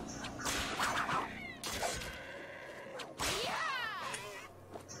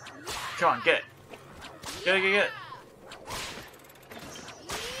 Come on, get it. Get it, get it.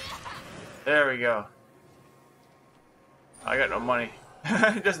 There we go. I got no money.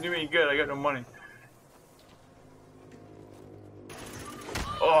 It doesn't do me any good, I got no money.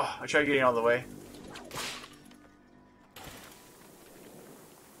 Oh, I tried getting all the way.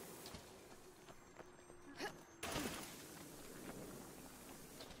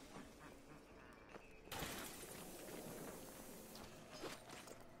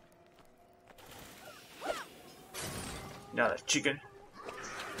 Now that chicken.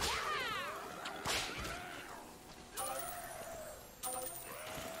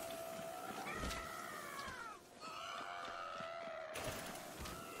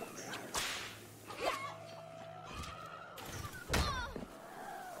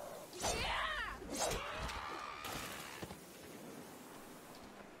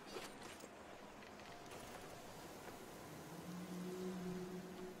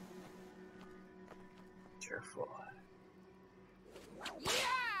 Careful.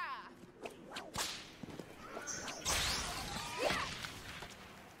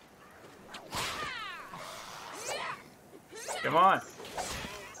 Come on.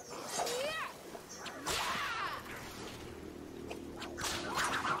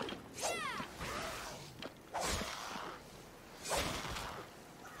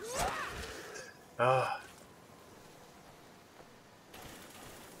 Oh.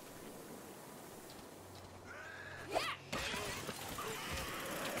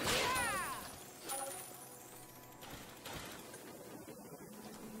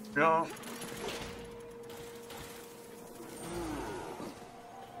 No.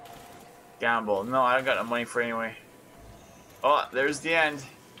 Gamble. No, I don't got no money for anyway. Oh, there's the end.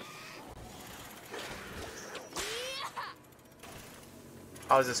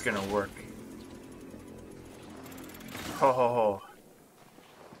 How's this gonna work? Ho ho ho.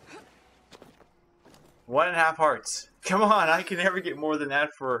 1.5 hearts. Come on, I can never get more than that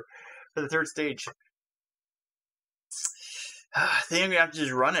for the third stage. I think I'm gonna have to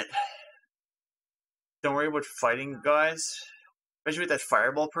just run it. Don't worry about fighting guys. Especially with that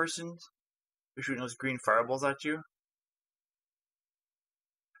fireball person. Who's shooting those green fireballs at you.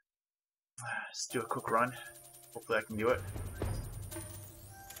 Let's do a quick run. Hopefully I can do it.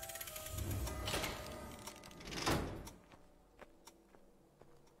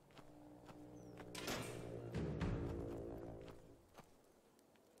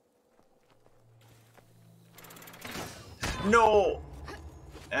 No!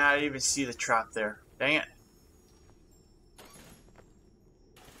 I didn't even see the trap there. Dang it.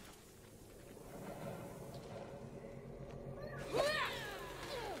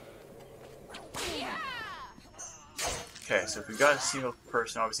 Okay, so if we got a single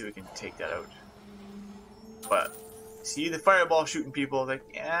person, obviously we can take that out. But, see the fireball shooting people, like,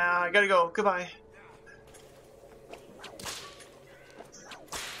 yeah, I gotta go, goodbye.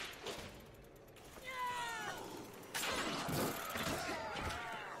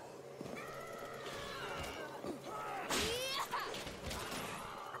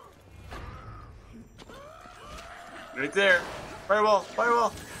 Right there. Fireball,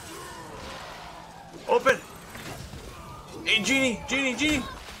 fireball. Open. Hey, Genie, Genie, Genie.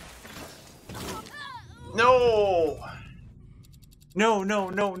 No. No, no,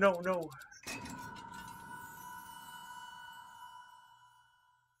 no, no, no.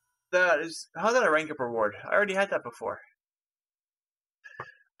 That is, how did I rank up reward? I already had that before.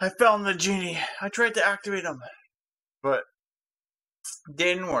 I found the Genie. I tried to activate him, but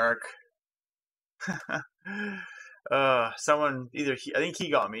didn't work. Someone either I think he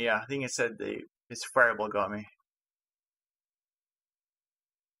got me. Yeah, I think it said his fireball got me.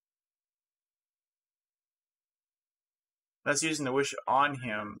 Us using the wish on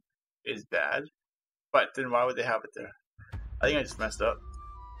him is bad, but then why would they have it there? I think I just messed up.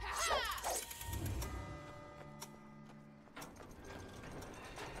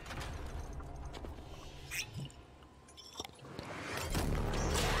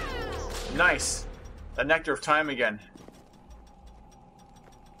 Nice! The Nectar of Time again.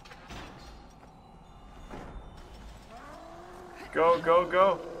 Go, go,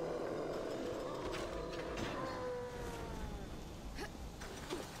 go!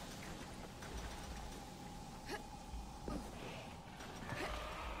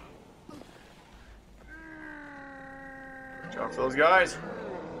 Watch out for those guys!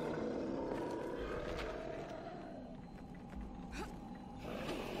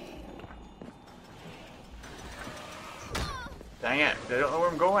 Dang it, they don't know where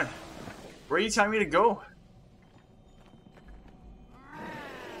I'm going. Where are you telling me to go?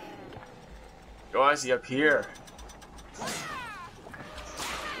 Oh, I see up here.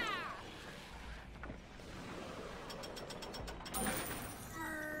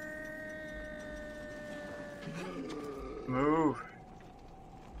 Move.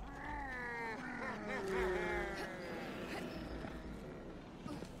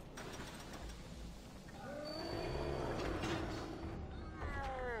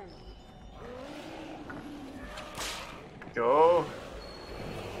 Go.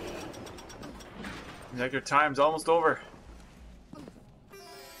 Nectar time's almost over.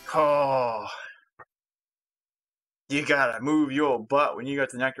 Oh. You gotta move your butt when you got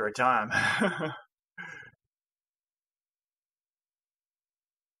the Nectar of Time.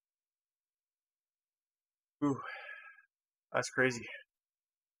 Ooh. That's crazy.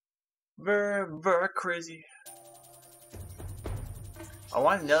 Very, very crazy. I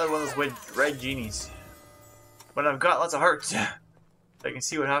want another one of those red genies. But I've got lots of hearts. I can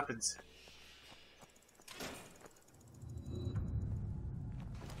see what happens.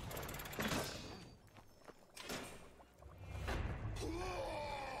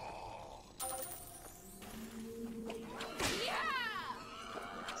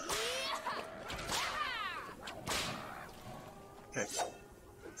 Okay.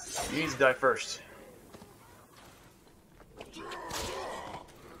 You need to die first.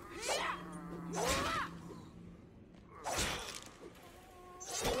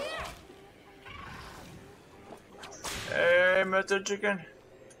 Hey, Mr. Chicken.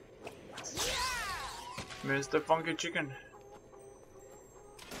 Mr. Funky Chicken.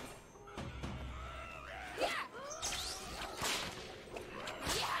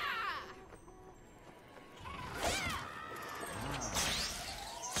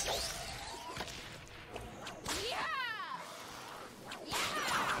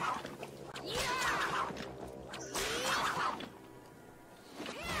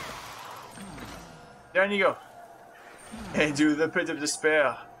 Down you go. Into the pit of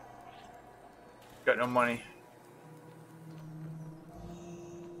despair. Got no money.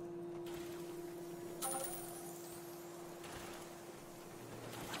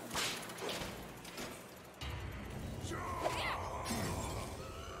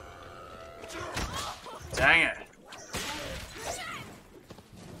 Dang it.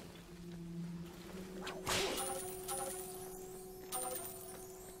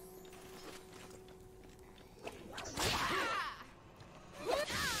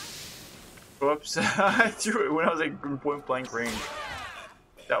 Whoops. I threw it when I was like in point blank range.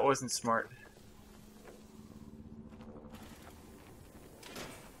 That wasn't smart.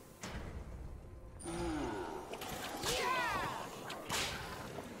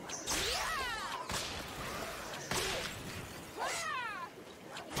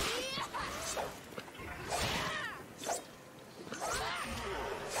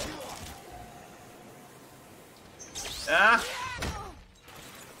 Ah!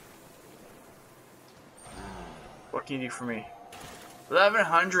 What can you do for me?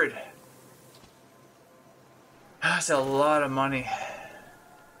 1100. That's a lot of money.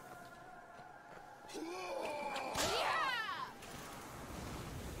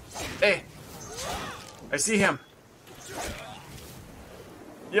 Hey! I see him.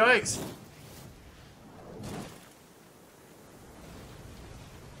 Yikes!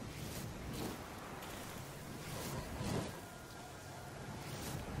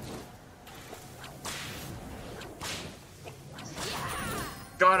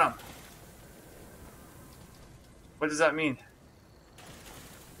 Got him! What does that mean?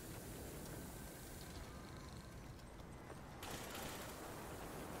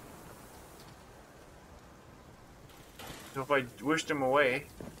 So if I wished him away,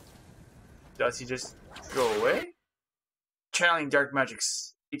 does he just go away? Channeling dark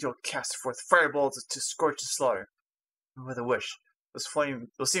magics, Ito casts forth fireballs to scorch the slaughter. And with a wish,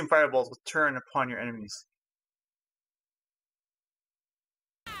 those same fireballs will turn upon your enemies.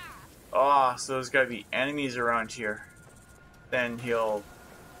 Ah, so there's gotta be enemies around here. Then he'll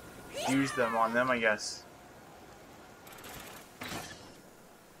use them on them, I guess.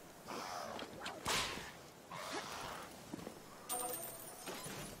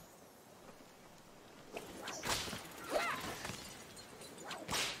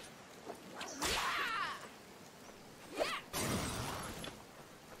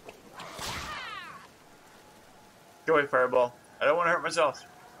 Go away, fireball. I don't want to hurt myself.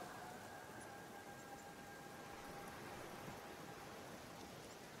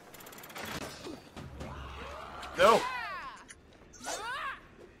 No!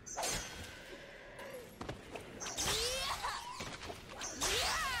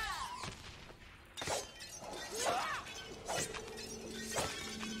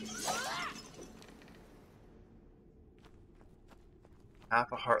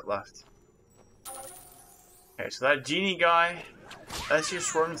 Half a heart left. Okay, so that genie guy, that's your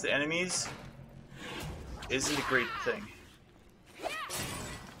swarms the enemies, isn't a great thing.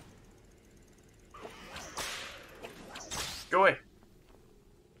 Go away.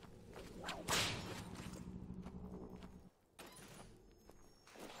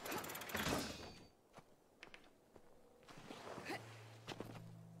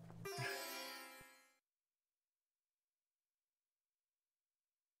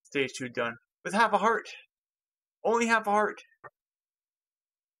 Stage 2 done. With half a heart. Only half a heart.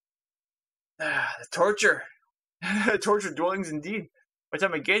 Ah, the torture. Tortured dwellings indeed. By the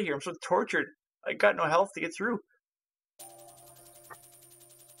time I get here, I'm so tortured. I got no health to get through.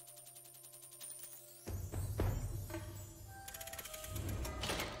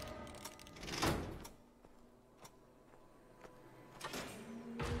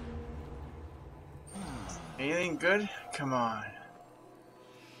 Anything good? Come on.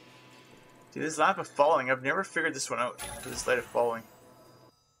 Dude, this lap of falling, I've never figured this one out. This light of falling.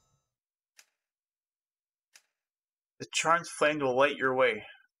 The charm's flame will light your way.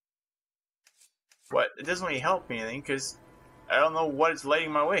 What? It doesn't really help me anything, because I don't know what it's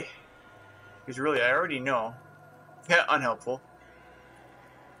lighting my way. Because really, I already know. Yeah, unhelpful.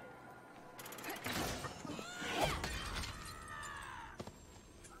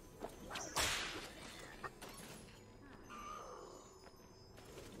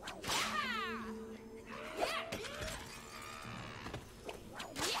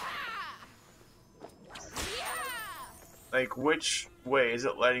 Like, which way is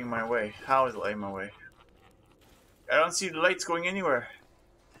it lighting my way? How is it lighting my way? I don't see the lights going anywhere.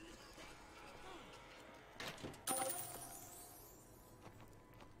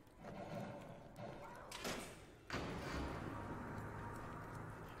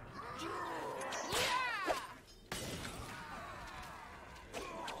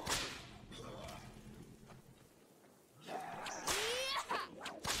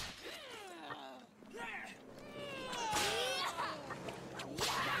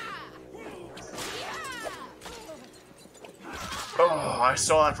 Oh, I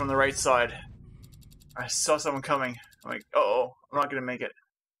saw that from the right side. I saw someone coming. I'm like, uh-oh, I'm not gonna make it.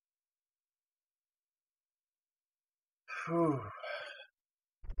 Whew.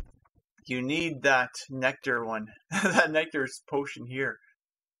 You need that nectar one. That nectar's potion here.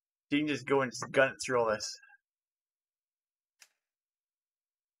 You can just go and just gun it through all this.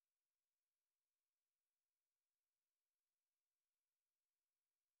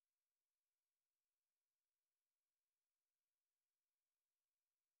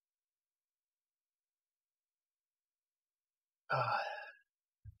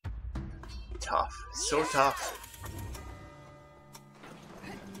 Tough. So tough.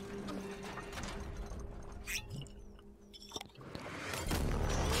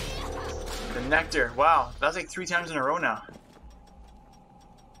 The nectar. Wow. That's like 3 times in a row now.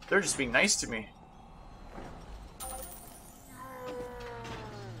 They're just being nice to me.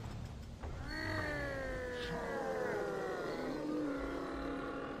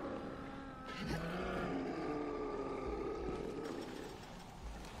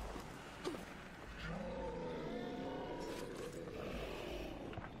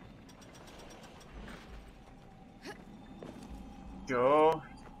 Go.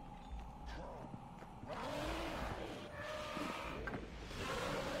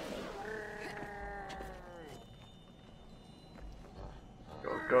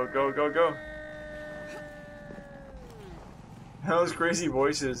 Go, go, go, go. Those crazy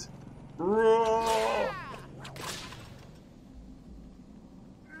voices. Roar!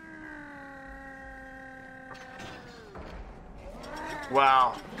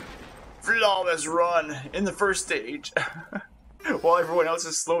 Wow. Flawless run in the first stage. While everyone else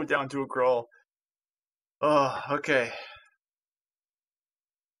is slowed down to a crawl. Oh, okay.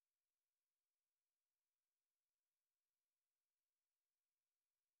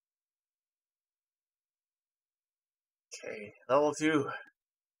 Okay, level 2.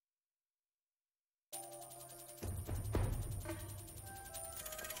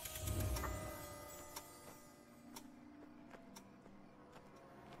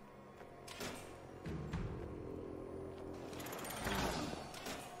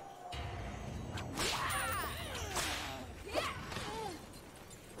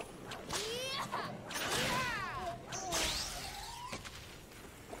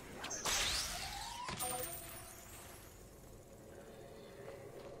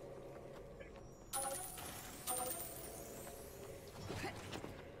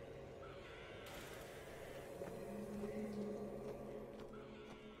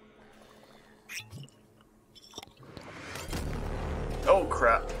 Oh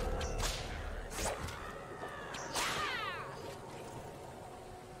crap.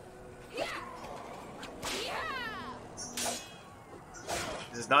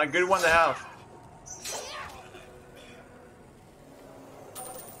 This is not a good one to have.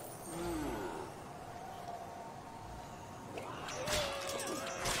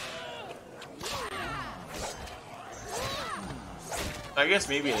 I guess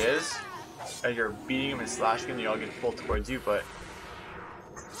maybe it is. As you're beating him and slashing him, they all get pulled towards you, but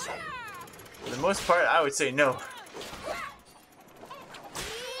for the most part, I would say no.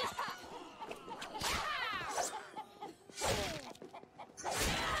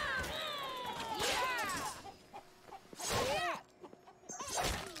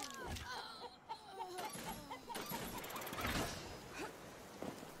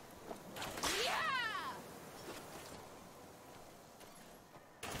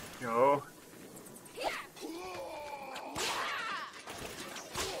 Go.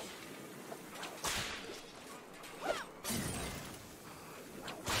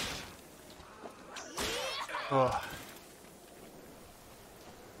 Oh.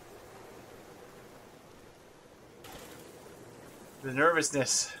 The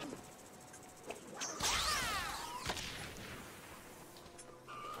nervousness.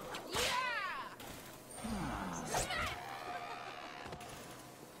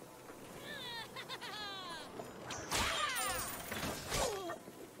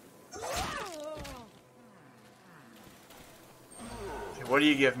 Okay, what do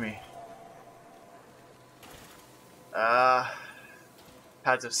you give me?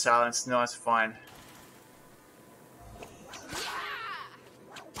 Pads of silence. No, it's fine.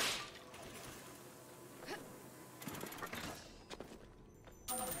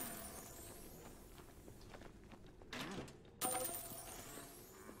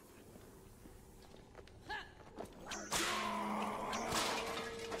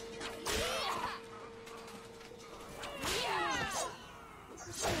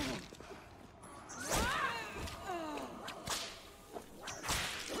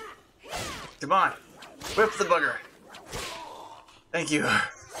 Come on, whip the bugger. Thank you.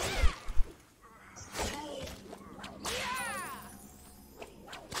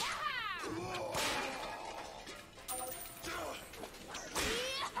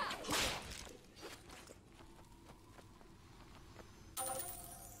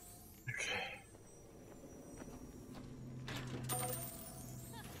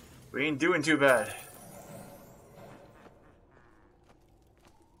 We ain't doing too bad.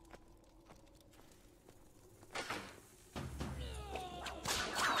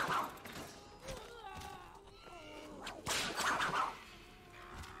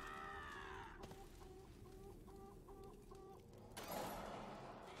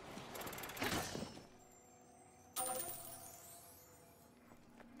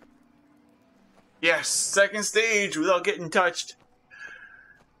 Yes, second stage without getting touched.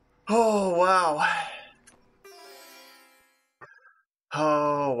 Oh, wow.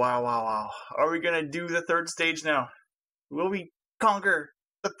 Oh, wow, wow, wow. Are we gonna do the third stage now? Will we conquer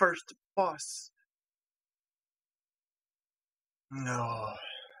the first boss? No.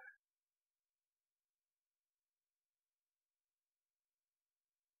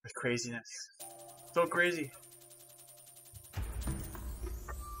 With craziness. So crazy.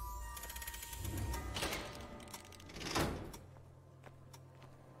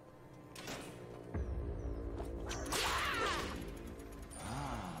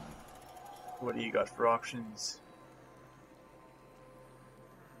 What do you got for options?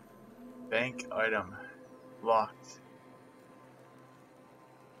 Bank item. Locked.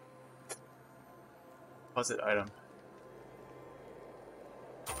 Deposit item.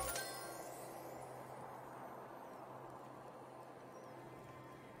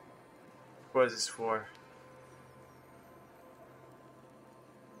 What is this for?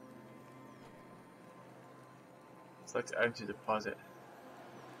 Select item to deposit.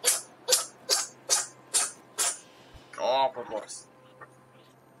 Oh, purpose.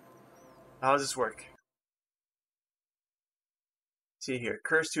 How does this work? See here.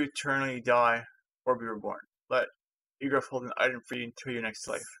 Cursed to eternally die or be reborn. Let Egraf hold an item for you until your next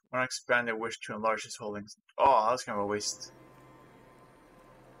life. When I expand, I wish to enlarge his holdings. Oh, that was kind of a waste.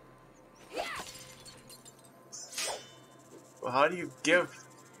 Well, how do you give?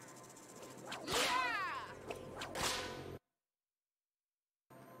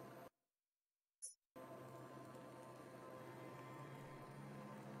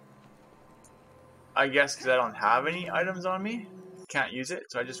 I guess because I don't have any items on me. Can't use it,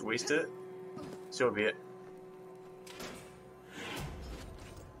 so I just wasted it. So be it.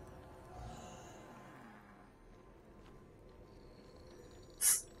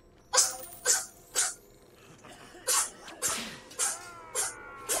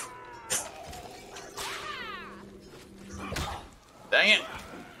 Dang it!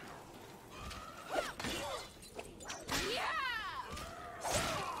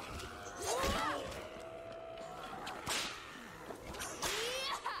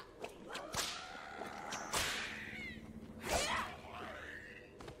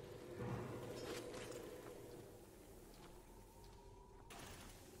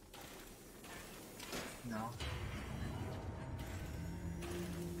 No.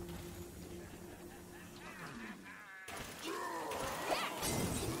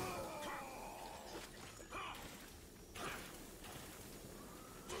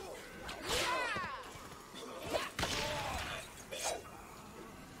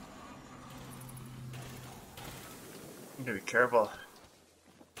 I'm gonna be careful.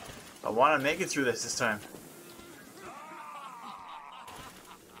 I want to make it through this time.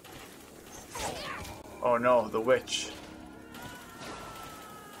 Oh no, the witch.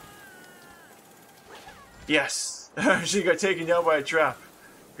 Yes! She got taken down by a trap.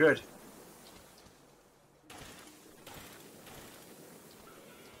 Good.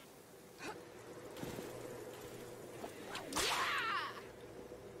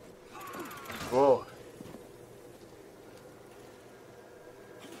 Whoa.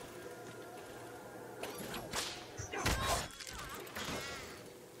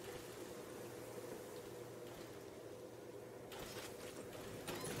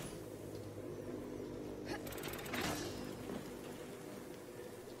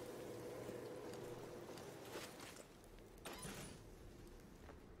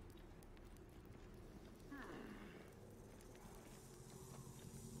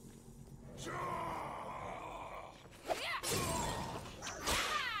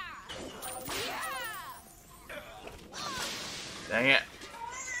 Dang it.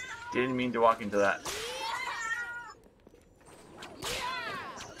 Didn't mean to walk into that.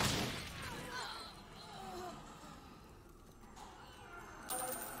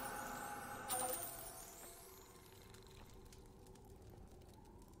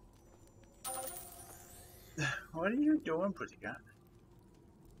 What are you doing, Pussycat?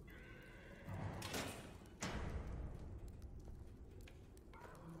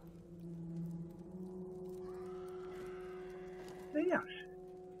 Lay down.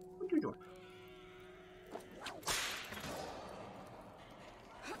 What are you doing?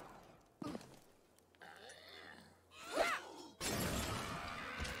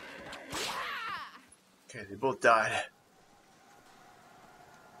 Okay, they both died.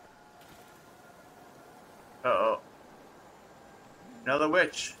 Uh-oh. Another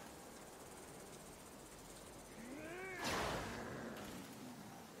witch.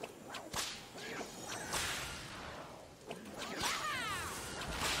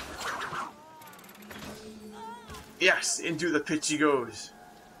 Yes, into the pit she goes.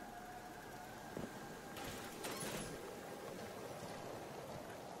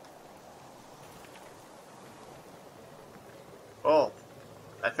 Oh,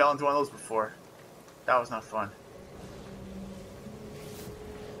 I fell into one of those before. That was not fun.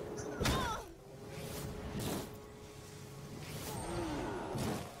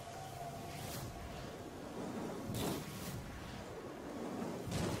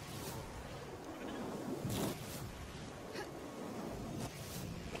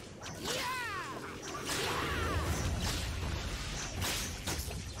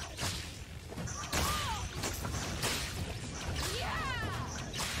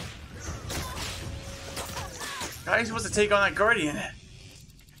 How are you supposed to take on that Guardian?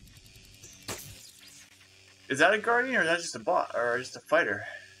 Is that a Guardian or is that just a bot or just a fighter?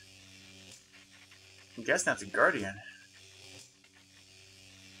 I'm guessing that's a Guardian.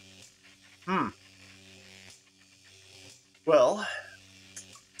 Well,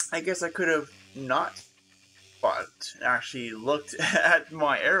 I guess I could have not but actually looked at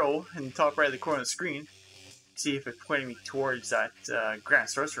my arrow in the top right of the corner of the screen, see if it pointed me towards that Grand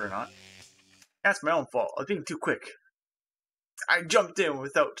Sorcerer or not. That's my own fault. I was being too quick. I jumped in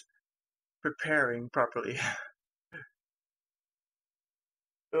without preparing properly.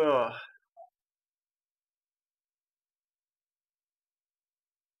 Ugh.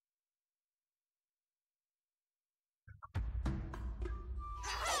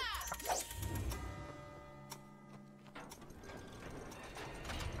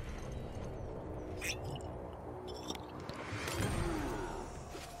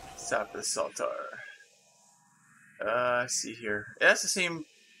 Sap the Saltar. Let's see here. That's the same.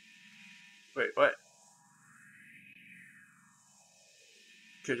 Wait, what?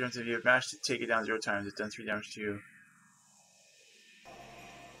 Kill jumps if you have managed to take it down 0 times. It's done 3 damage to you.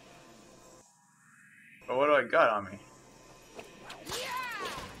 But what do I got on me?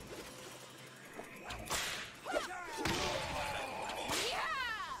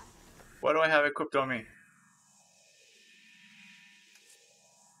 What do I have equipped on me?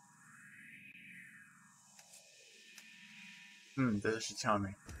 That should tell me.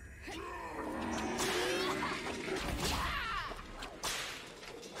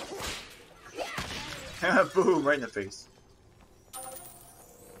 Boom, right in the face.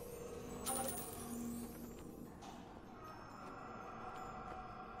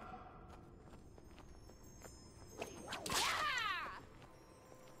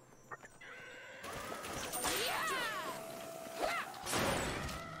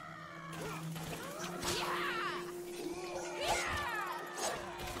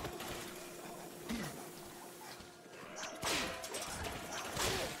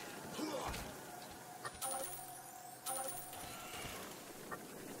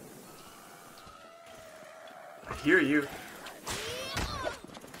 I hear you.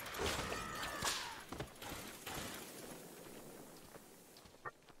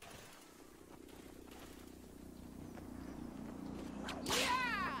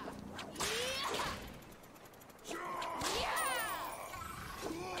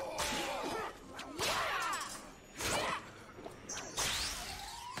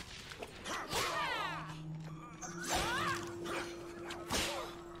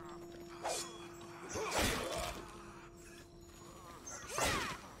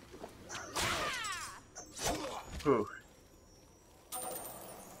 Ooh.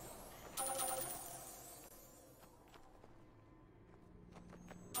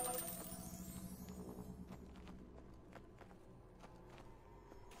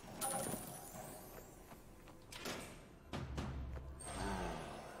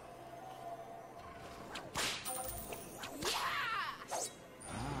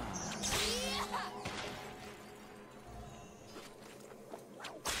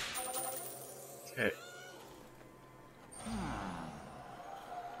 Okay.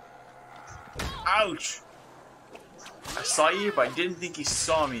 Ouch! I saw you, but I didn't think you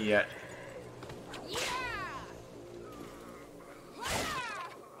saw me yet.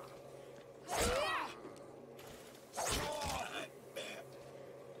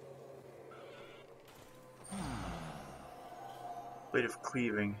 Blade of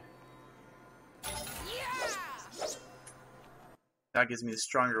Cleaving. That gives me a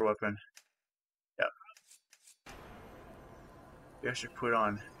stronger weapon. Yep. Maybe I should put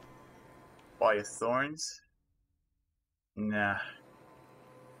on Body of Thorns. Nah.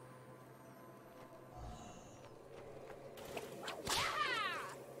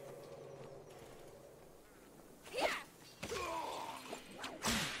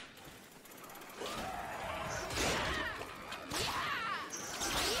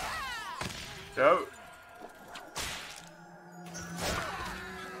 Go.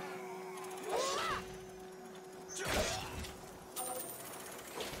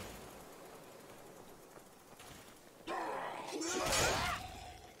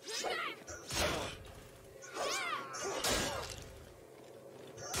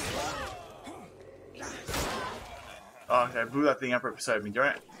 Oh, okay, I blew that thing up right beside me,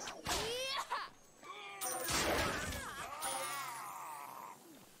 darn it.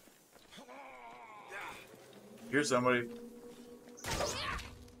 Here's somebody.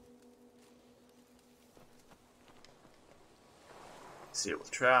 Disable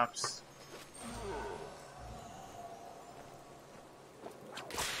traps.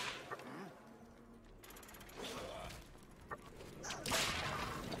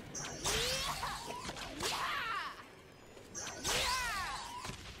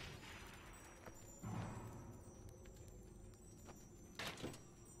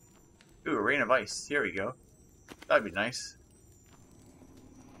 Ooh, a rain of ice. Here we go. That'd be nice.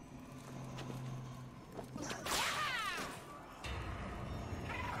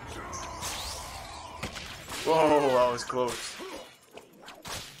 Whoa, that was close.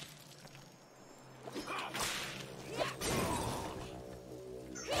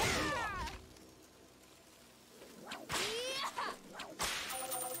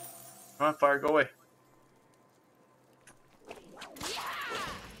 Come on, fire, go away.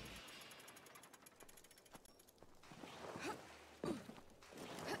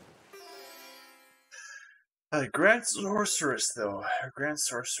 Grand Sorceress, though. Grand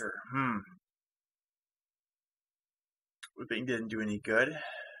Sorcerer. Whipping didn't do any good.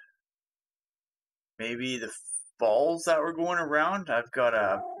 Maybe the balls that were going around. I've got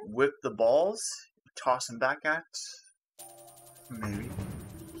to whip the balls, toss them back at. Maybe.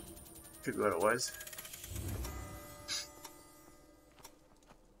 Could be what it was.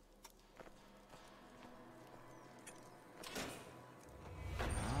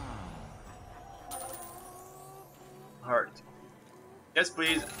 Heart. Yes,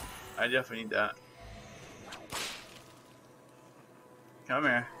 please. I definitely need that. Come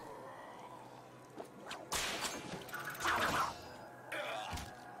here.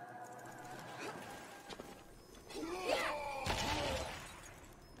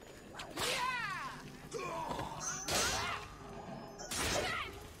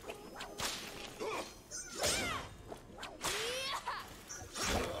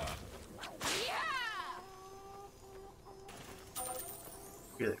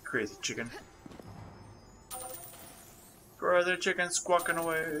 Look at that crazy chicken. Brother chicken squawking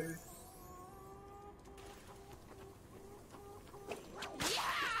away.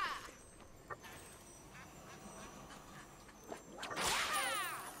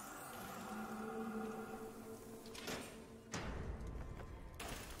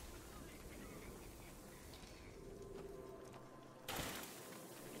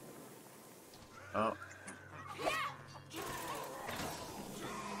 Oh.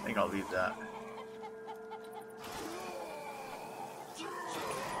 I think I'll leave that.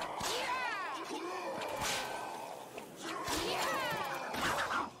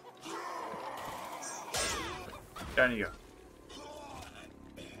 Down you go.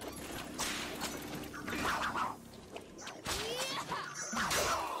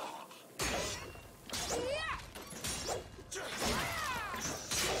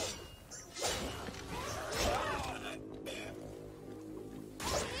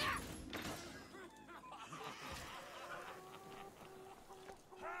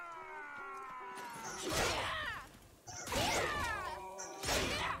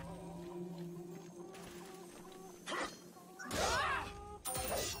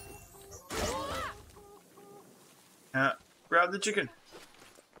 Grab the chicken.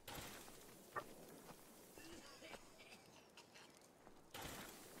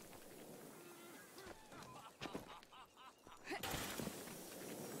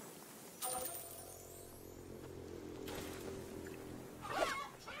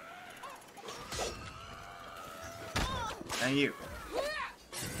 And you.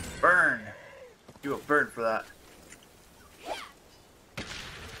 Burn. You a burn for that.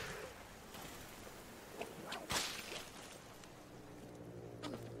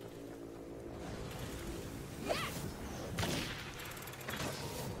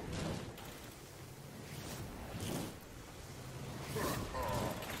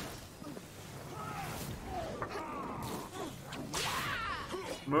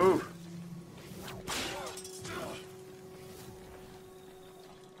 Move.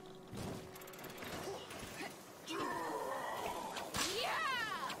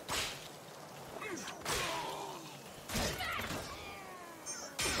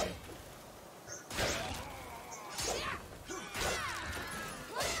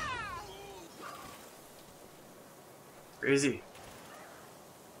 Crazy.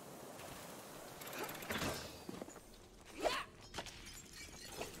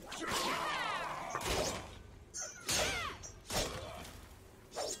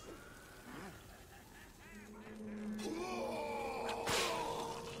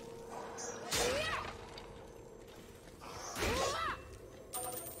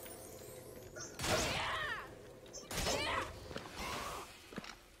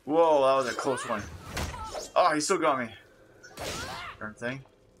 Whoa, that was a close one. Oh, he still got me. Darn thing.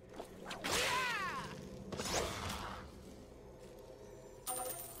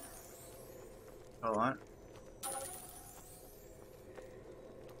 Hold on.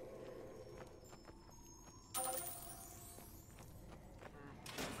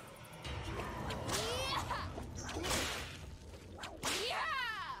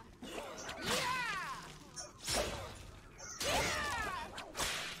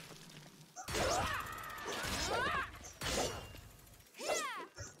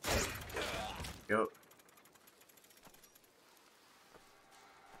 Go.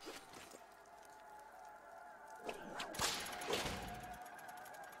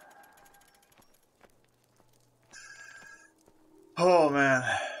 Oh man,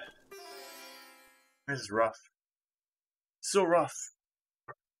 this is rough. So rough.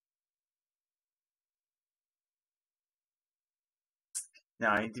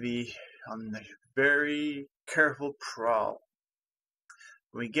 Now I need to be on the very careful prowl.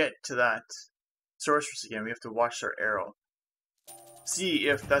 When we get to that sorceress again, we have to watch our arrow. See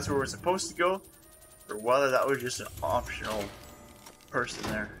if that's where we're supposed to go, or whether that was just an optional person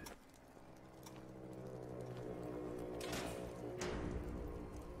there.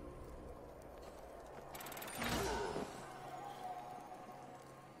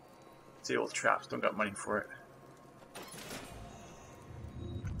 See, old traps, don't got money for it.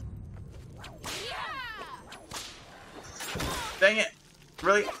 Dang it!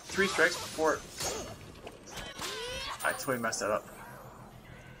 Really? 3 strikes before... I totally messed that up.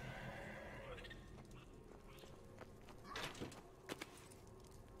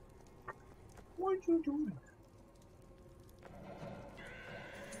 What are you doing?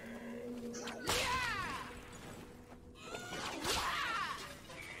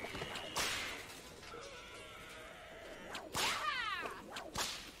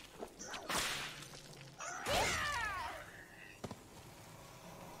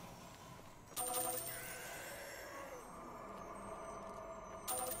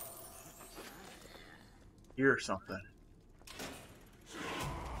 Here or something.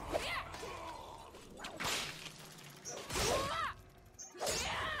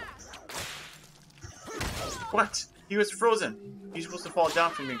 What? He was frozen. He's supposed to fall down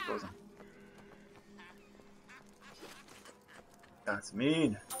from being frozen. That's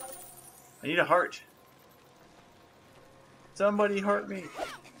mean. I need a heart. Somebody heart me.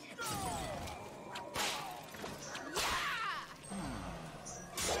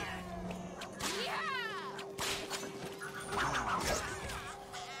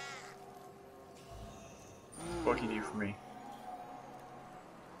 What can you do for me?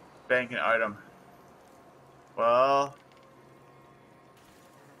 Bank an item. Well...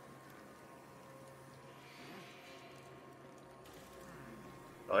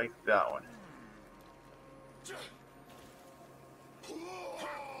 I like that one.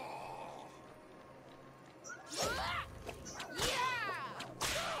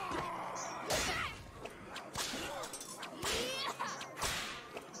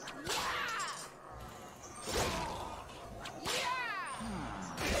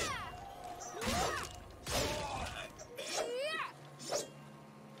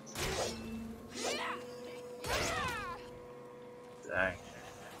 Dang.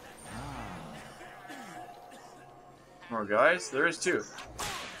 More guys? There is 2.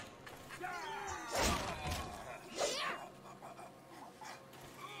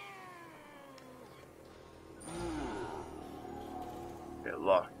 Get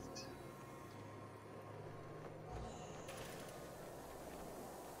locked.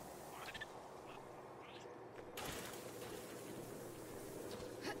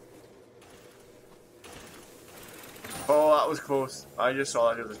 Oh, that was close. I just saw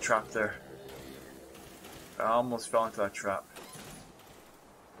that there was a trap there. I almost fell into that trap.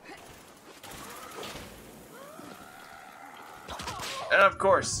 And of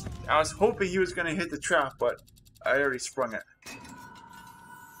course, I was hoping he was gonna hit the trap, but I already sprung it.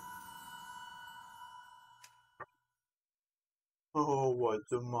 Oh, what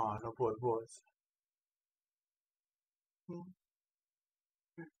the matter? What was? Oh,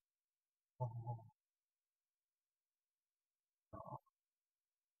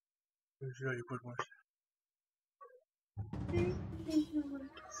 it's really good one.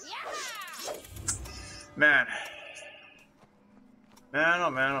 Man. Man,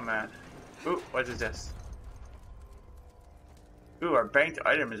 oh man, oh man. Ooh, what is this? Ooh, our banked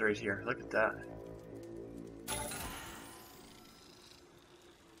item is right here. Look at that.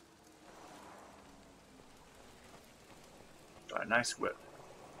 Got a nice whip.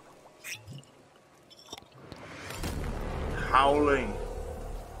 Howling.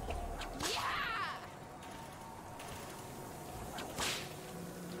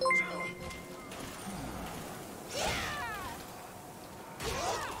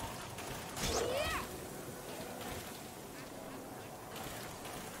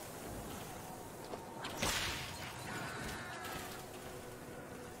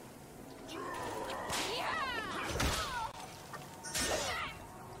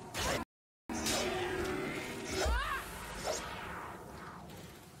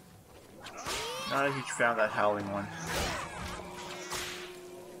 Not a huge fan of that howling one.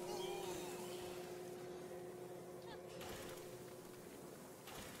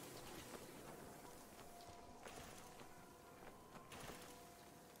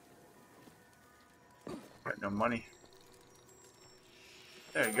 Got no money.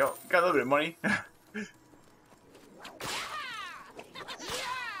 There you go. Got a little bit of money.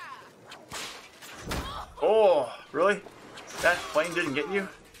 Oh, really? That flame didn't get you?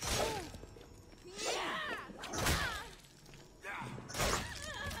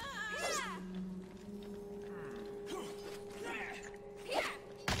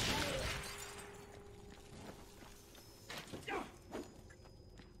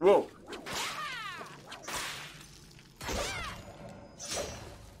 Whoa.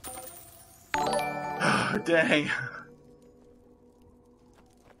 Dang.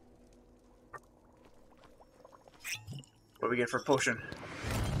 What do we get for a potion?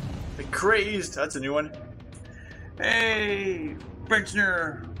 The Crazed! That's a new one. Hey,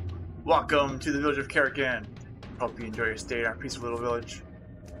 Brenchner! Welcome to the village of Karakan. Hope you enjoy your stay in our peaceful little village.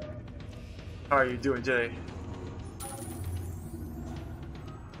 How are you doing today?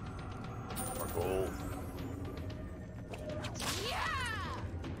 More gold.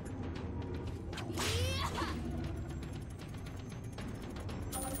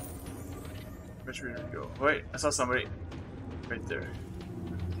 Which way do we go? Wait, I saw somebody right there.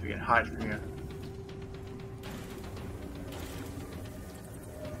 We can hide from you.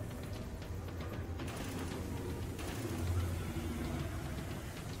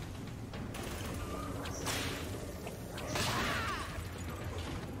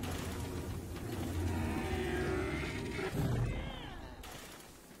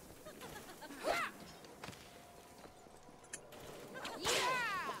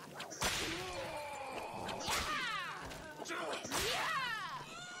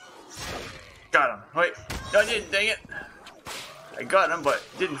 Got him. Wait. No, I didn't. Dang it. I got him, but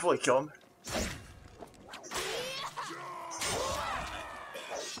didn't fully kill him.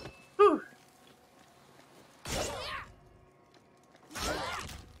 Whew.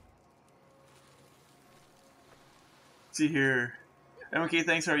 See here. MK,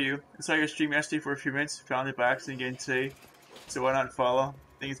 thanks. How are you? I saw your stream yesterday for a few minutes. Found it by accident again today. So why not follow?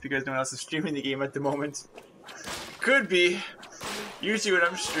 I think it's because no one else is streaming the game at the moment. Could be. Usually when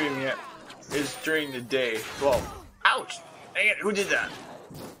I'm streaming it is during the day. Well, ouch! Dang it, who did that?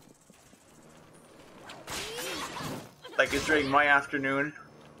 Like it's during my afternoon.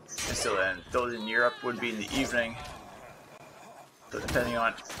 And so then those in Europe would be in the evening. So depending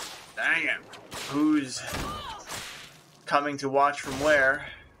on, dang it, who's coming to watch from where,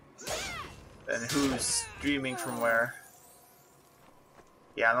 and who's streaming from where.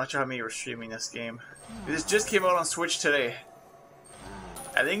 Yeah, I'm not sure how many were streaming this game. This just came out on Switch today.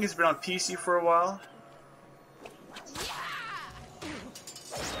 I think it's been on PC for a while.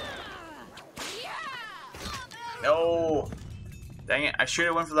 No! Dang it, I should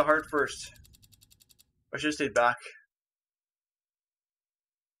have went for the heart first. I should have stayed back.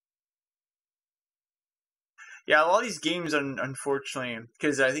 Yeah, a lot of these games, unfortunately,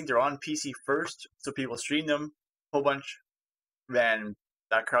 because I think they're on PC first, so people stream them a whole bunch, then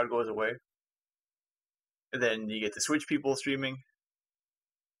that crowd goes away. And then you get the Switch people streaming.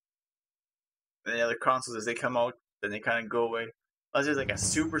 And the other consoles, as they come out, then they kind of go away. Unless it's like a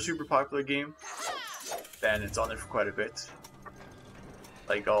super popular game, then it's on there for quite a bit.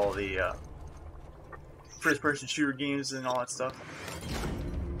 like all the first-person shooter games and all that stuff.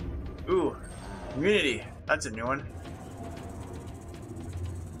 Ooh, Immunity. That's a new one.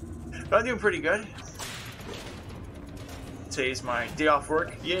 But I'm doing pretty good. Today's my day off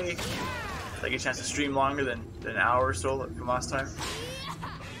work. Yay! I get a chance to stream longer than an hour or so from last time.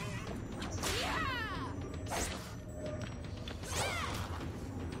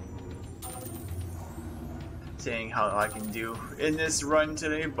 Seeing how I can do in this run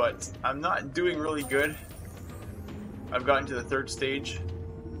today, but I'm not doing really good. I've gotten to the 3rd stage.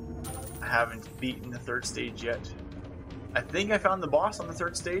 I haven't beaten the 3rd stage yet. I think I found the boss on the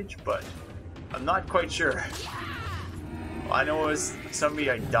 3rd stage, but I'm not quite sure. I know it was somebody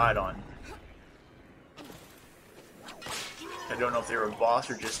I died on. I don't know if they were a boss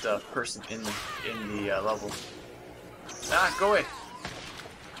or just a person in the level. Ah, go away!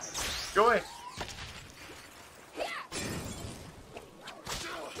 Go away!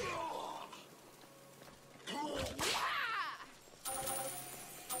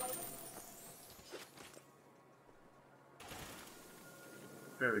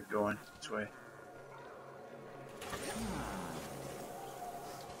 Where are we going? This way.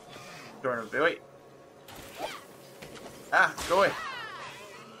 Door of wait. Ah, go away.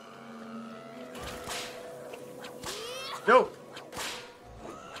 No!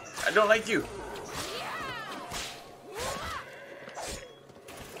 I don't like you.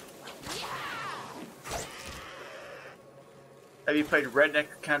 Have you played Redneck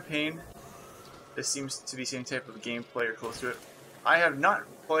Campaign? This seems to be the same type of gameplay or close to it. I have not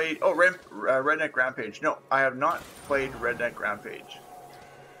played... Oh, Redneck Rampage. No, I have not played Redneck Rampage.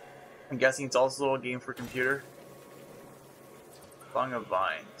 I'm guessing it's also a game for computer. Thong of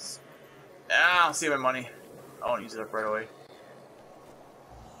Vines. Ah, I'll save my money. I won't use it up right away.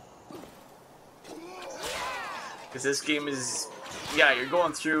 Because this game is... Yeah, you're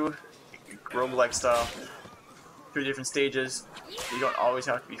going through roguelike style. Through different stages. You don't always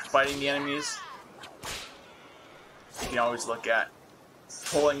have to be fighting the enemies. You can always look at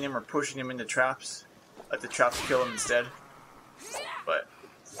pulling them or pushing them into traps. Let the traps kill them instead. But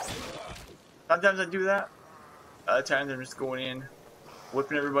sometimes I do that. Other times I'm just going in,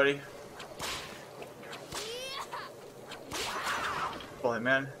 whipping everybody. Pull him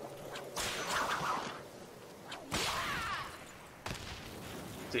in.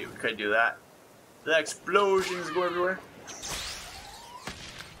 See, we could do that. The explosions go everywhere.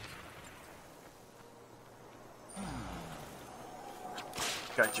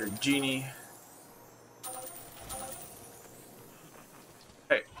 Got your genie.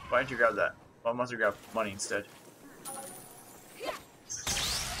 Hey, why didn't you grab that? Well, I must have grabbed money instead.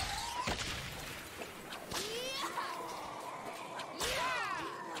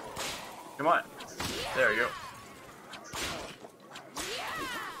 Come on. There we go.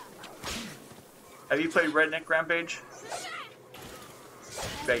 Have you played Redneck Rampage?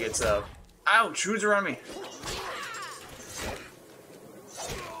 I bet it's ouch! Who's around me?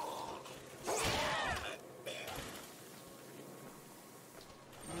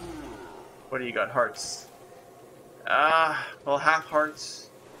 What do you got? Hearts. Well, half hearts.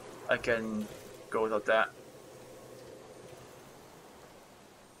 I can go without that.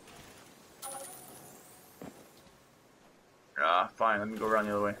 Fine. Let me go around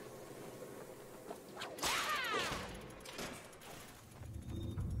the other way.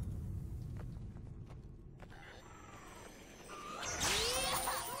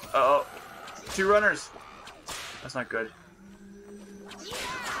 Uh-oh. 2 runners. That's not good.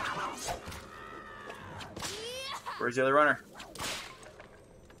 Where's the other runner?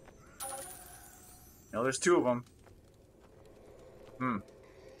 No, there's 2 of them.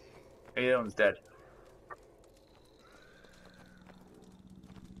 Hey, that one's dead.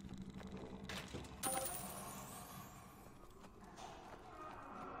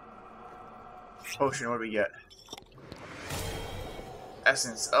 Potion, what do we get?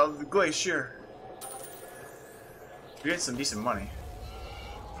 Essence of the Glacier. We get some decent money.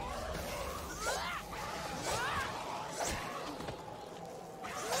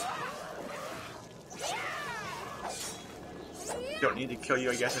 Don't need to kill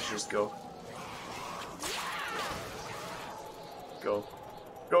you, I guess I should just go. Go.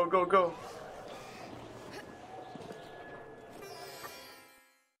 Go, go, go!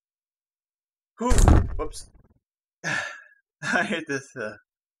 Whew! Whoops. I hit this, the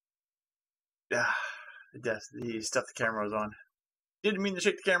stuff the camera was on. Didn't mean to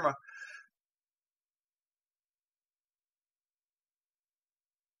shake the camera.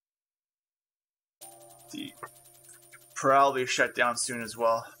 The probably shut down soon as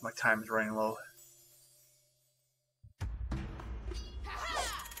well. My time is running low.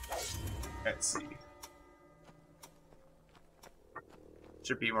 Let's see.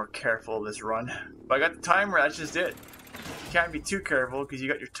 Should be more careful this run. But I got the timer, that's just it. You can't be too careful because you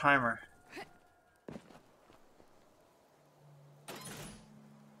got your timer.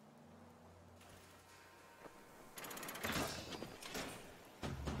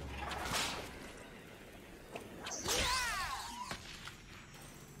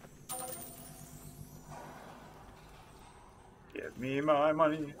 Give me my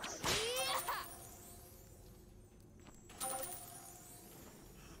money.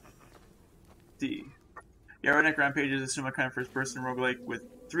 D. Yeah, Redneck Rampage is a similar kind of first-person roguelike with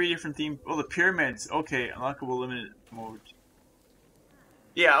 3 different themes. Oh, the pyramids. Okay, unlockable limited mode.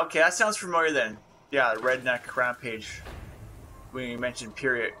 Yeah, okay, that sounds familiar then. Yeah, Redneck Rampage. When you mentioned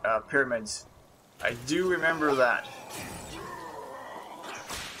pyramids, I do remember that.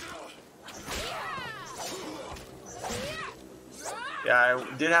 Yeah,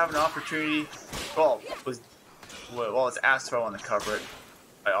 I did have an opportunity. Well, it's asked if I want to cover it.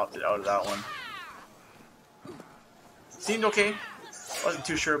 I opted out of that one. Seemed okay. Wasn't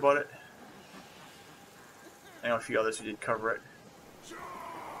too sure about it. I know a few others who did cover it.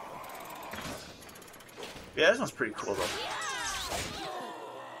 Yeah, this one's pretty cool though.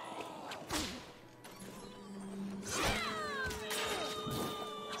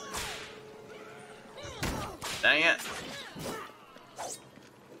 Dang it.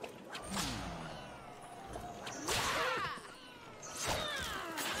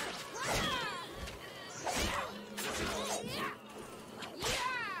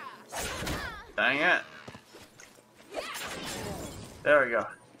 Dang it. There we go.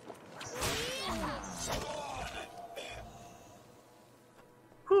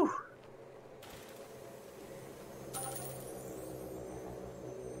 Whew.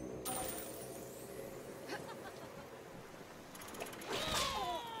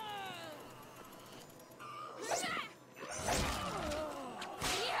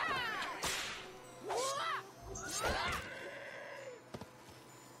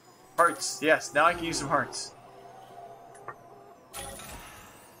 Hearts. Yes, now I can use some hearts.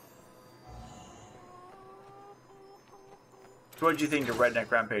 So what did you think of Redneck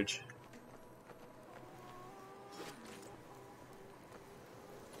Rampage?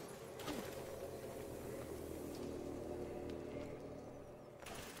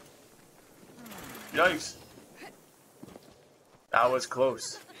 Yikes. That was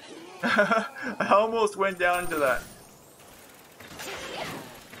close. I almost went down to that.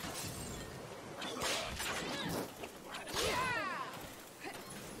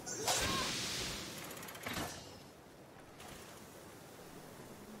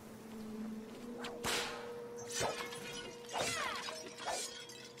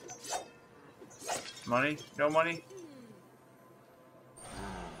 Money? No money?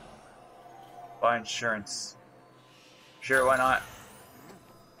 Buy insurance. Sure, why not?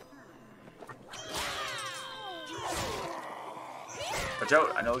 Watch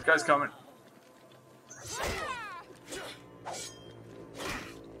out, I know this guy's coming.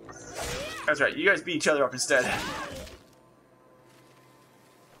 That's right, you guys beat each other up instead.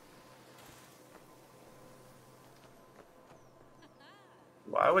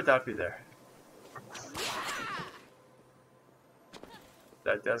 Why would that be there?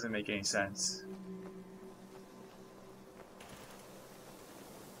 That doesn't make any sense.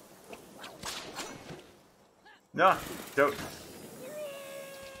 No, don't.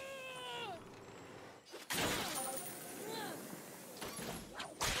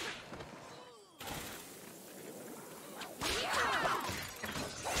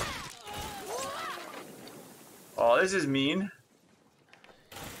 Oh, this is mean.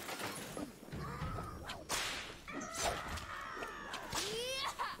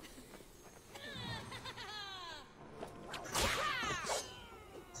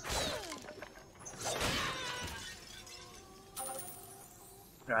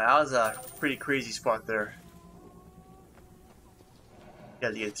 That was a pretty crazy spot there. You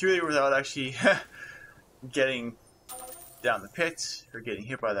had to get through there without actually getting down the pit or getting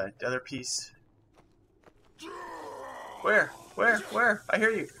hit by that other piece. Where? Where? I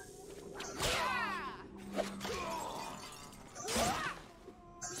hear you.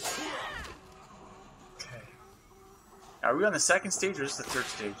 Okay. Are we on the second stage or just the third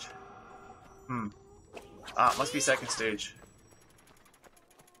stage? Ah, must be second stage.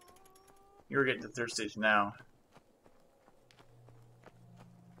 You're getting to the third stage now.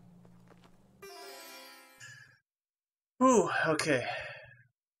 Ooh, okay.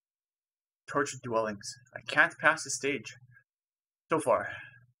 Tortured dwellings. I can't pass the stage. So far.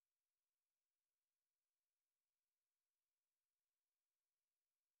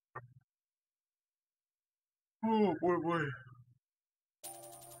 Oh boy, boy.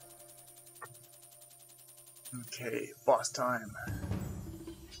 Okay, boss time.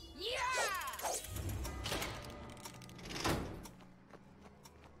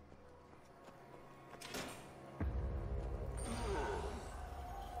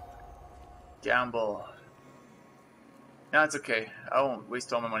 Gamble. No, it's okay. I won't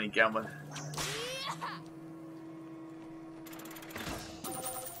waste all my money gambling.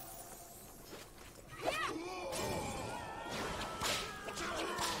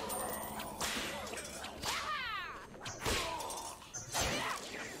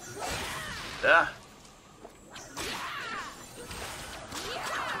 Ah.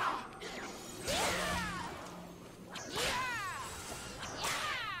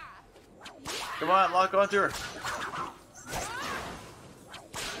 Come on, lock onto her.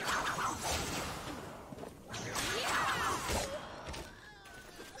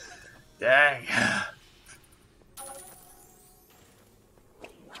 Dang.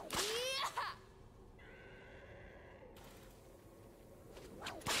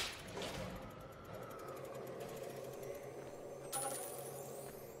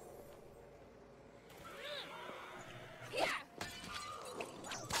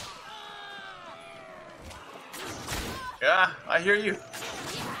 Yeah, I hear you.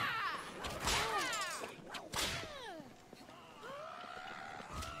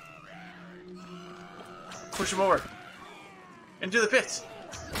 Push him over. Into the pit.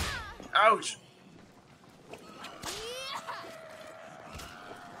 Ouch.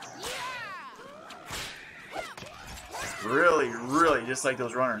 Really, really just like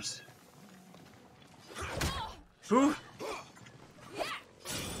those runners. Who?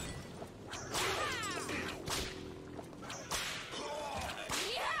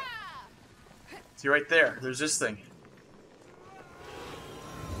 See right there, there's this thing.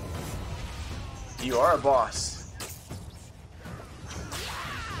 You are a boss.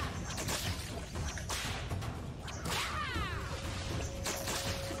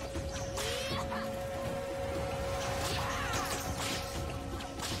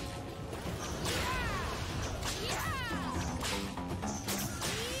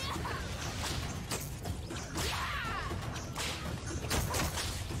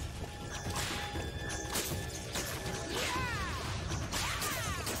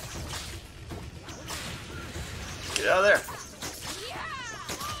 Get out of there.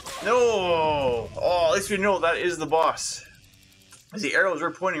 No! Oh, at least we know that is the boss. As the arrows were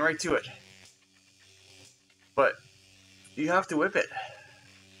pointing right to it. But you have to whip it.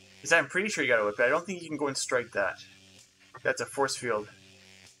 Because I'm pretty sure you gotta whip it. I don't think you can go and strike that. That's a force field.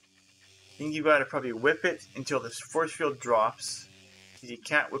 I think you gotta probably whip it until the force field drops. Because you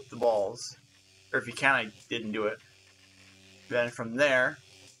can't whip the balls. Or if you can, I didn't do it. Then from there,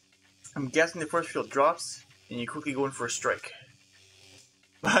 I'm guessing the force field drops, and you quickly go in for a strike.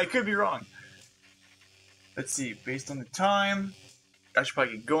 But I could be wrong. Let's see, based on the time, I should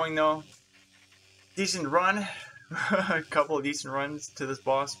probably get going though. Decent run. A couple of decent runs to this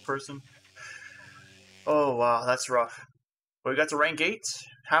boss person. Oh wow, that's rough. But we got to rank 8,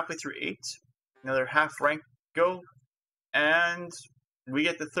 halfway through 8. Another half rank go. And we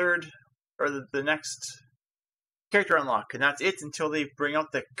get the third, or the next character unlock. And that's it until they bring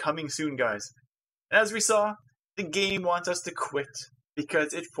out the coming soon guys. And as we saw, the game wants us to quit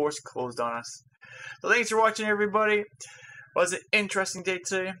because it forced closed on us. So thanks for watching everybody. It was an interesting day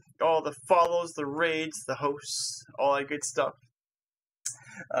today. All the follows, the raids, the hosts, all that good stuff.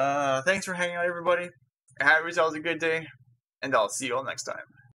 Thanks for hanging out everybody. Have yourselves a good day. And I'll see you all next time.